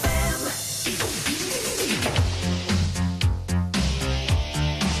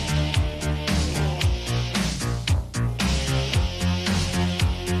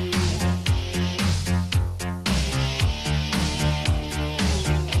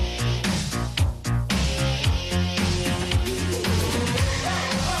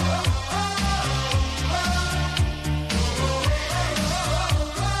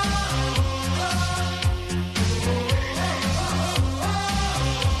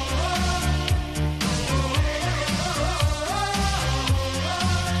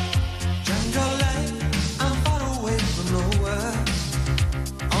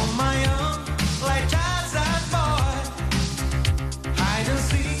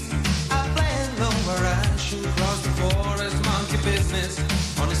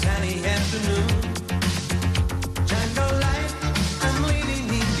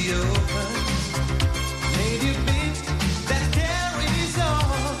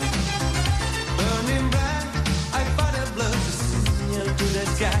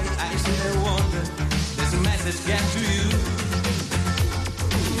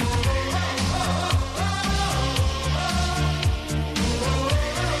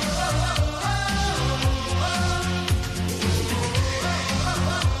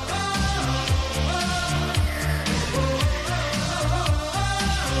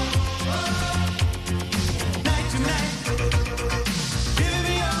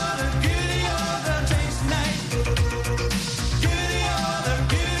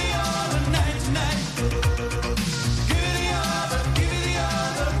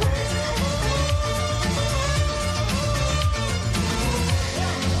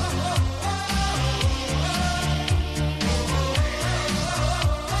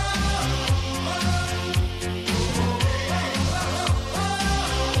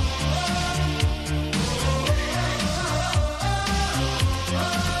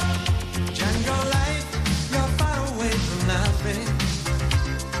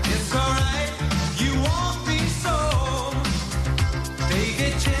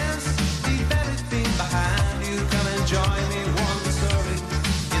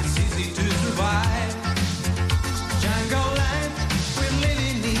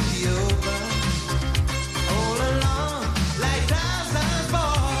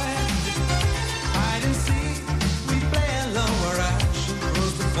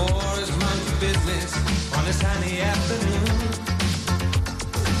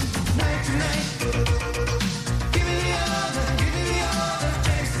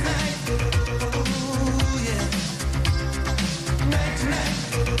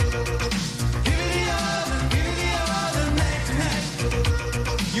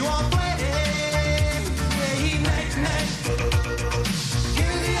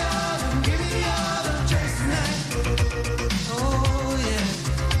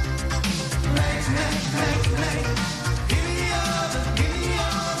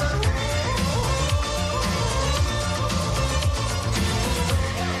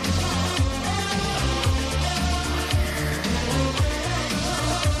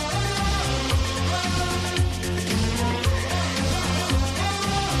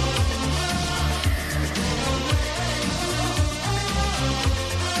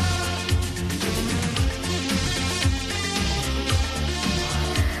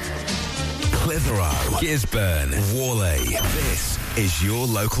 Clitheroe, Gisburn, Worley. This is your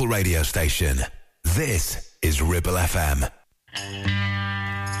local radio station. This is Ribble FM.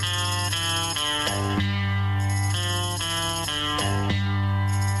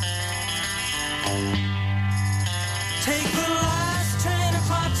 Take the last train to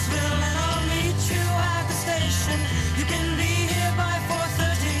Pottsville and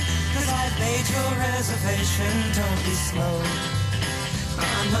reservation, don't be slow.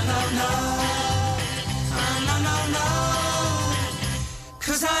 No, no, no. No, no, no.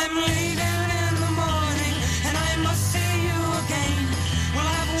 'Cause I'm leaving in the morning and I must see you again.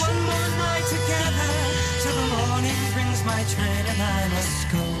 We'll have one more night together till the morning brings my train and I must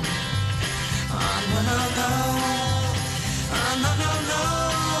go. No, no, no. No, no, no.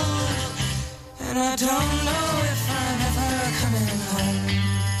 And I don't know if I'm ever coming home.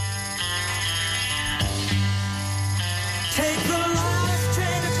 Take the last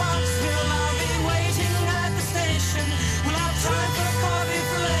train to Clarksville, I'll be waiting at the station. We'll have time for coffee,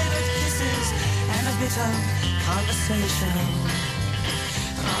 flavored kisses, and a bit of conversation.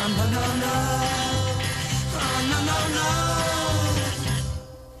 No, no, no. No, no, no.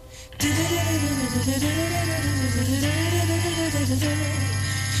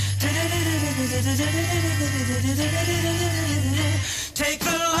 Take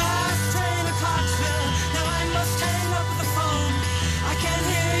the last train to Clarksville. Now I must hang up the phone. I can't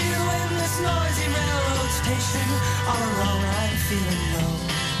hear you in this noisy railroad station. All alone, I'm feeling low.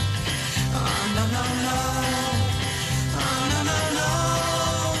 No, no, no. No, no, no.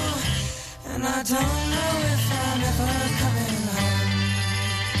 And I don't know if I'm ever coming home.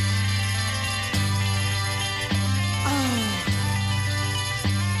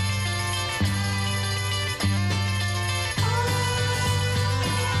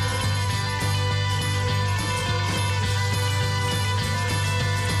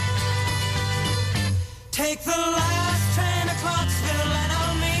 Take the last train to Clarksville and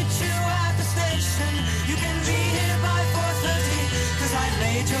I'll meet you at the station. You can be here by 4:30 'cause I've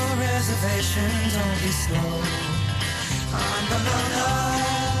made your reservation. Don't be slow. No, no, no.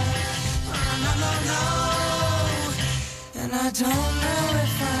 No, no, no. And I don't know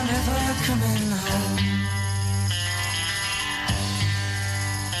if I'm ever coming home.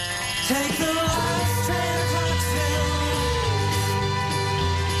 Take the last train to Clarksville.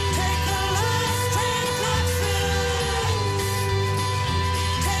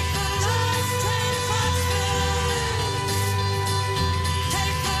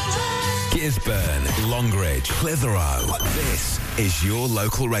 Gisburn, Longridge, Clitheroe. This is your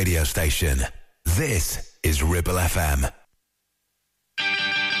local radio station. This is Ribble FM.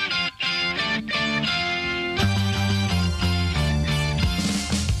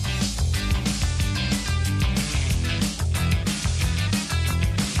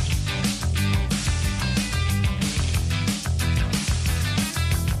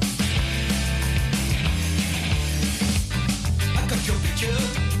 I got your picture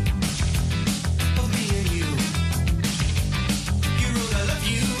of me and you. You wrote I love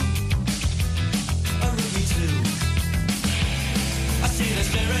you. I wrote me too. I see there's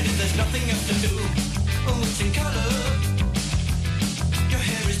staring and there's nothing else to do. Oh, it's in color. Your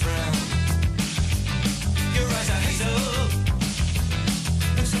hair is brown. Your eyes are hazel.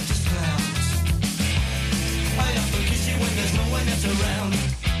 And so just clouds. I often kiss you when there's no one else around.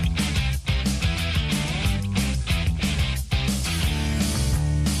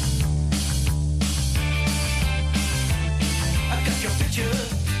 I got your picture.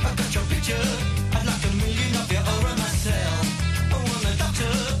 I'd like a million of you over myself. I want a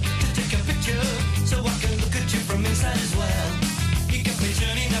doctor to take a picture so I can look at you from inside.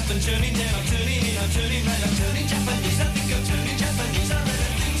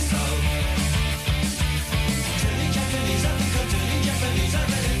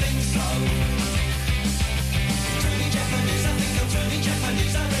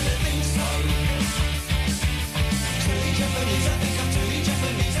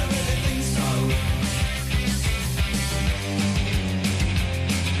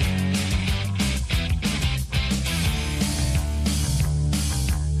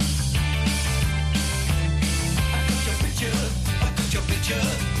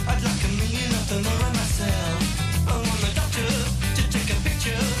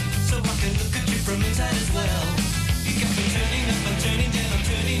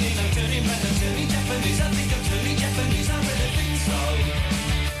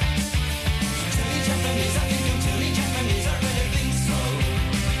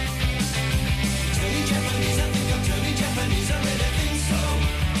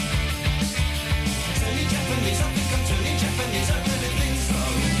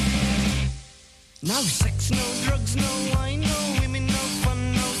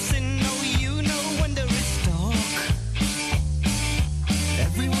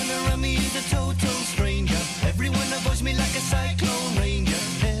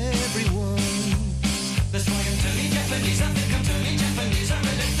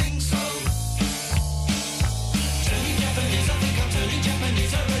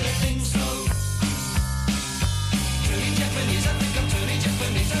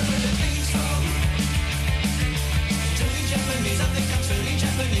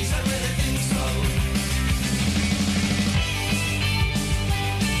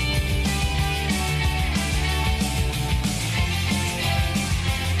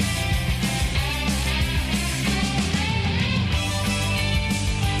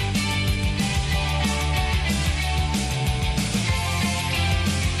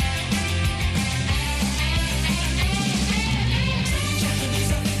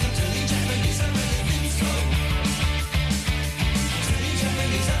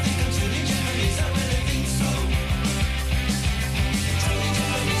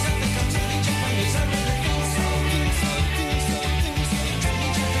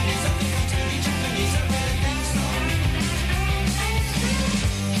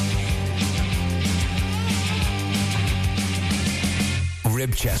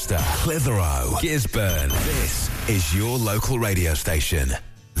 Ribchester, Clitheroe, Gisburn. This is your local radio station.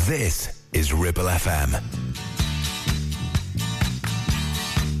 This is Ribble FM.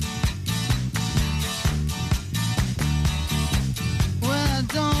 Well, I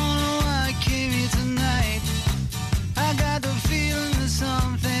don't know why I came here tonight. I got the feeling that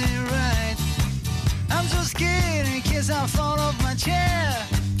something ain't right. I'm so scared in case I fall off my chair.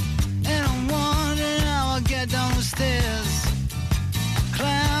 And I'm wondering how I'll get down the stairs.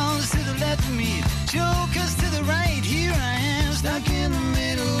 Clowns to the left of me, jokers to the right. Here I am, stuck in the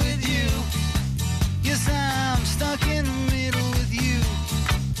middle with you. Yes, I'm stuck in the middle with you.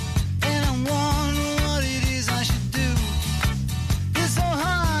 And I'm wondering what it is I should do. It's so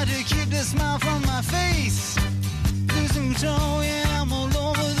hard to keep the smile from my face. Losing control, yeah, I'm all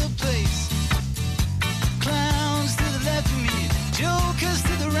over the place. Clowns to the left of me, jokers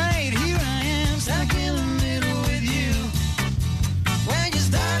to the right. Here I am, stuck in the middle with you. When you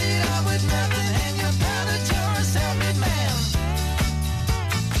started out with nothing and you found that you're a self-made man.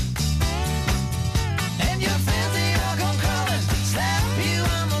 And your fans, they all come calling, slap you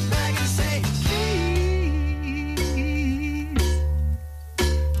on the back and say, please,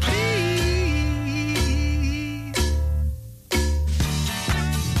 please.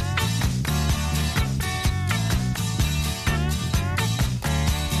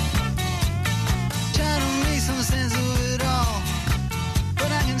 Try to make some sense of it all,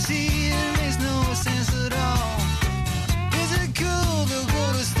 but I can see it makes no sense at all. Is it cool to go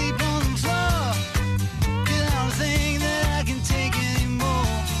to sleep on the floor? 'Cause I don't think that I can take anymore.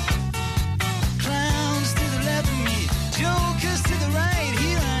 Clowns to the left of me, jokers to the right.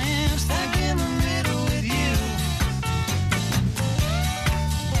 Here I am, stuck in the middle with you.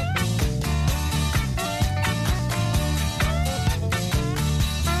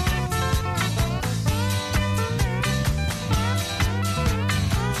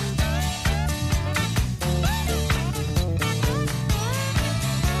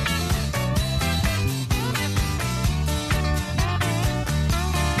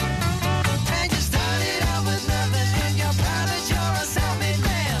 And you started out with nothing and you're proud that you're a self-made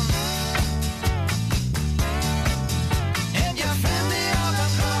man. And your family all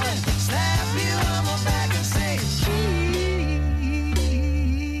come calling, slap you on the back and say, please,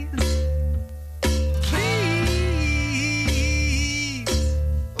 please.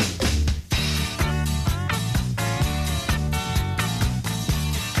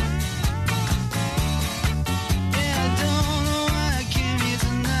 Yeah, I don't know why I came here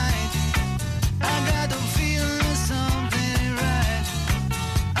tonight. I got the feeling that something ain't right.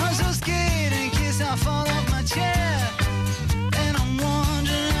 I'm so scared in case I fall off my chair. And I'm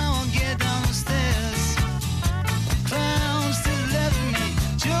wondering how I'll get down the stairs. Clowns to the left of me,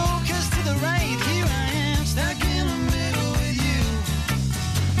 jokers to the right. Here I am, stuck in the middle with you.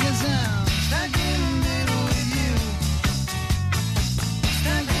 Yes, I'm stuck in the middle with you.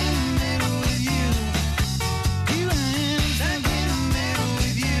 Stuck in the middle with you. Here I am, stuck in the middle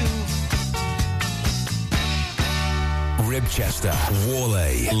with you. Ribchester,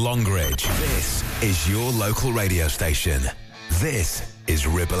 Worley, Longridge. This is your local radio station. This is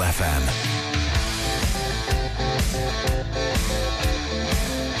Ribble FM.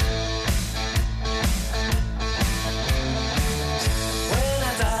 When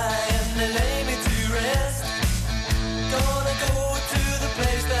I die and they lay me to rest, gonna go to the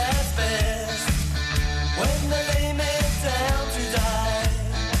place that's best. When they lay me down to die,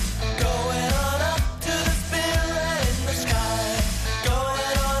 going on up to the spirit in the sky.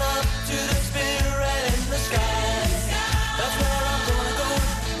 Going on up to the spirit in the sky. That's where I'm gonna go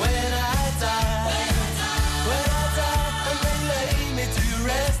when I die.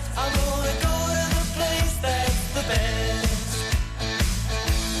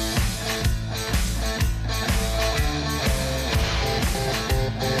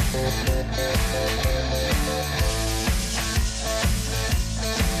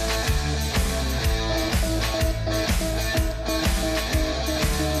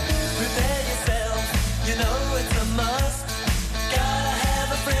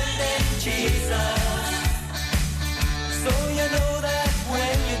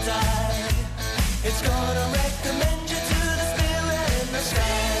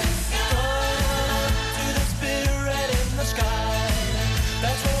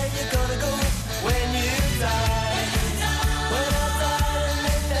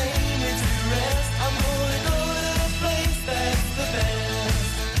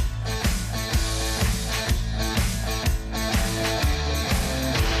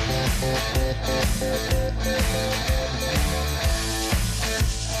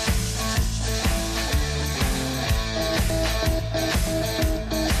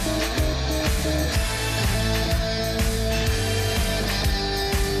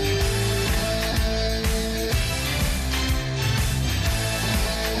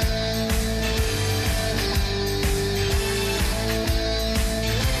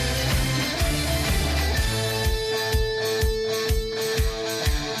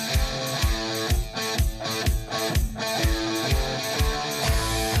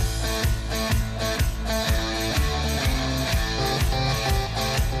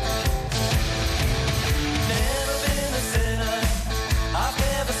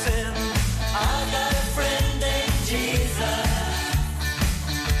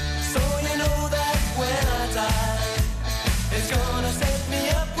 side. It's gonna set me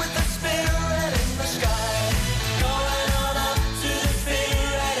up with the spirit in the sky. Going on up to the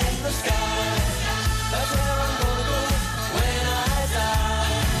spirit in the sky. That's where I'm gonna go when I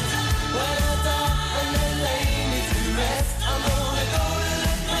die. When I die and they lay me to rest, I'm gonna go to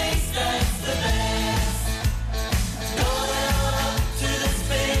the place that's the best. Going on up to the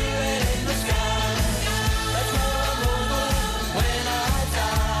spirit in the sky. That's where I'm gonna go when I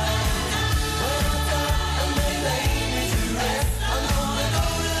die. When I die and they lay me to rest, I'm gonna go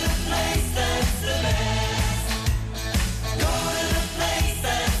to the place that's the best. Go to the place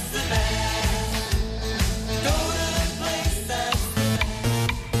that's the best. Go to the place that's the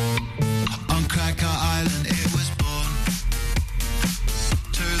best. On Cracker Island it was born,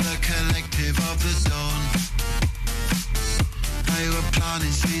 to the collective of the dawn. They were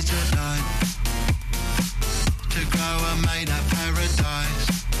planting seeds at night, to grow a made-up paradise,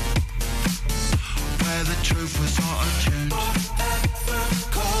 where the truth was auto-tuned,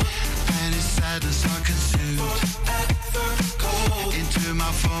 and its sadness I consumed into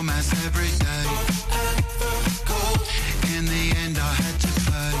my formats every day. In the end I had to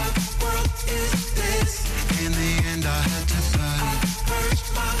pay. In the end I had to pay.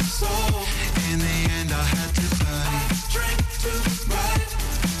 In the end I had to pay.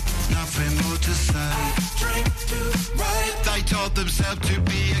 Nothing more to say. They told themselves to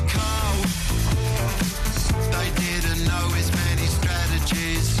be a cow. They didn't know as many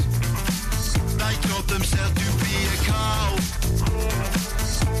strategies. They taught themselves to be a cow.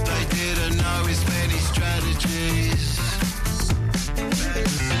 They didn't know as many strategies.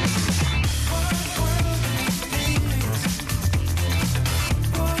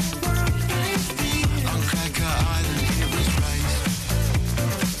 On Cracker Island it was raised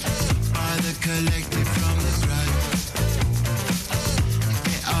by the collective from the grave.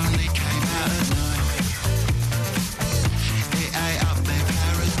 It only came out at night. It ate up their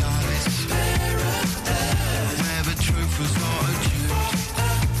paradise, where the truth was auto-tuned,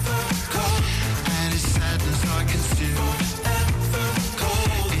 and its sadness I consumed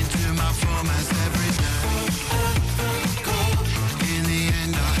into my formats every day. In the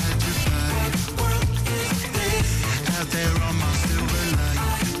end I had to pay. Out there on my silver lake.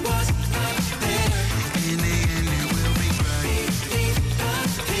 In the end it will be great.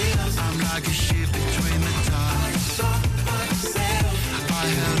 I'm like a ship between the tides. I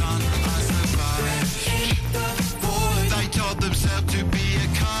held on, I survived. They taught themselves to be a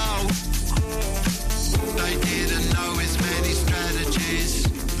cow. They didn't know as many strategies.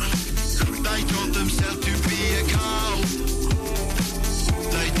 They taught themselves to be a cow.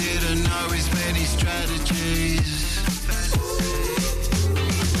 They didn't know as many strategies.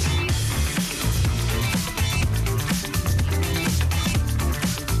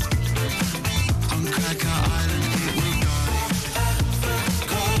 On Cracker Island it will die.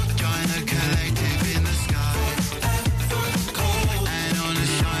 Join a collective in the sky, and on a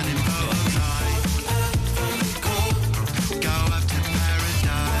shining boat of light, go up to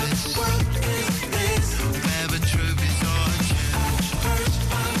paradise, where the truth is auto-tuned,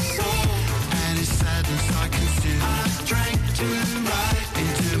 and its sadness I consumed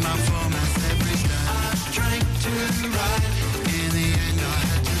into my formats every day. In the end I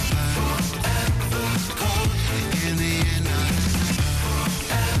had to pay. In the end I had to pay.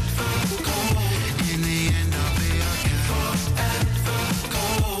 In the end I'll be okay.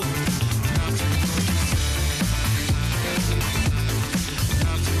 Nothing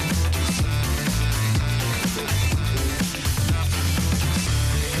more to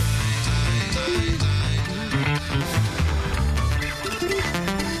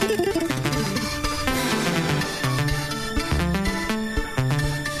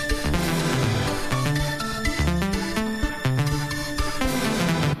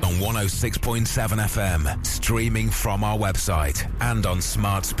On 106.7 FM, streaming from our website and on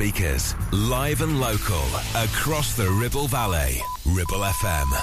smart speakers, live and local, across the Ribble Valley. Ribble FM.